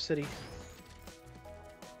 Big Rip City.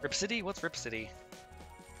 Rip City? What's Rip City?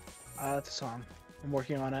 That's a song. I'm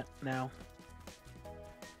working on it now.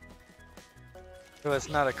 So it's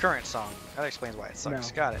not a current song. That explains why it sucks.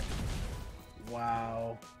 No. Got it.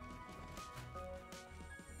 Wow.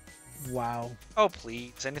 Wow. Oh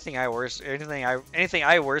please! Anything I worse would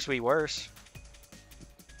be worse.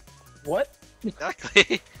 What?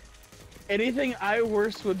 Exactly. Anything I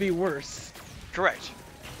worse would be worse. Correct.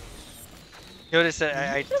 Notice that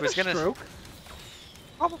I was gonna stroke.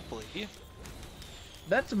 probably.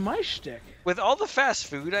 That's my shtick. With all the fast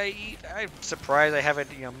food I eat, I'm surprised I haven't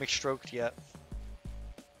mixed stroked yet.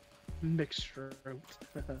 Mixed stroked.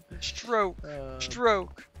 Stroke,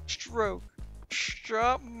 stroke, stroke.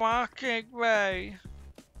 Stop mocking me.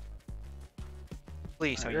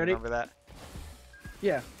 Please tell you ready? remember that.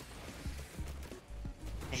 Yeah.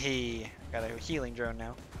 Hey, got a healing drone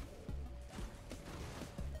now.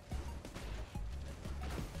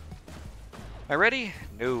 Am I ready?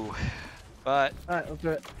 No. But Alright, let's do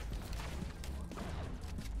it.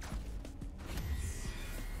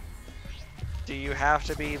 do you have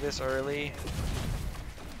to be this early?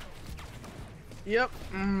 Yep.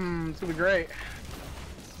 It's gonna be great.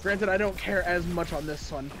 Granted, I don't care as much on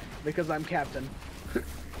this one because I'm captain.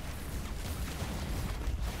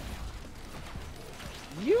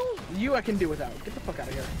 You I can do without. Get the fuck out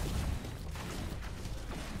of here.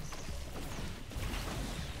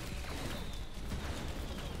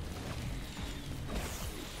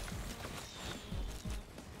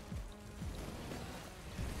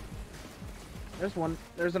 There's one.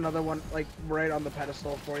 There's another one, like right on the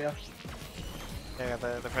pedestal for you. Yeah,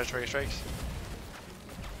 the predatory strikes.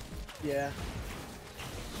 Yeah.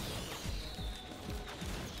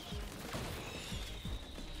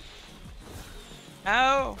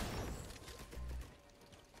 Ow!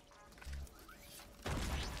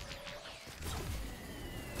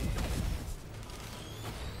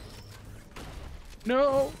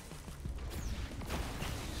 No.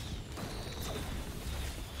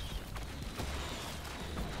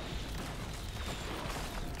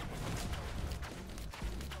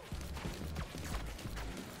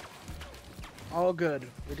 All good.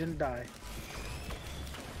 We didn't die.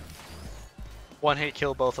 One hit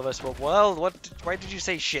kill both of us. Well, what? Why did you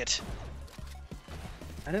say shit?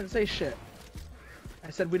 I didn't say shit. I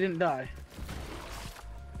said we didn't die.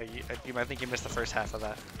 I think you missed the first half of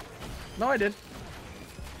that. No, I did.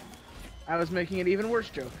 I was making an even worse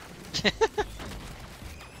joke.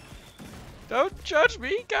 Don't judge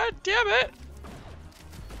me, god damn it!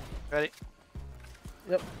 Ready?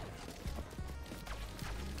 Yep.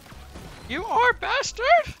 You are bastard!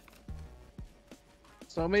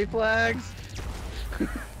 So many flags.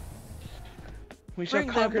 We shall Bring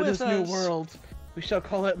them conquer with this new us. world. We shall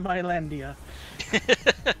call it Mylandia.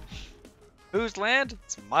 Whose land?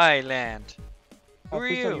 It's my land. Who are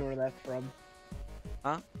Please tell me you? where that's from.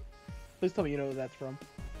 Huh? Please tell me you know where that's from.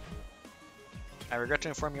 I regret to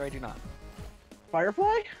inform you I do not.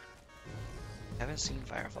 Firefly? Haven't seen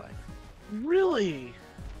Firefly. Really?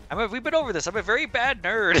 We've been over this. I'm a very bad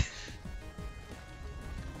nerd.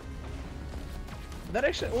 That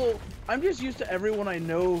actually, well, I'm just used to everyone I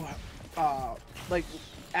know, like,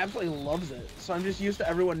 absolutely loves it. So I'm just used to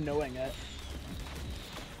everyone knowing it.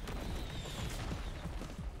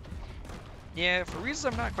 Yeah, for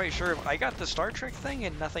reasons I'm not quite sure of, I got the Star Trek thing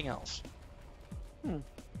and nothing else.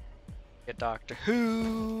 Get Doctor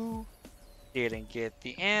Who. Didn't get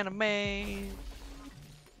the anime.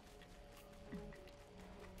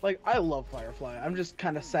 Like, I love Firefly. I'm just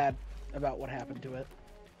kind of sad about what happened to it.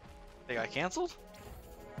 They got canceled?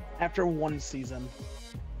 After one season.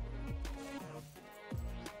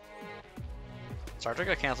 Star Trek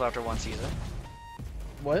got canceled after one season.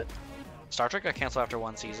 What? Star Trek got canceled after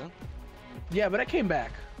one season. Yeah, but it came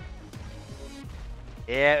back.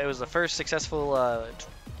 Yeah, it was the first successful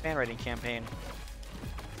fan writing campaign.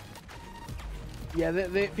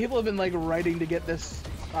 Yeah, people have been, like, writing to get this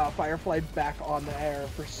Firefly back on the air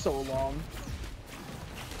for so long.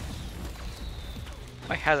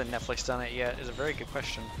 Why hasn't Netflix done it yet is a very good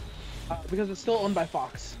question. Because it's still owned by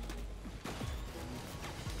Fox.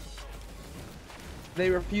 They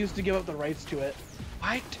refuse to give up the rights to it.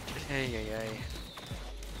 What? Hey, hey, hey.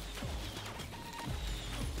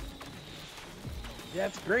 Yeah,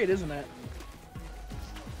 it's great, isn't it?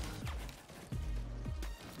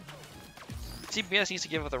 CBS needs to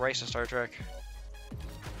give up the rights to Star Trek.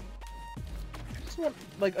 I just want,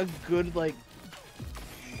 like, a good, like...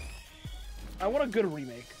 I want a good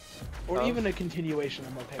remake. Or Of? even a continuation,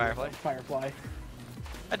 I'm okay Firefly? with Firefly.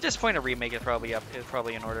 At this point, a remake is probably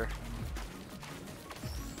in order.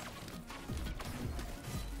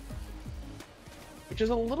 Which is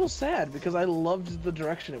a little sad, because I loved the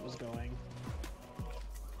direction it was going.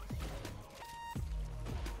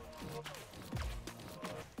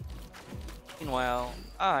 Meanwhile,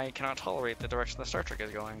 I cannot tolerate the direction the Star Trek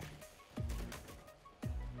is going.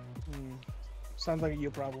 Sounds like a you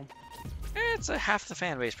problem. It's a half the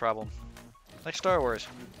fan base problem. Like Star Wars.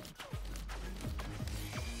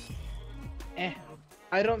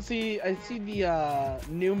 I see the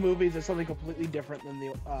new movies as something completely different than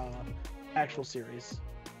the actual series.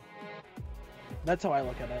 That's how I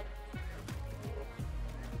look at it.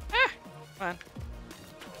 Fine.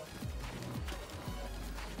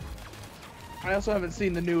 I also haven't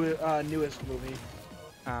seen the newest movie.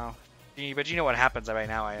 Oh. But you know what happens right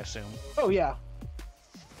now, I assume. Oh, yeah.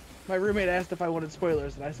 My roommate asked if I wanted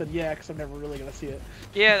spoilers, and I said yeah, because I'm never really going to see it.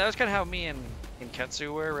 Yeah, that was kind of how me and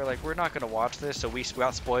Ketsu were. We're like, we're not going to watch this, so we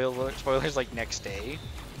got spoilers like next day.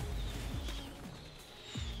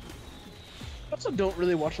 I also don't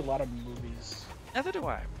really watch a lot of movies. Neither do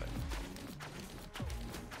I, but...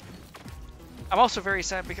 I'm also very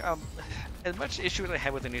sad because, as much issue as I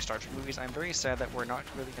had with the new Star Trek movies, I'm very sad that we're not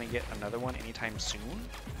really going to get another one anytime soon.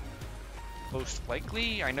 Most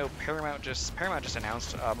likely, I know Paramount just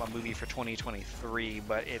announced a movie for 2023,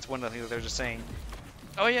 but it's one of the things that they're just saying,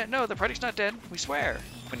 oh yeah, no, the project's not dead, we swear.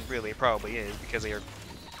 When really it probably is, because they are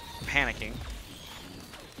panicking.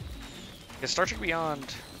 Because Star Trek Beyond,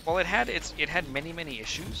 while it had many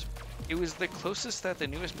issues, it was the closest that the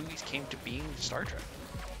newest movies came to being Star Trek.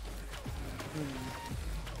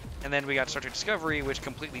 And then we got Star Trek Discovery, which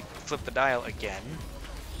completely flipped the dial again.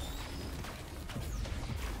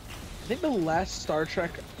 I think the last Star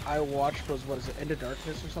Trek I watched was, what is it, Into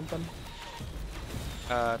Darkness or something?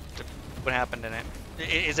 What happened in it?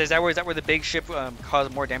 Is that where the big ship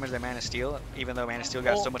caused more damage than Man of Steel, even though Man of Steel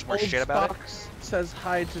got so much more shit about it? Says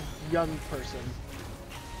hi to young person.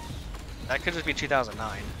 That could just be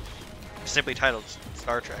 2009. Simply titled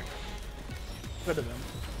Star Trek. Could have been.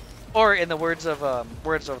 Or in the words of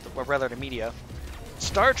the media,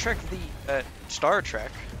 Star Trek Star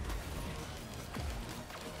Trek.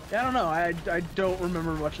 Yeah, I don't know. I don't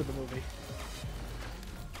remember much of the movie.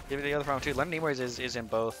 Maybe the other problem too. Leonard Nimoy is in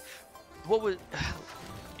both. What was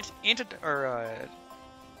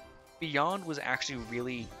Beyond was actually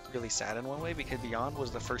really sad in one way, because Beyond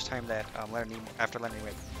was the first time that Leonard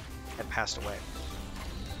Nimoy had passed away.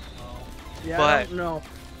 Yeah, but, I don't know.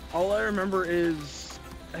 All I remember is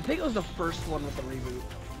I think it was the first one with the reboot.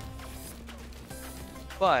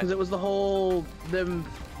 But because it was the whole them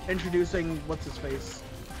introducing what's his face.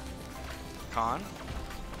 Khan?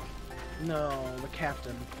 No, the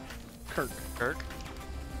captain. Kirk.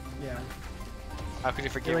 Yeah. How could you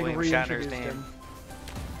forget Like, William Shatner's name? him.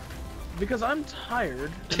 Because I'm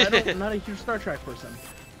tired, and I'm not a huge Star Trek person.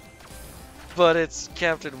 But it's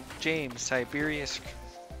Captain James Tiberius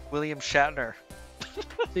William Shatner.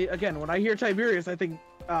 See, again, when I hear Tiberius, I think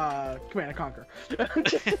Command and Conquer.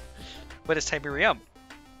 But it's Tiberium.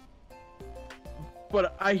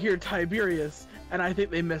 But I hear Tiberius, and I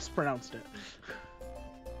think they mispronounced it.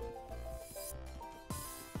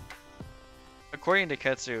 According to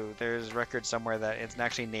Ketsu, there's record somewhere that it's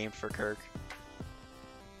actually named for Kirk.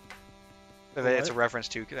 That it's a reference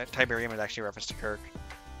to that Tiberium is actually a reference to Kirk.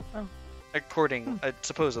 Oh. According,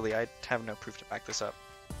 supposedly, I have no proof to back this up.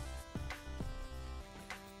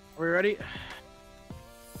 Are we ready?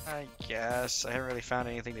 I guess I haven't really found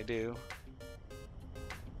anything to do.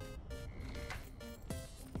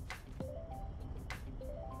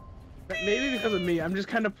 Maybe because of me, I'm just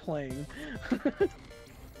kind of playing.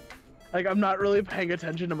 Like, I'm not really paying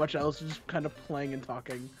attention to much else, just kind of playing and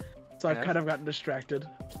talking. So I've kind of gotten distracted.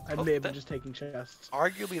 I may have been just taking chests.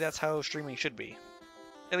 Arguably, that's how streaming should be.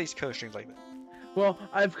 At least co-streams like that. Well,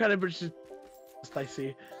 I've kind of been just I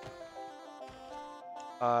see.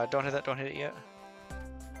 Don't hit it yet.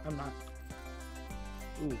 I'm not.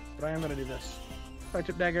 Ooh, but I am gonna do this. Fire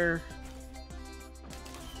tip dagger.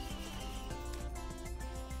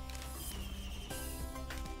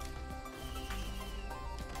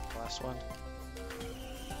 Last one.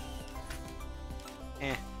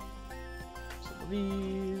 Some of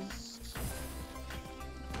these.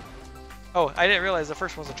 Oh, I didn't realize the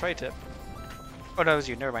first one was a tri-tip. Oh no, it was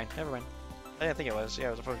you. Never mind. I didn't think it was. Yeah,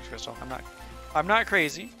 it was a focus crystal. I'm not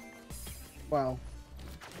crazy. Wow.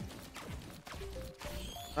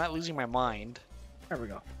 I'm not losing my mind. There we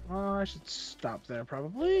go. I should stop there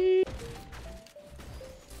probably.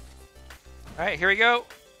 Alright, here we go.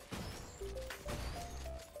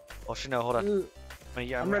 Oh, no, hold on.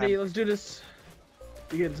 I'm ready. Let's do this.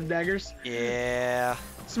 You getting some daggers? Yeah.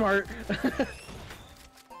 Smart.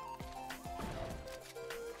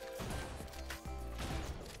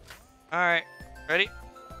 Alright, ready?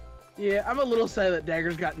 Yeah, I'm a little sad that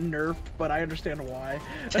daggers got nerfed, but I understand why.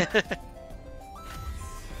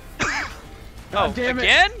 Oh, damn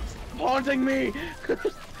again? it. haunting me!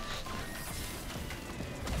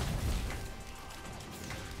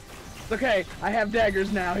 It's okay, I have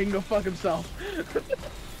daggers now, he can go fuck himself.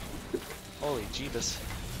 Holy Jeebus.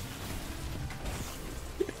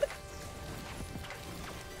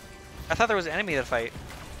 I thought there was an enemy to fight.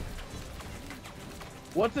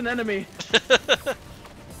 What's an enemy?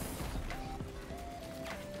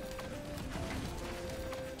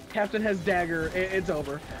 Captain has dagger, it's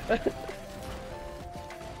over.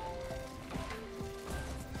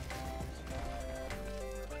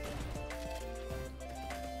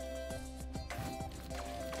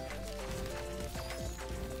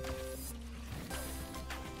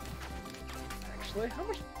 Actually, how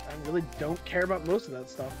much? I really don't care about most of that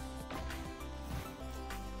stuff.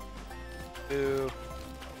 Boo.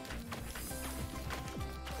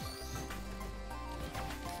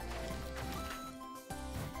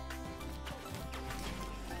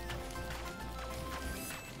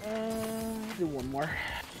 Do one more.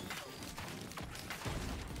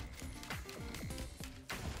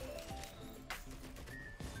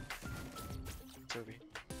 Toby.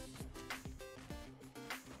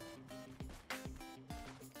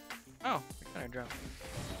 Oh, I kind of drowned.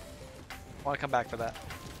 I want to come back for that.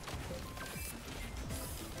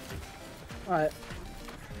 Alright.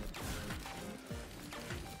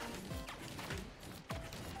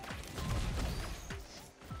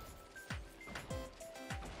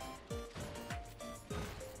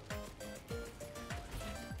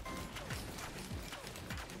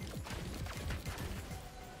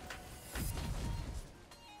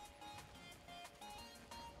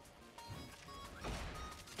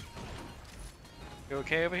 You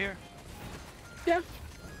okay over here? Yeah.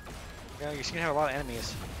 Yeah, you seem to have a lot of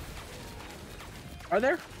enemies. Are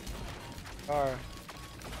there? Alright,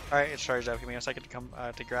 it's charged up. Give me a second to come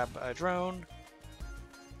to grab a drone.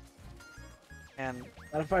 And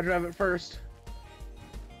Not if I drive it first.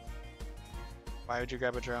 why would you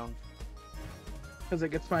grab a drone? Because it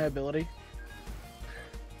gets my ability.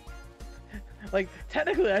 Like,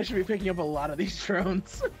 technically I should be picking up a lot of these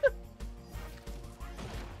drones.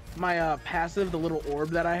 My passive, the little orb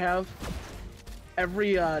that I have,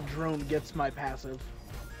 every drone gets my passive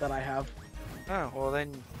that I have. Oh, well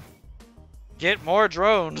then get more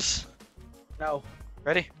drones. No,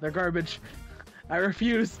 Ready? they're garbage. I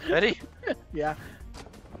refuse. Ready? Yeah.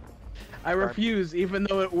 I refuse, even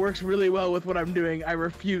though it works really well with what I'm doing, I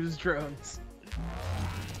refuse drones.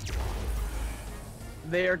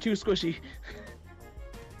 They are too squishy.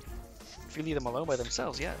 If you leave them alone by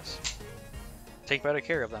themselves, yes. Take better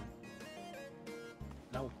care of them.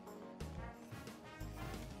 No.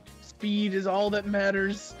 Speed is all that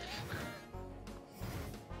matters.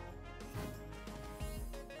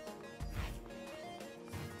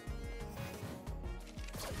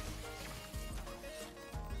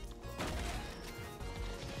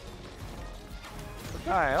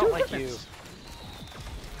 I don't like you.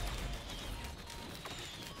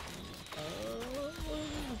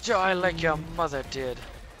 Die like your mother did.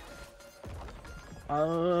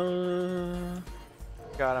 God,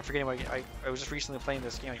 I'm forgetting what I was just recently playing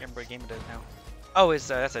this game. I can't remember what game it is now. Oh, it's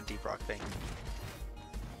that's a deep rock thing.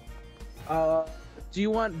 Do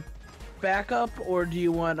you want backup or do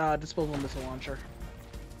you want disposable missile launcher?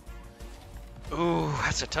 Ooh,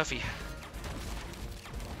 that's a toughie.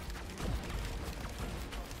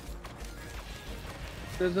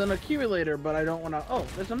 There's an accumulator, but I don't want to. Oh,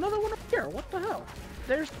 there's another one up here. What the hell?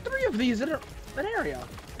 There's 3 of these in an area.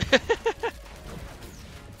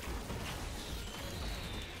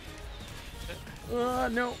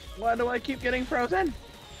 No. Why do I keep getting frozen?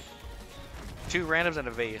 2 randoms and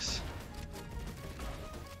a vase.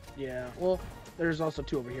 Yeah. Well, there's also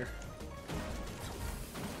 2 over here.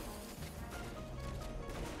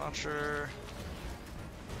 Launcher.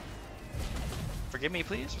 Forgive me,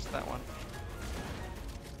 please. What's that one?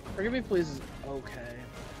 Forgive me, please. Is okay.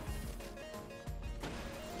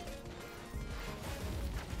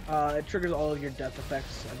 It triggers all of your death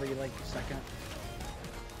effects every like second,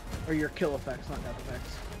 or your kill effects, not death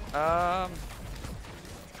effects.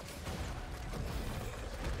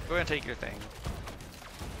 Go ahead and take your thing.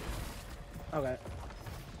 Okay.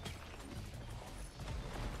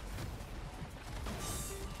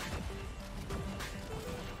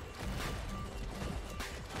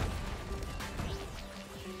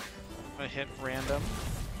 I'm gonna hit random.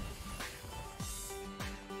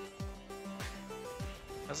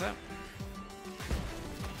 How's that?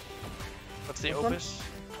 What's the Which one? opus?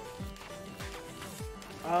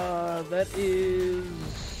 That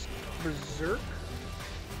is Berserk.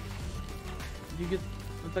 You get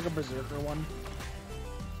it's like a Berserker one.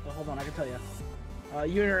 Oh, hold on, I can tell you.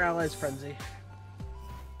 You and your allies frenzy.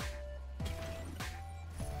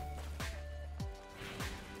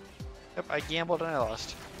 Yep, I gambled and I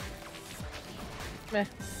lost. Meh.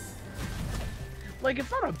 Like,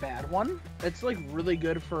 it's not a bad one. It's, like, really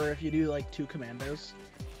good for if you do, like, 2 commandos.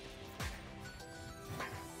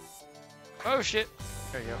 Oh, shit.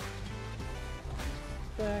 There you go.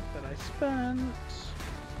 Back that I spent.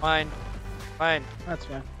 Fine. Fine. That's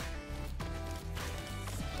fine.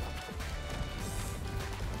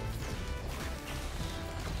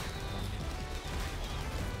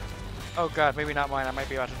 Oh god, maybe not mine. I might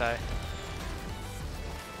be about to die.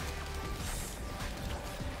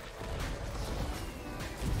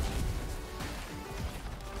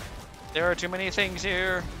 There are too many things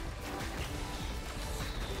here.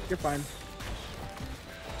 You're fine.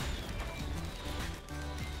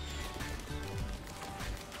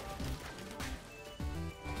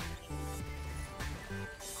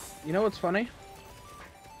 You know what's funny?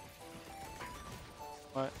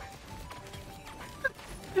 What?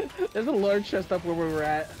 There's a large chest up where we were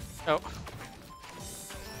at. Oh.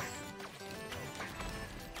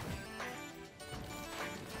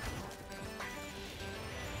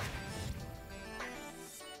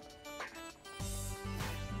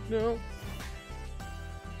 No.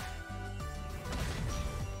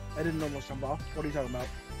 I didn't almost jump off. What are you talking about?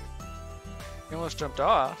 You almost jumped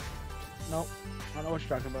off. Nope. I don't know what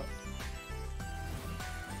you're talking about.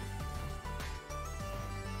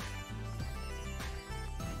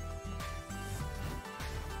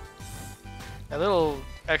 That little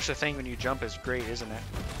extra thing when you jump is great, isn't it?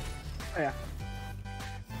 Oh, yeah.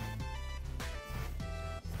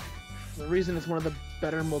 The reason it's one of the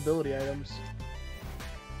better mobility items.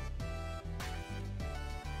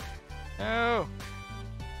 No.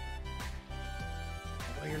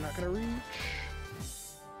 Well, you're not gonna reach.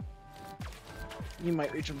 You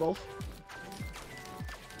might reach them both.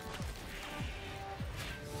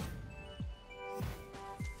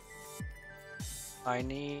 I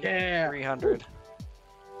need Yeah. 300.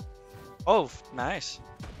 Oh, nice.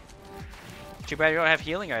 Too bad you don't have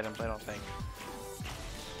healing items, I don't think.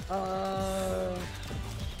 Oh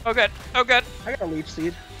god, oh god, I got a leech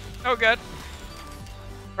seed. oh god.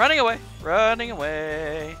 Running away, running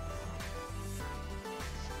away.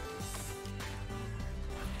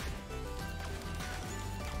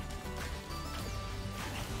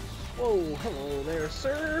 Whoa, hello there,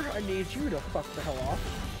 sir. I need you to fuck the hell off.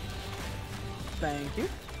 Thank you.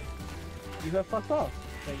 You have fucked off.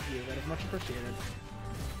 Thank you. That is much appreciated.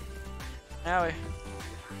 Now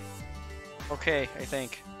okay, I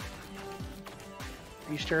think.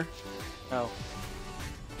 Are you sure? No.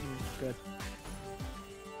 Good.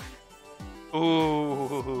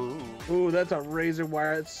 Ooh. Ooh, that's a razor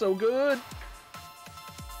wire. It's so good.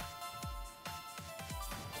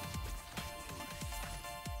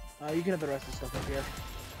 You can have the rest of the stuff up here.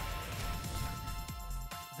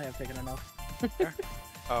 I think I've taken enough. There?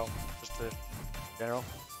 Oh, just the general.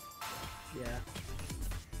 Yeah.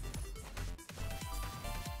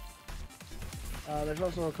 There's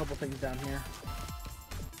also a couple things down here.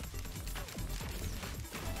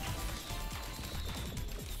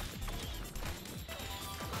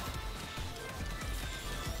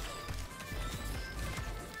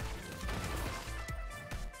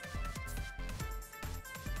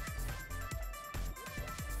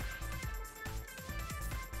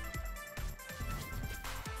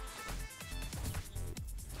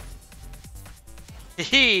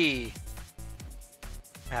 Hee.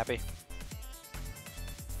 Happy.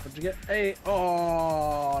 What'd you get? Hey,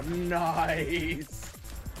 oh, nice.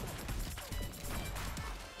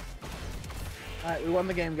 Alright, we won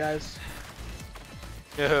the game, guys.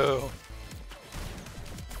 No.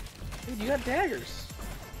 Dude, you got daggers.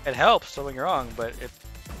 It helps, don't get me wrong, but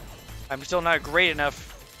I'm still not great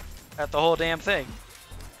enough at the whole damn thing.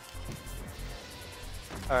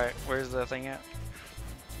 Alright, where's the thing at?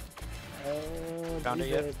 Found it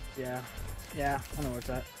yet? Yeah. Yeah, I know where it's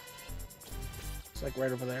at. It's like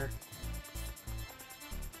right over there.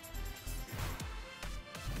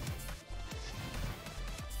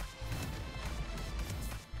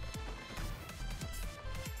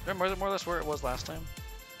 Remember more or less where it was last time?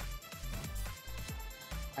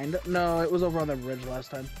 No, it was over on the bridge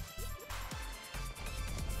last time.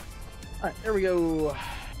 Alright, there we go.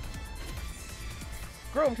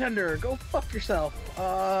 Grove Tender, go fuck yourself.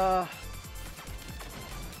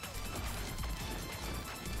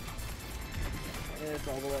 It's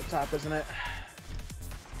all the way up top, isn't it?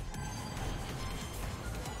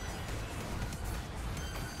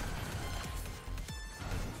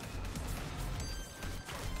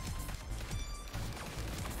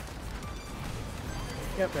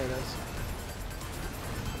 Yep, there it is.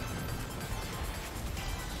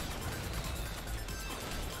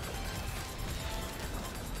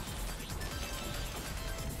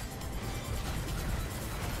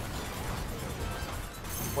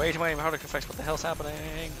 way too many product effects. What the hell's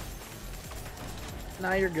happening?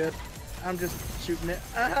 Nah, you're good. I'm just shooting it.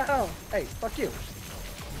 Ow! Hey, fuck you.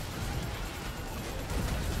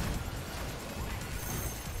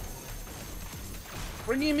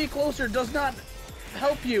 Bringing me closer does not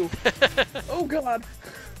help you. Oh god.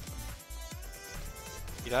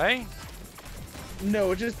 Did I?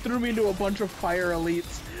 No, it just threw me into a bunch of fire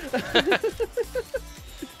elites.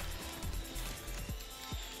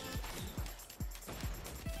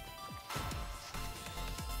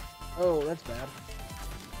 Oh, that's bad.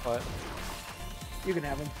 What? You can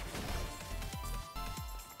have him.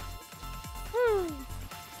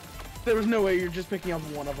 There was no way you're just picking up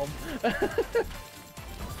one of them.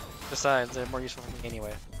 Besides, they're more useful for me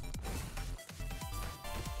anyway.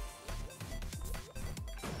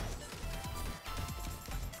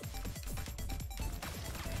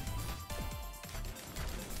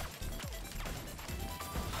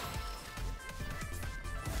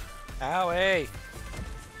 Owie!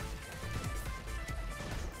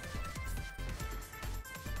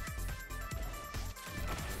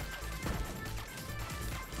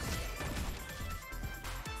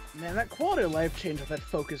 Man, that quality of life change with that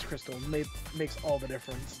focus crystal makes all the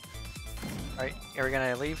difference. Alright, are we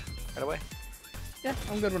gonna leave right away? Yeah,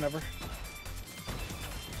 I'm good whenever.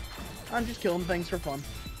 I'm just killing things for fun.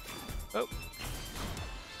 Oh.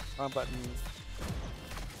 Wrong button.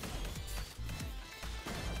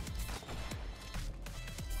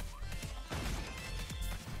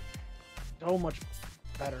 So much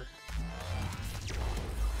better.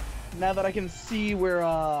 Now that I can see where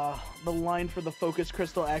the line for the focus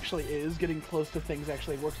crystal actually is, getting close to things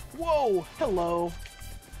actually works. Whoa! Hello!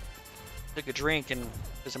 Took a drink and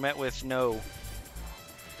was met with no.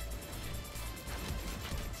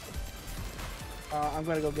 I'm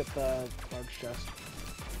gonna go get the large chest.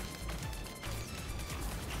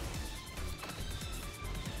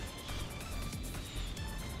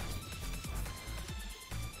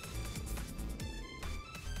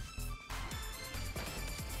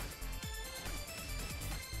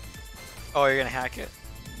 Oh, you're gonna hack it?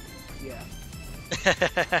 Yeah.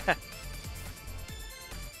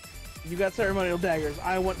 You got ceremonial daggers.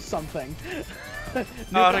 I want something. Oh,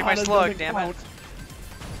 I took my slug, damn it.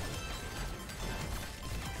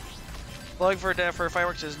 Slug for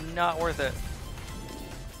fireworks is not worth it.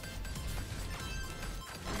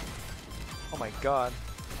 Oh my god.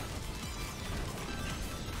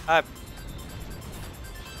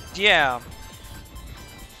 Yeah.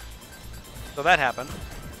 So that happened.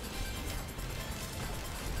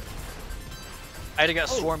 I got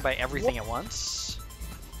swarmed by everything at once.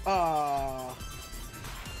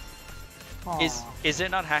 Is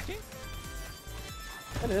it not hacking?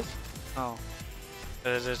 It is. Oh.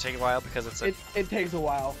 Does it take a while because it's a... It takes a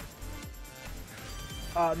while.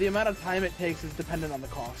 The amount of time it takes is dependent on the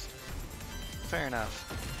cost. Fair enough.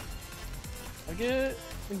 I get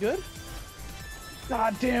good?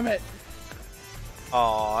 God damn it!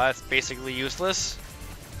 Oh, that's basically useless.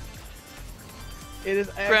 It is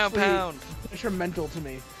actually Ground pound. detrimental to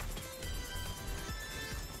me.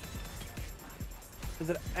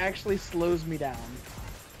 Because it actually slows me down.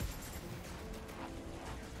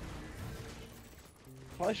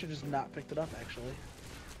 Probably should just not picked it up, actually.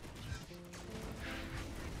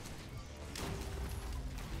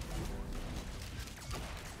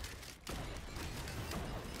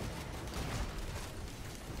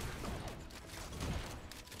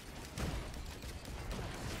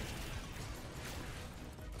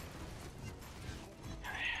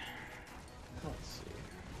 Let's see.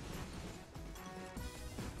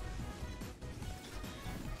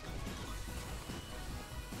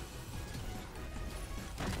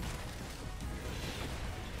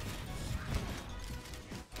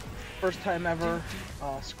 First time ever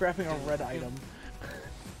scrapping a red item.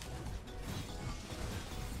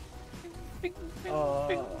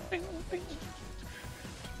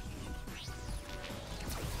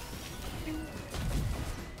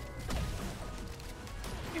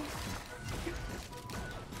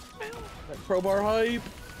 That crowbar hype.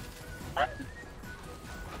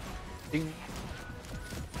 Ding.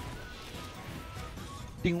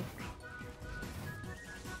 Ding.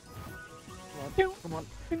 Come on.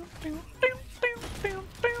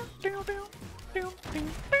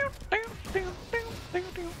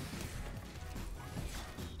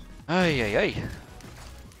 Ay, ay, ay.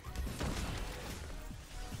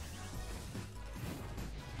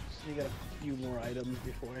 So you got a few more items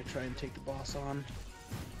before I try and take the boss on.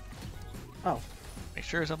 Oh. Make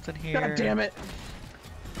sure something here. God damn it!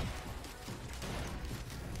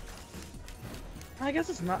 I guess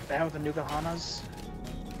it's not bad with the Nukahanas.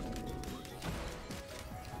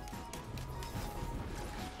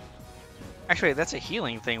 Actually, that's a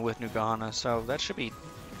healing thing with Nugana, so that should be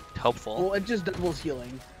helpful. Well, it just doubles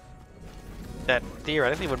healing. That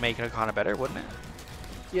theoretically would make Nugana better, wouldn't it?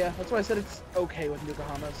 Yeah, that's why I said it's okay with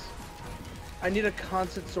Nukahanas. I need a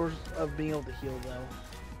constant source of being able to heal, though.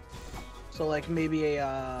 So, like, maybe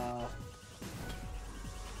a,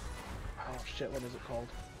 oh shit, what is it called?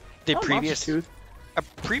 The Oh, previous... Monster Tooth. A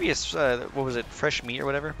previous, what was it, fresh meat or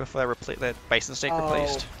whatever, before that bison steak Oh,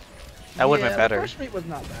 replaced? That would have been better. The fresh meat was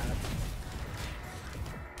not bad.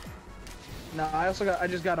 No, I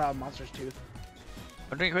just got a monster's tooth.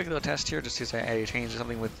 I'm doing a quick little test here just because I changed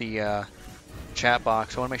something with the chat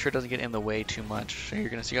box. I want to make sure it doesn't get in the way too much. So you're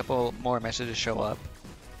going to see a couple more messages show up.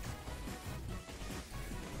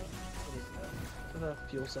 The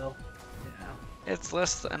fuel cell. Yeah. It's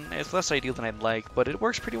less ideal than I'd like, but it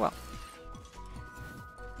works pretty well.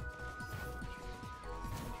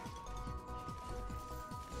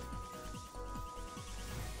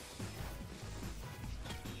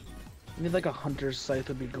 I need like a hunter's scythe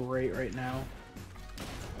would be great right now.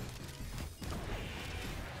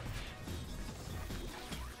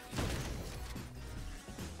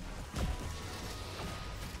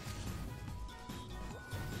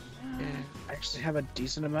 I actually have a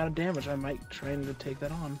decent amount of damage. I might try to take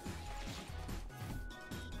that on.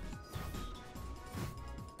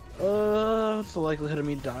 What's the likelihood of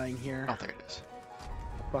me dying here? Oh, there it is.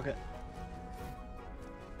 Fuck it.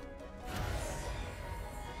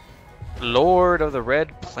 Lord of the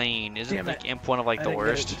Red Plain. Isn't Damn like it. Imp one of like I the didn't get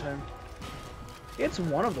it worst? in time. It's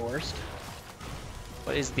one of the worst.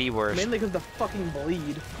 What is the worst? Mainly because the fucking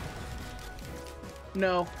bleed.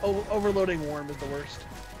 No, overloading worm is the worst.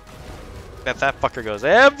 That fucker goes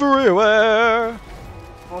everywhere.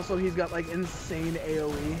 Also, he's got like insane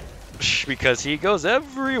AoE. Because he goes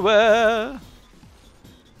everywhere.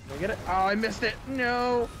 Did I get it? Oh, I missed it.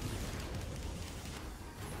 No.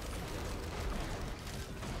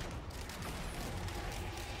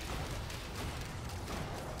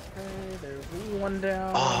 Okay, there's one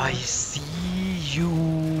down. Oh, I see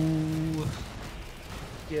you.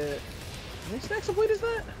 Get. How many stacks of bleed is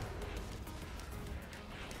that?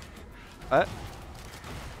 What?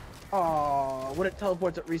 Oh, when it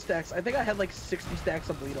teleports, it restacks. I think I had like 60 stacks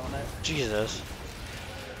of bleed on it. Jesus.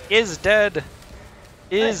 Is dead.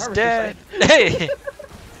 Is Harvester dead. Scythe. Hey.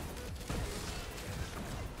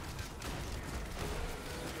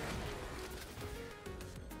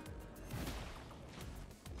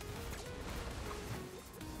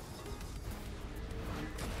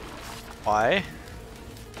 Why?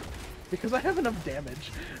 Because I have enough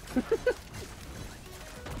damage.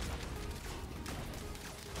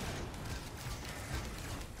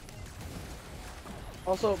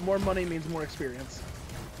 Also, more money means more experience.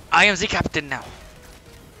 I am the captain now.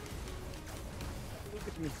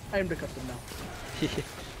 Which means I am the captain now.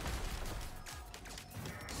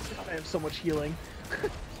 I have so much healing.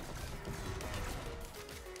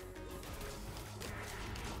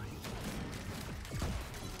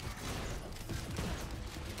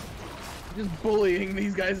 Just bullying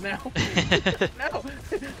these guys now. No.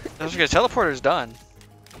 That's because teleporter's done.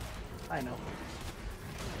 I know.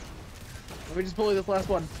 Let me just bully this last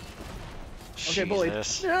one. Okay, bullied.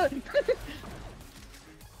 Jesus. Oh,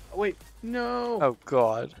 wait, no. Oh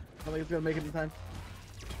god. I don't think it's gonna make it in time.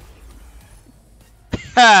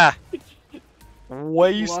 Ha!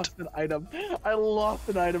 Waste. Lost an item. I lost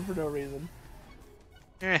an item for no reason.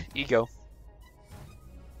 Ego.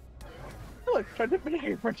 Look, try to finish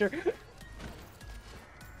your printer.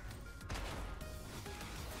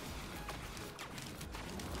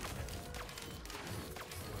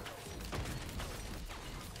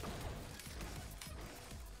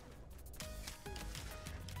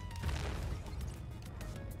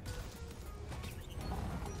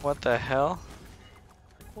 What the hell?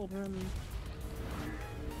 Hold him.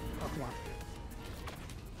 Oh, come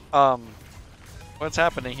on. What's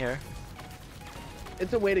happening here?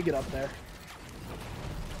 It's a way to get up there.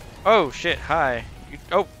 Oh shit, hi.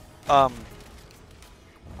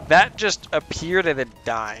 That just appeared and then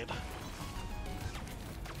died.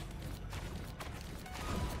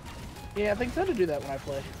 Yeah, I think so to do that when I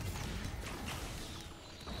play.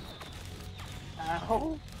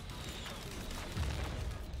 Ow.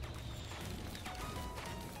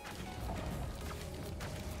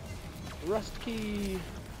 Rust key.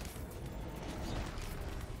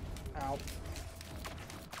 Ow.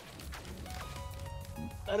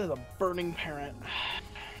 That is a burning parent.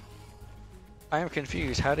 I am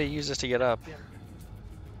confused. How do you use this to get up?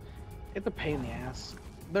 It's a pain in the ass.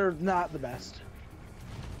 They're not the best.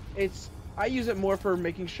 I use it more for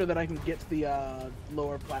making sure that I can get to the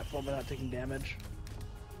lower platform without taking damage.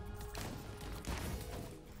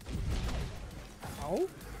 Ow.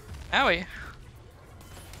 Owie.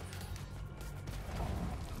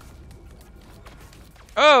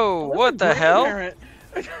 Oh, what the hell? Grandparent.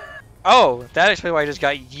 Oh, that explains why I just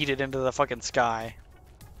got yeeted into the fucking sky.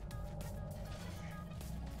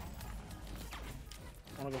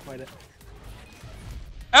 I wanna go fight it.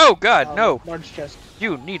 Oh god, no! Large chest.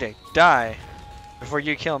 You need to die before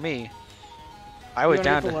you kill me. I was You wanna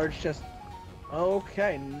down get the to... large chest.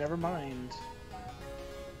 Okay, never mind.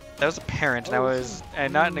 That was a parent, and I was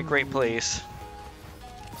not in a great place.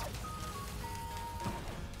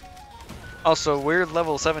 Also, we're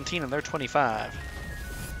level 17 and they're 25.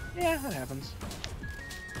 Yeah, that happens.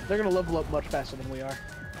 They're gonna level up much faster than we are.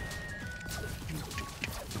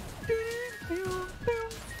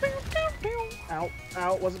 Ow,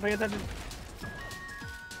 ow, wasn't paying attention.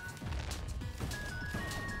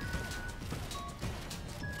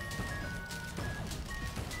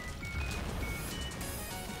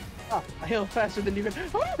 Ah, I heal faster than you can.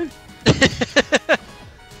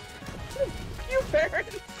 You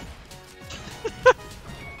parents!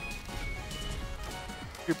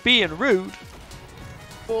 You're being rude.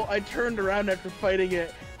 Well, I turned around after fighting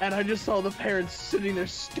it, and I just saw the parents sitting there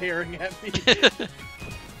staring at me.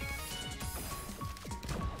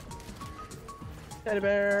 Teddy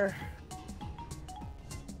bear.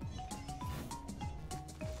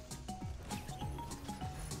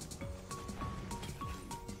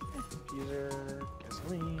 User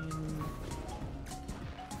gasoline.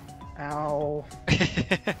 Ow.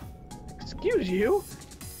 Excuse you.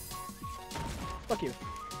 Fuck you.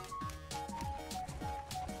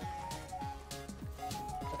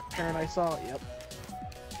 Parent I saw. Yep.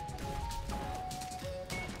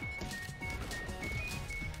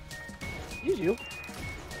 Excuse you.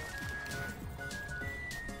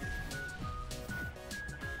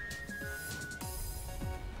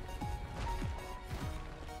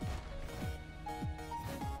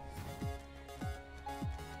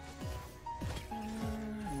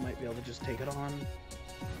 Might be able to just take it on.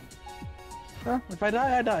 Huh? If I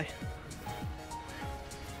die, I die.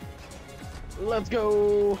 Let's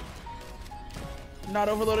go. Not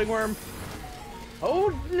overloading worm.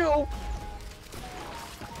 Oh no.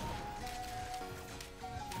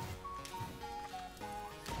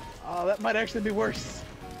 Oh, that might actually be worse.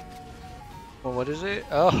 Well, what is it?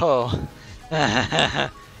 Oh.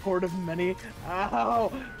 Horde of many.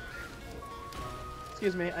 Ow.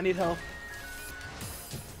 Excuse me, I need help.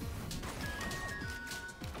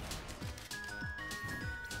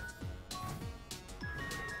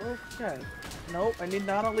 Okay. Nope, I need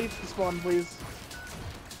not elite to spawn, please.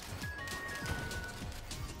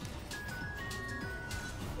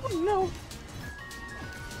 Oh no.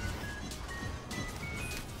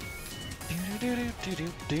 I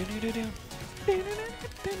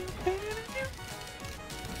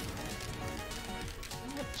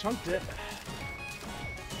chunked it.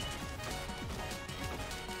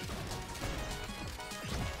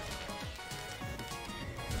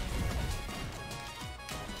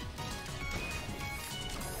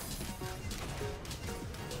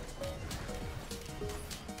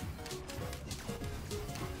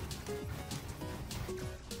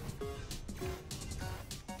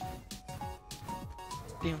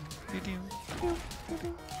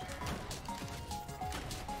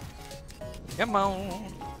 Come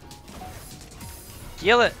on.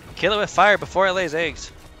 Kill it. Kill it with fire before it lays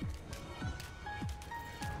eggs.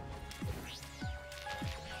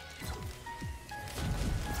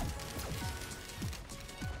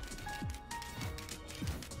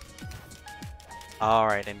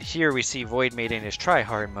 Alright, and here we see VoidMage in his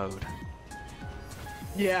try-hard mode.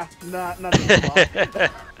 Yeah, not even a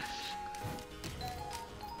lot.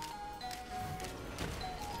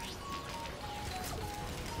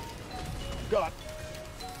 God.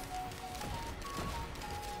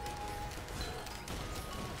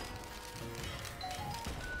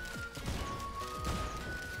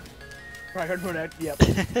 Right, hard mode out. Yep.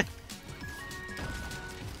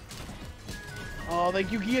 Oh,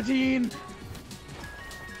 thank you, guillotine.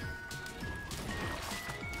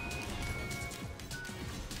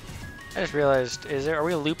 I just realized, are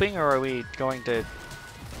we looping or are we going to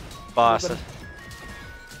boss?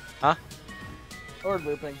 Huh? Or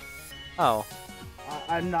looping. Oh.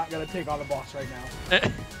 I'm not gonna take on a boss right now.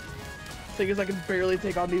 Thing is, I can barely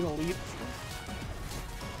take on these elites.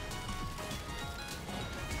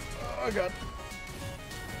 Oh god.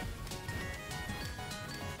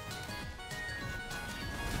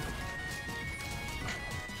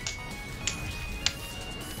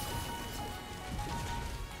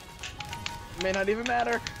 May not even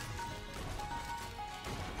matter.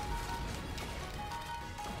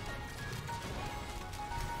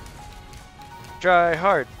 Try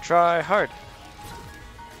hard. Try hard.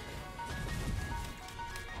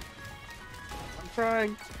 I'm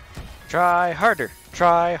trying. Try harder.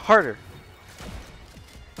 Try harder.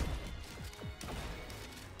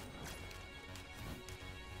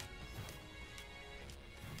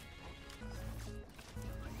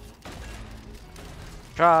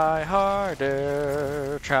 Try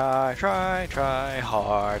harder. Try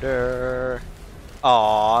harder.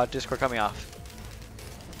 Aw, Discord cut me off.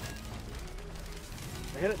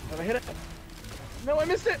 Did I hit it? Did I hit it? No, I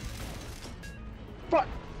missed it! Fuck!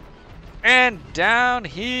 And down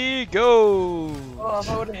he goes! Oh, if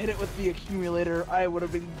I would have hit it with the accumulator, I would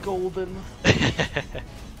have been golden.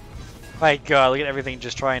 My god, look at everything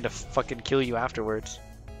just trying to fucking kill you afterwards.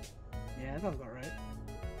 Yeah, that sounds about right.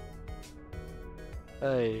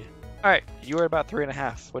 Hey. Alright, you are about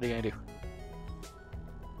 3.5. What are you gonna do?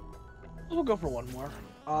 We'll go for one more.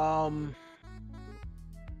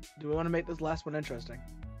 Do we want to make this last one interesting?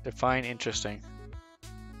 Define interesting.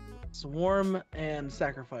 Swarm and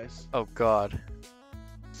sacrifice. Oh god.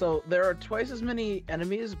 So there are twice as many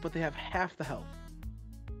enemies, but they have half the health.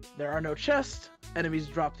 There are no chests. Enemies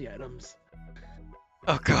drop the items.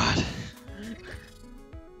 Oh god.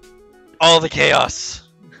 All the chaos.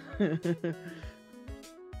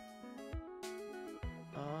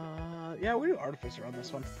 Yeah, we do Artificer on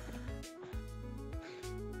this one.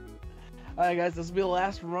 Alright guys, this will be the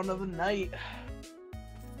last run of the night.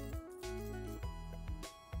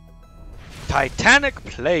 Titanic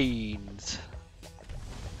Plains.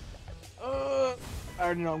 I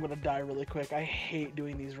already know I'm gonna die really quick. I hate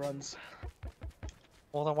doing these runs.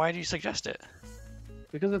 Well then why do you suggest it?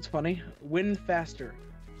 Because it's funny. Win faster.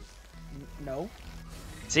 No.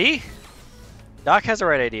 See? Doc has the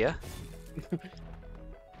right idea.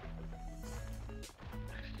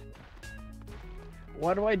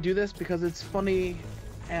 Why do I do this? Because it's funny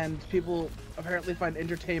and people apparently find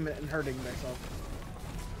entertainment in hurting myself.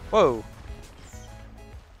 Whoa.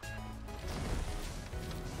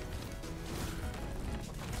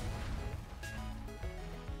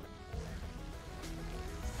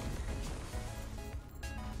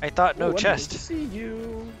 I thought no Ooh, chest. I see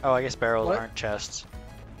you. Oh, I guess barrels What? aren't chests.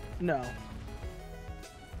 No.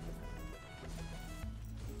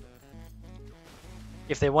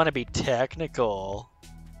 If they want to be technical.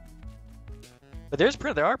 But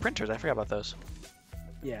there are printers. I forgot about those.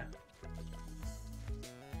 Yeah.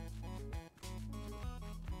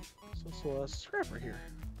 So a scrapper here.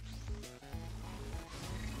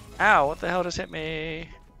 Ow, what the hell just hit me?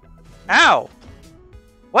 Ow!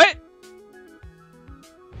 What?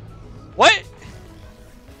 What?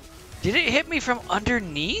 Did it hit me from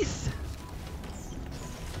underneath?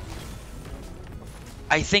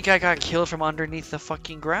 I think I got killed from underneath the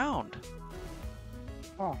fucking ground.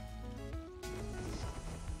 Oh.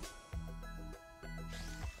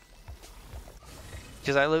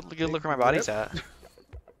 Because I look where my body's at.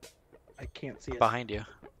 I can't see it. Behind you.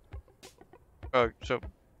 Oh, so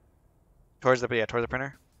towards the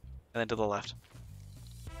printer, and then to the left.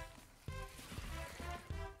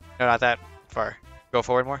 No, not that far. Go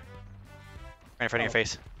forward more. Right in front of your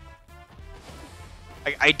face.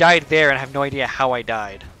 I died there and I have no idea how I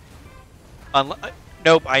died.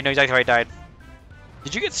 Nope, I know exactly how I died.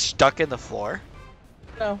 Did you get stuck in the floor?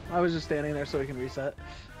 No, I was just standing there so we can reset.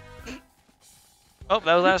 Oh,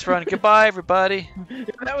 that was the last run. Goodbye, everybody.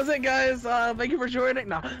 That was it, guys. Thank you for joining.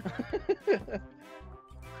 No.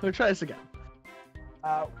 We'll try this again.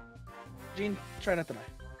 Gene, try not to die.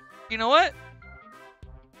 You know what?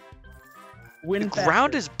 Win The faster.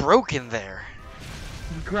 ground is broken there.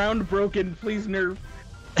 Ground broken. Please nerf.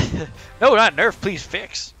 No, not nerf. Please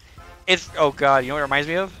fix. It's oh god. You know what it reminds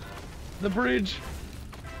me of? The bridge.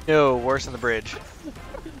 No, worse than the bridge.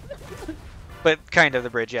 But kind of the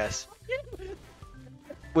bridge, yes.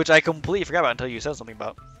 Which I completely forgot about until you said something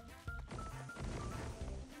about.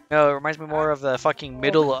 No, it reminds me more of the fucking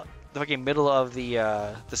middle, of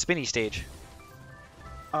the spinny stage,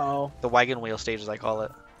 Oh. the wagon wheel stage, as I call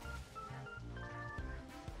it.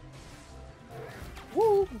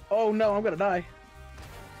 Woo. Oh no, I'm gonna die.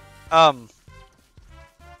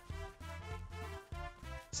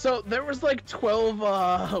 So there was like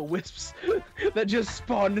 12 wisps that just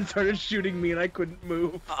spawned and started shooting me, and I couldn't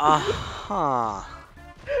move. Uh-huh.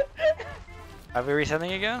 Are we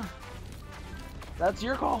resetting again? That's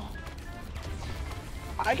your call.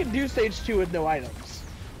 I can do stage 2 with no items.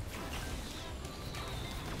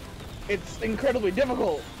 It's incredibly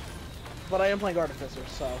difficult, but I am playing Artificer,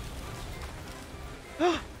 so.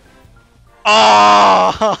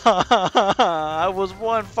 I was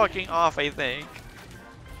one fucking off, I think.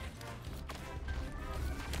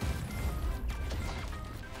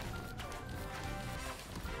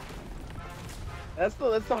 That's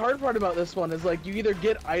the hard part about this one is like you either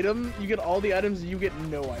get you get all the items, or you get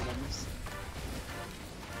no items.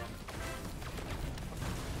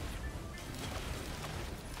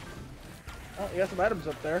 Oh, you got some items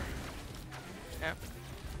up there. Yep.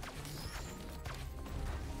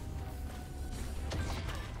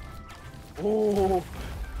 Oh.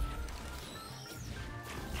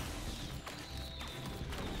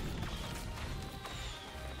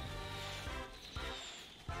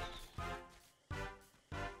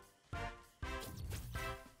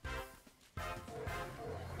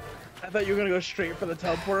 I thought you were gonna go straight for the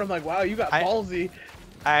teleport. I'm like, wow, you got ballsy.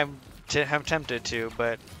 I'm tempted to,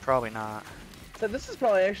 but probably not. So this is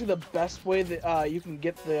probably actually the best way that you can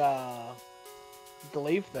get the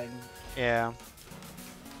glaive thing. Yeah.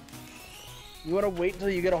 You want to wait until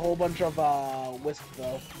you get a whole bunch of wisp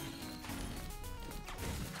though.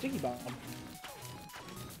 Sticky bomb.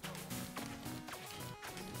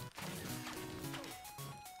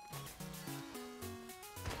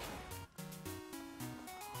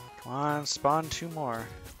 Come on, spawn 2 more.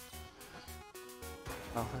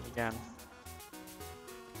 Oh, again.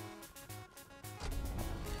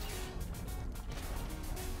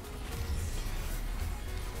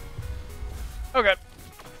 Okay.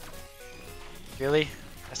 Really?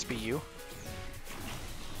 Has to be you?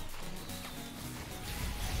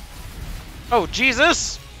 Oh,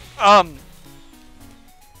 Jesus!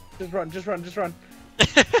 Just run, just run, just run.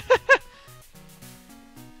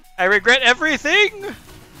 I regret everything!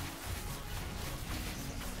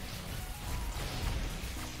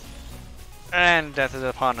 And death is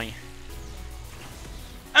upon me.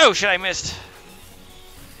 Oh shit, I missed.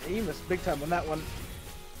 Yeah, you missed big time on that one.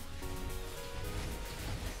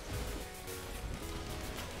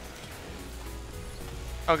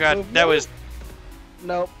 Oh god, that was...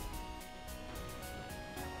 Nope.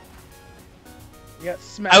 You got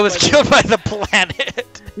smacked. I was killed by the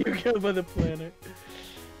planet! You were killed by the planet.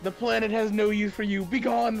 The planet has no use for you. Be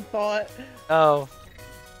gone, thought. Oh.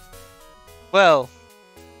 Well.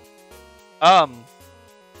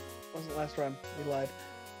 Wasn't last run. We lied.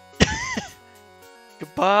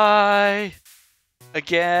 Goodbye.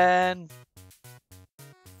 Again.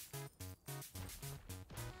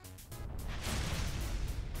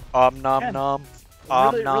 Nom nom.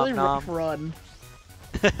 Really, Nom really nom. rough run.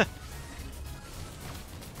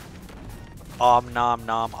 Nom nom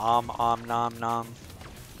nom nom.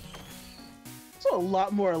 There's a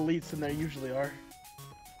lot more elites than there usually are.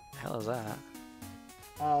 The hell is that?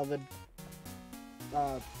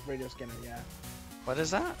 The radio scanner, yeah. What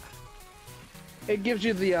is that? It gives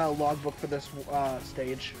you the logbook for this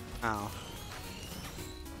stage. Oh.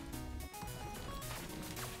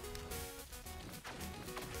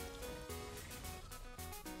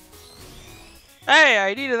 Hey,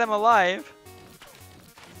 I needed them alive.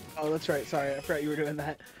 Oh, that's right. Sorry, I forgot you were doing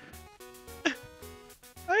that.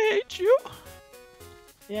 I hate you.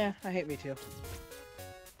 Yeah, I hate me too.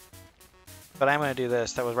 But I'm gonna do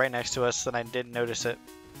this. That was right next to us, and I didn't notice it.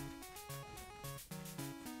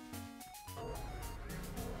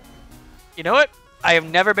 You know what? I have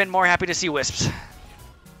never been more happy to see wisps.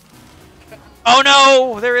 Oh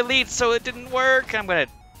no! They're elites, so it didn't work. I'm gonna...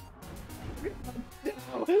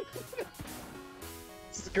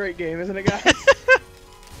 This is a great game, isn't it, guys?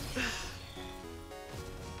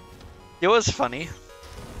 It was funny.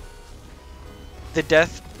 The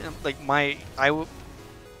death, like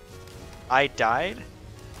I died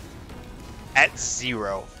at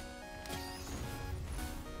 0.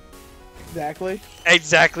 Exactly.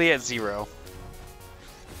 Exactly at 0.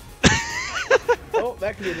 Oh,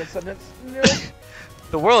 that could be a good sentence. Nope.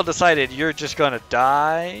 The world decided you're just gonna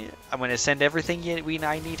die. I'm gonna send everything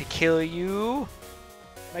I need to kill you.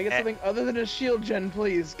 Can I get something other than a shield gen,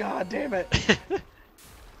 please? God damn it.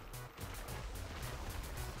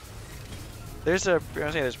 There's a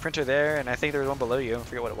printer there, and I think there was one below you. I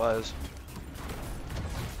forget what it was.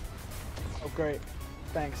 Oh, great.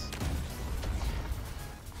 Thanks.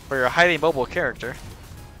 For your highly mobile character.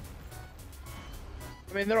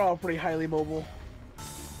 I mean, they're all pretty highly mobile.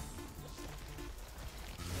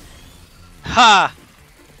 Ha!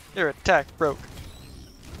 Your attack broke.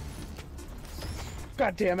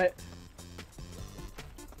 God damn it.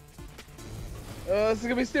 Oh, this is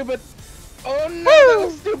gonna be stupid. Oh no, that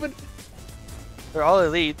was stupid. They're all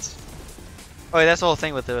elites. Oh, wait, that's the whole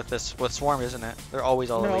thing with Swarm, isn't it? They're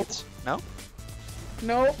always all Nope. elites. No?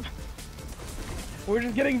 Nope. We're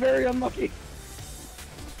just getting very unlucky.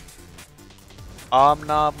 Nom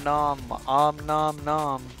nom. Nom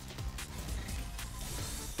nom.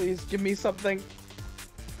 Please give me something.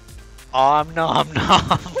 Nom nom.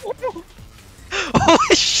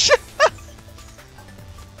 Holy shit!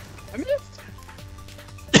 I missed.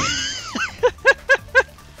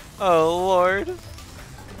 Oh Lord.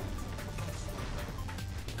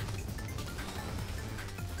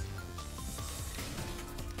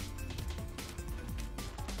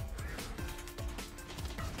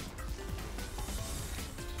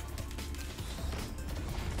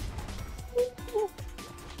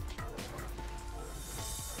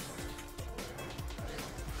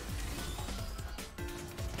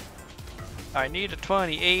 I need a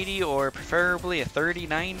 2080 or preferably a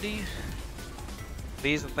 3090.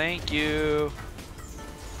 Please and thank you.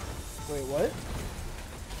 Wait, what?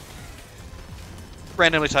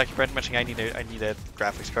 Randomly talking, mentioning I need a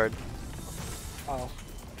graphics card. Oh.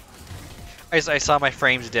 I saw my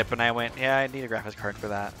frames dip and I went, yeah, I need a graphics card for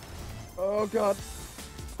that. Oh god.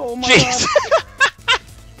 Oh my Jeez. god.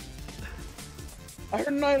 I heard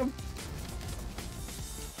an item.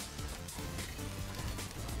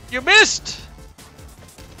 You missed!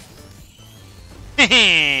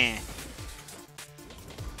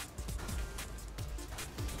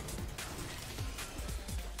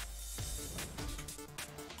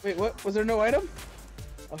 Wait, what? Was there no item?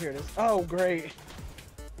 Oh, here it is. Oh, great.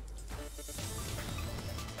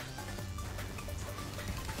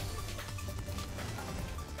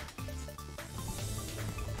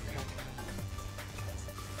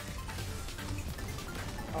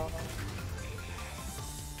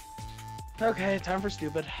 Okay, time for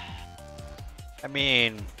stupid. I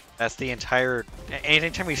mean, that's the entire.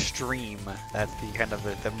 Anytime we stream, that's the kind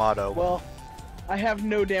of the motto. Well, I have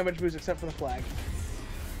no damage moves except for the flag.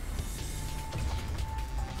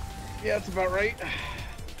 Yeah, that's about right.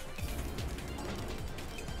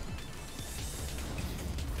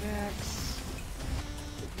 Max.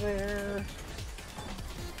 There.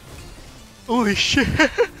 Holy shit!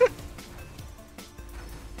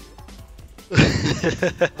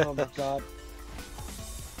 Oh my god.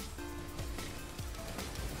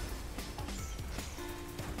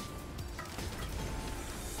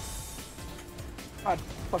 God,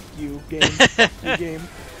 fuck you, game. Fuck you, game.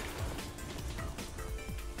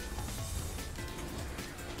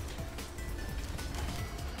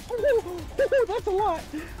 That's a lot.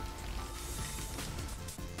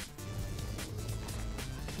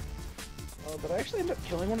 Oh, did I actually end up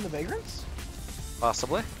killing one of the vagrants?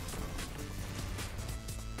 Possibly.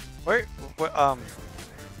 Where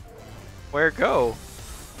go?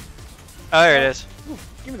 Oh, there it is. Ooh,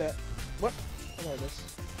 give me that. What? Oh, there it is.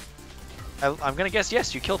 I'm gonna guess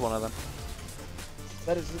yes, you killed one of them.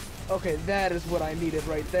 That is okay. That is what I needed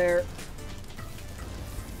right there.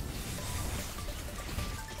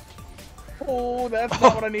 Oh, that's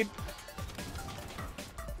not what I need.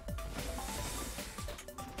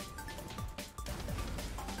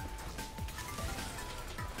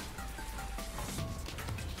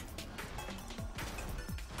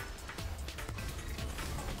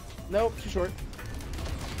 Nope, too short.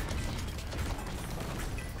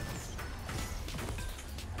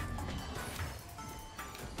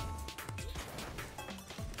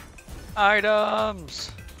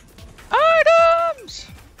 Items! Items!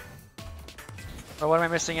 Or what am I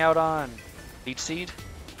missing out on? Beach seed?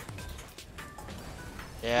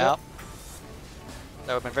 Yeah. Yep.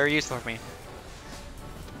 That would have been very useful for me.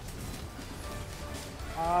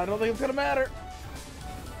 I don't think it's gonna matter.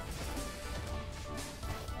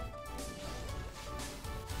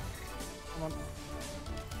 Come on.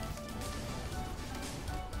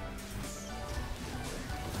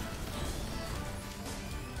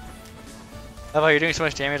 I love how you're doing so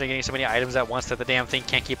much damage and getting so many items at once that the damn thing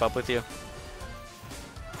can't keep up with you.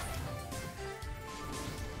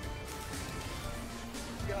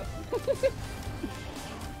 God.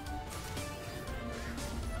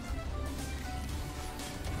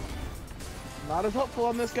 Not as helpful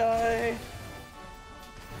on this guy.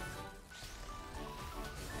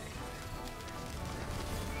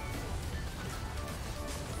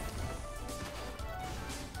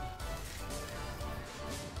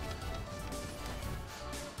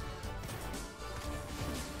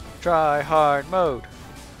 Try hard mode.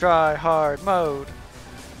 Try hard mode.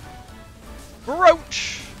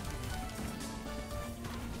 Roach!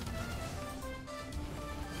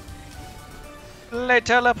 Le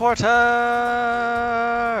teleporter!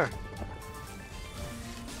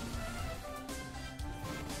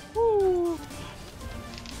 Woo.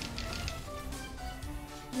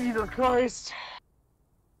 Jesus Christ.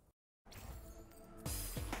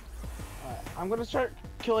 Alright, I'm gonna start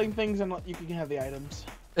killing things and you can have the items.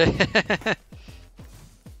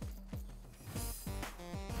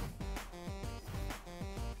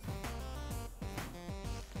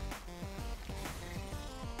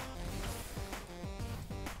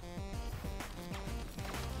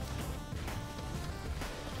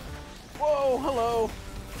 Whoa, hello.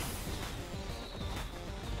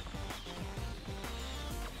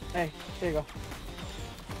 Hey, here you go.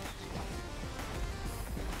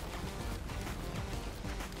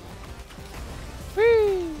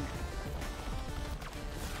 Whee!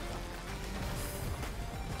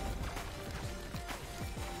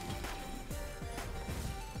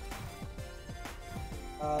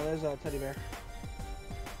 There's a teddy bear.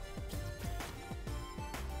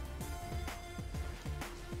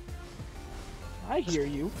 I hear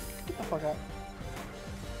you. Get the fuck out.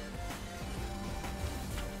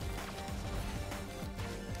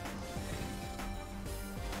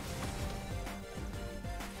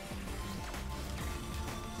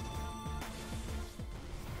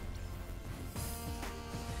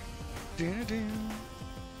 Do-do-do.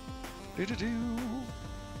 Do-do-do.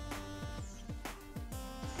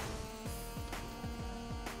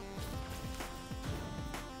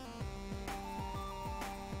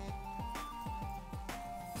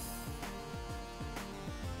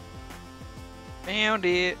 Found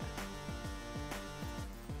it.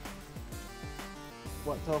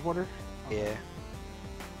 What, teleporter? Yeah.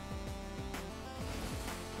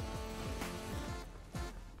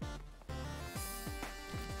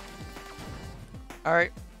 All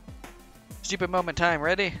right. Stupid moment time.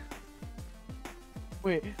 Ready?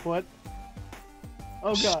 Wait, what?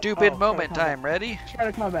 Oh god. Stupid Oh, moment time. Ready? Try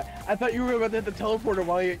to combat. I thought you were about to hit the teleporter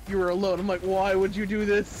while you were alone. I'm like, why would you do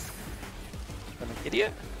this? I'm an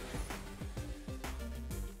idiot.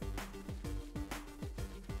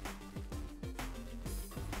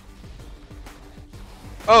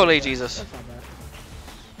 Holy Jesus. That's not bad.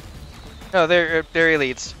 No, they're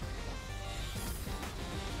elites.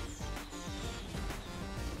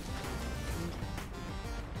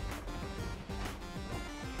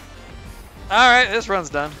 Alright, this run's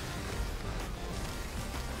done.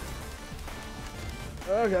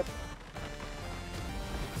 Oh god.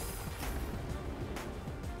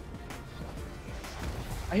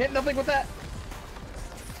 I hit nothing with that.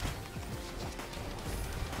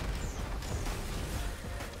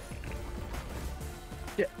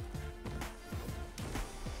 Yeah.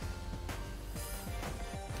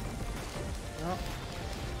 No.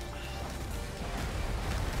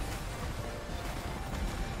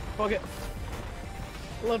 Fuck it.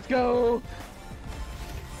 Let's go.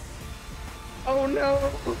 Oh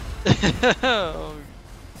no.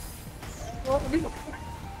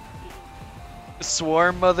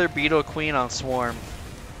 Swarm Mother Beetle Queen on Swarm.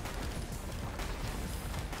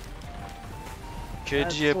 Could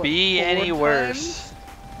That's you what, be 4 any times? worse?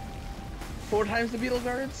 4 times the beetle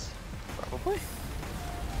guards? Probably.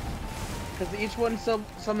 Because each one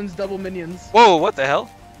summons double minions. Whoa, what the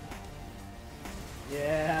hell?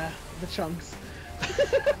 Yeah, the chunks.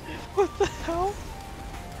 What the hell?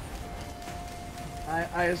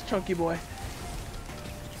 I is chunky boy.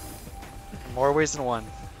 More ways than one.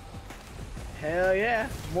 Hell yeah,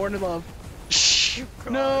 more than love.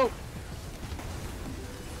 God. No!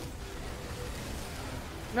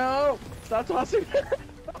 No! Stop tossing her!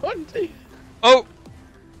 Oh!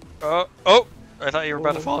 Oh! I thought you were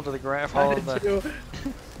about to fall into the ground. I did too.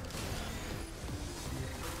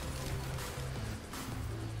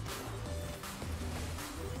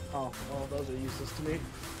 Oh, well, those are useless to me.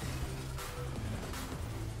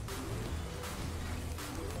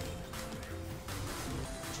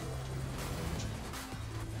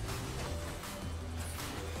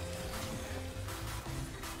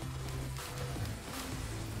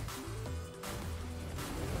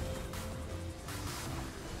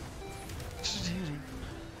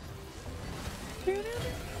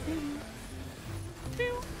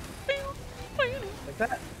 Like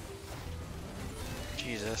that.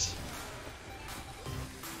 Jesus.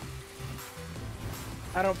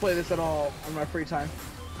 I don't play this at all on my free time.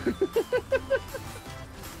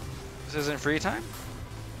 This isn't free time?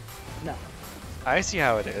 No. I see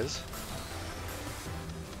how it is.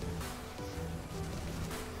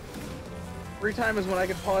 Free time is when I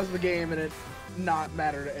can pause the game and it not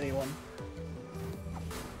matter to anyone.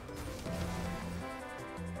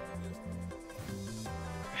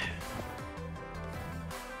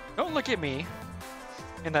 Don't look at me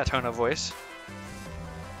in that tone of voice.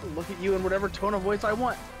 Look at you in whatever tone of voice I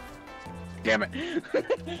want. Damn it.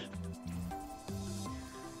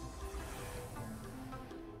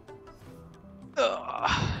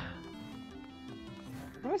 Ugh.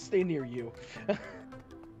 I'm gonna stay near you. You're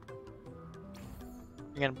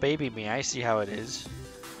gonna baby me. I see how it is.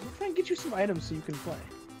 I'm trying to get you some items so you can play.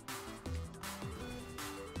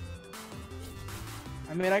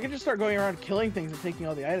 I mean, I could just start going around killing things and taking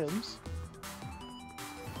all the items.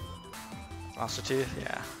 Also too,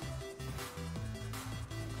 yeah.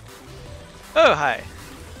 Oh, hi.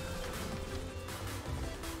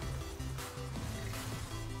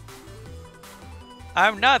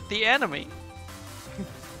 I'm not the enemy.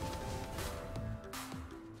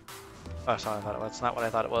 Oh, sorry, that's not what I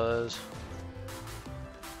thought it was.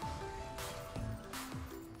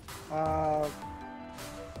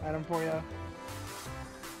 Item for you.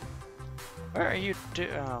 Where are you?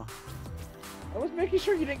 Oh. I was making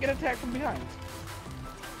sure you didn't get attacked from behind.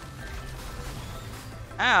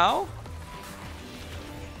 Ow!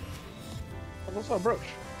 I also a brooch.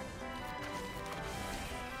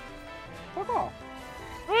 Fuck off.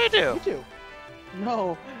 What do you do? You too.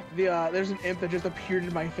 No, there's an imp that just appeared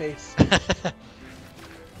in my face.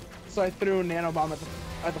 So I threw a nanobomb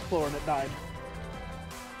at the floor and it died.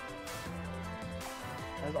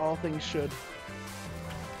 As all things should.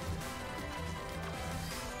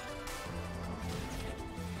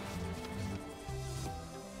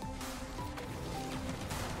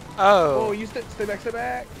 Oh. Oh, you stay back, stay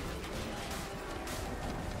back.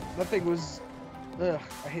 That thing was... Ugh,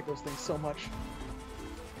 I hate those things so much.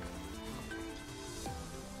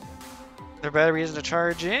 There better reason to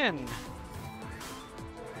charge in.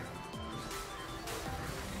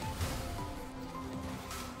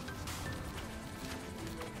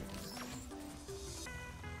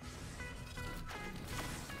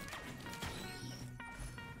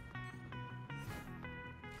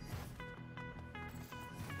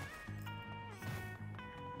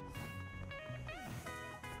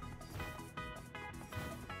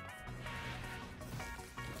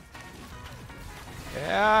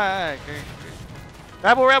 Yeah.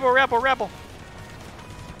 Rabble, rabble, rabble, rabble.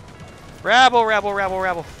 Rabble, rabble, rabble,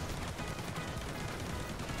 rabble.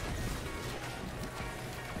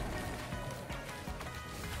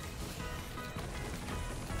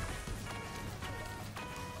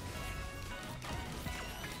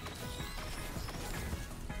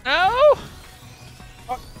 No!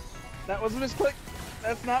 Oh, that was a misclick.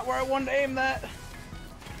 That's not where I wanted to aim that.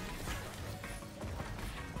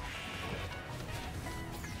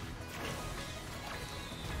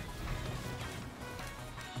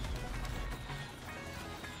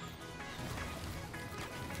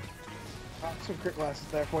 Some crit glasses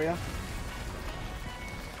there for you.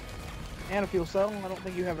 And a fuel cell. I don't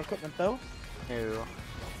think you have equipment though. No.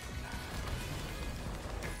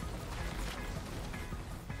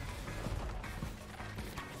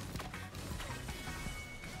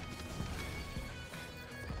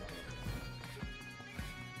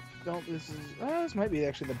 This might be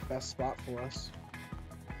actually the best spot for us.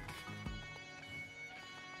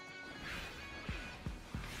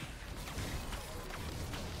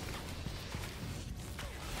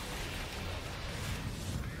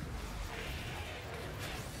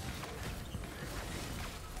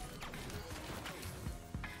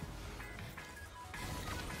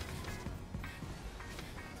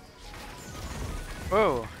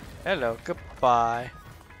 Whoa. Hello. Goodbye.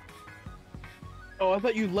 Oh, I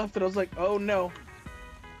thought you left it. I was like, oh no.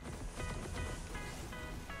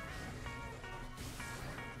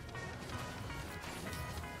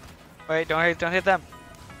 Wait, don't hit them.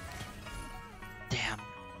 Damn.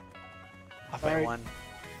 Off by Alright. one.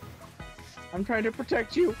 I'm trying to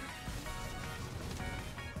protect you.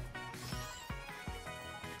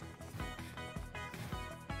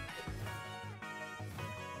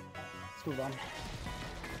 Let's move on.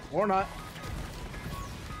 Or not.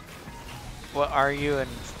 What are you? And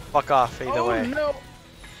fuck off either way. Oh no!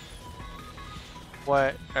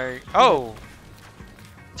 What are? Oh.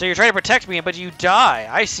 So you're trying to protect me, but you die.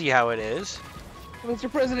 I see how it is.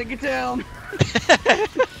 Mr. President, get down!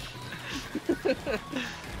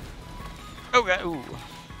 Oh god. Ooh.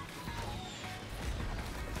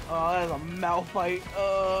 Oh, that is a malfight.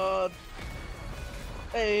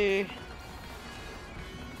 Hey.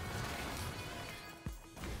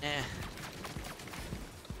 Eh.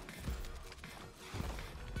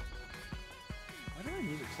 Why did my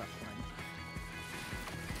music stop playing?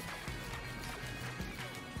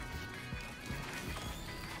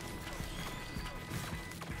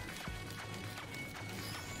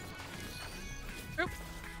 Oop.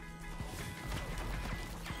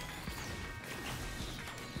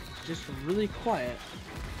 Just really quiet.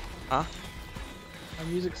 Huh? My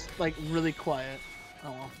music's like really quiet.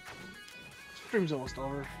 Oh well. Stream's almost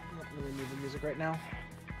over. I don't really need the music right now.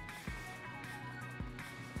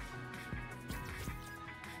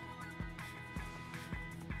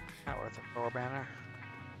 Not worth a floor banner.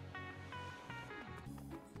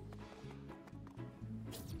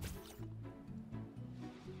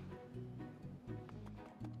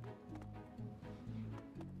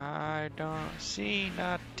 I don't see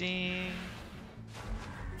nothing.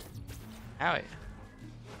 Howie.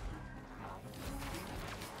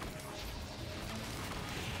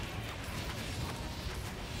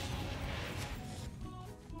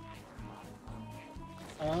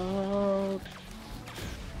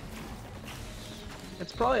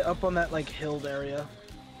 probably up on that like hilled area.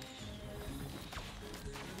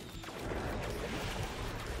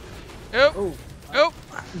 Nope. Oh. Nope.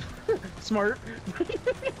 Smart.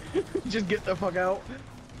 Just get the fuck out.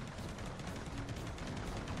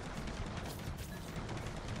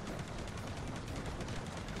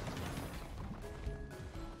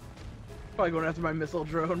 Probably going after my missile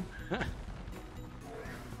drone.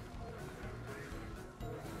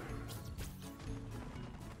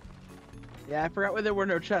 Yeah, I forgot why there were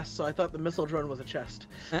no chests, so I thought the missile drone was a chest.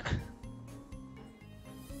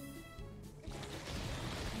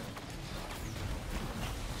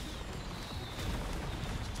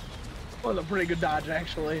 Well, a pretty good dodge,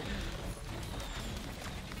 actually.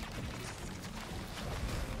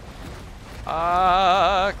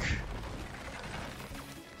 Fuck.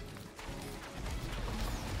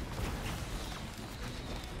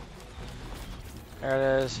 There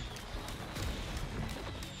it is.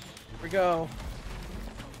 Here we go.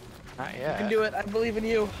 Not You yet. can do it. I believe in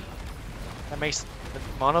you. That makes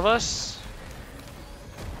one of us.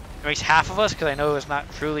 It makes half of us because I know it's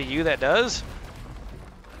not truly you that does.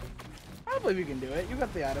 I believe you can do it. You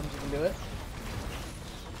got the items. You can do it.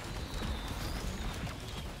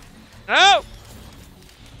 No!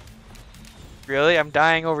 Really? I'm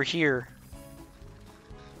dying over here.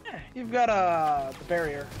 Yeah, you've got the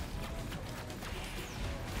barrier.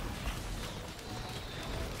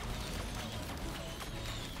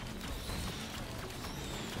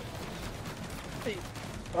 Hey.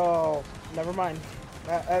 Oh, never mind.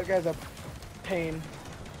 That guy's a pain.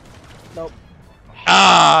 Nope.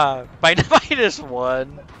 Ah! By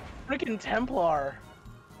 -1. Freaking Templar.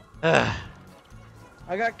 Ugh.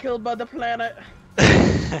 I got killed by the planet.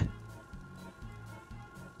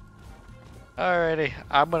 Alrighty,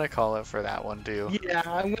 I'm gonna call it for that one too. Yeah,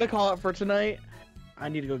 I'm gonna call it for tonight. I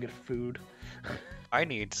need to go get food. I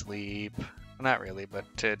need sleep. Not really, but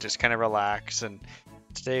to just kind of relax. And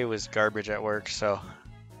today was garbage at work, so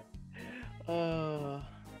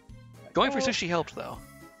going for sushi helped though.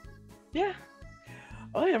 Yeah.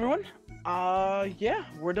 Oh, hey everyone. Yeah,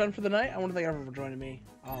 we're done for the night. I want to thank everyone for joining me.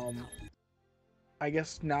 I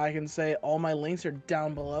guess now I can say all my links are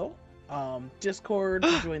down below. Discord,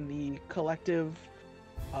 join the collective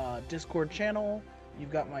Discord channel.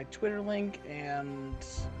 You've got my Twitter link, and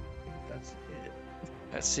that's it.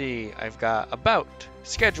 Let's see, I've got about,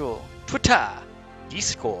 schedule, Twitter,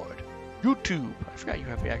 Discord, YouTube. I forgot you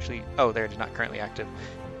have actually. Oh, there it is, not currently active.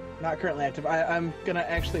 Not currently active. I'm gonna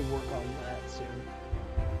actually work on that soon.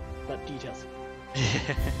 But details.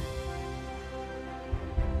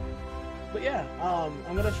 But yeah,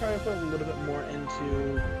 I'm gonna try to put a little bit more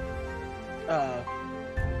into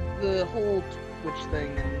the whole Twitch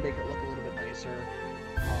thing and make it look a little bit nicer.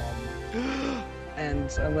 And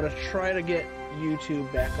I'm gonna try to get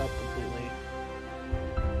YouTube back up completely.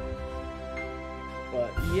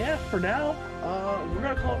 But yeah, for now, we're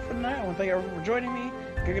gonna call it for the night. I want to thank everyone for joining me.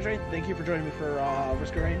 Thank you for joining me for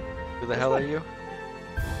Risk of Rain. Who the hell are you?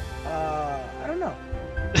 I don't know.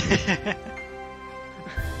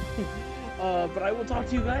 But I will talk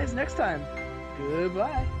to you guys next time.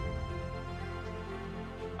 Goodbye.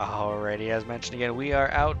 Alrighty, as mentioned again, we are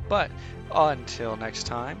out, but until next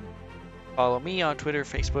time, follow me on Twitter,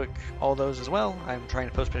 Facebook, all those as well. I'm trying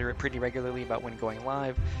to post pretty regularly about when going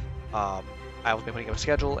live. I will be putting up a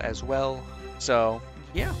schedule as well. So,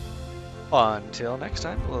 yeah. Until next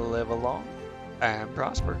time, live long and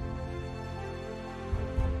prosper.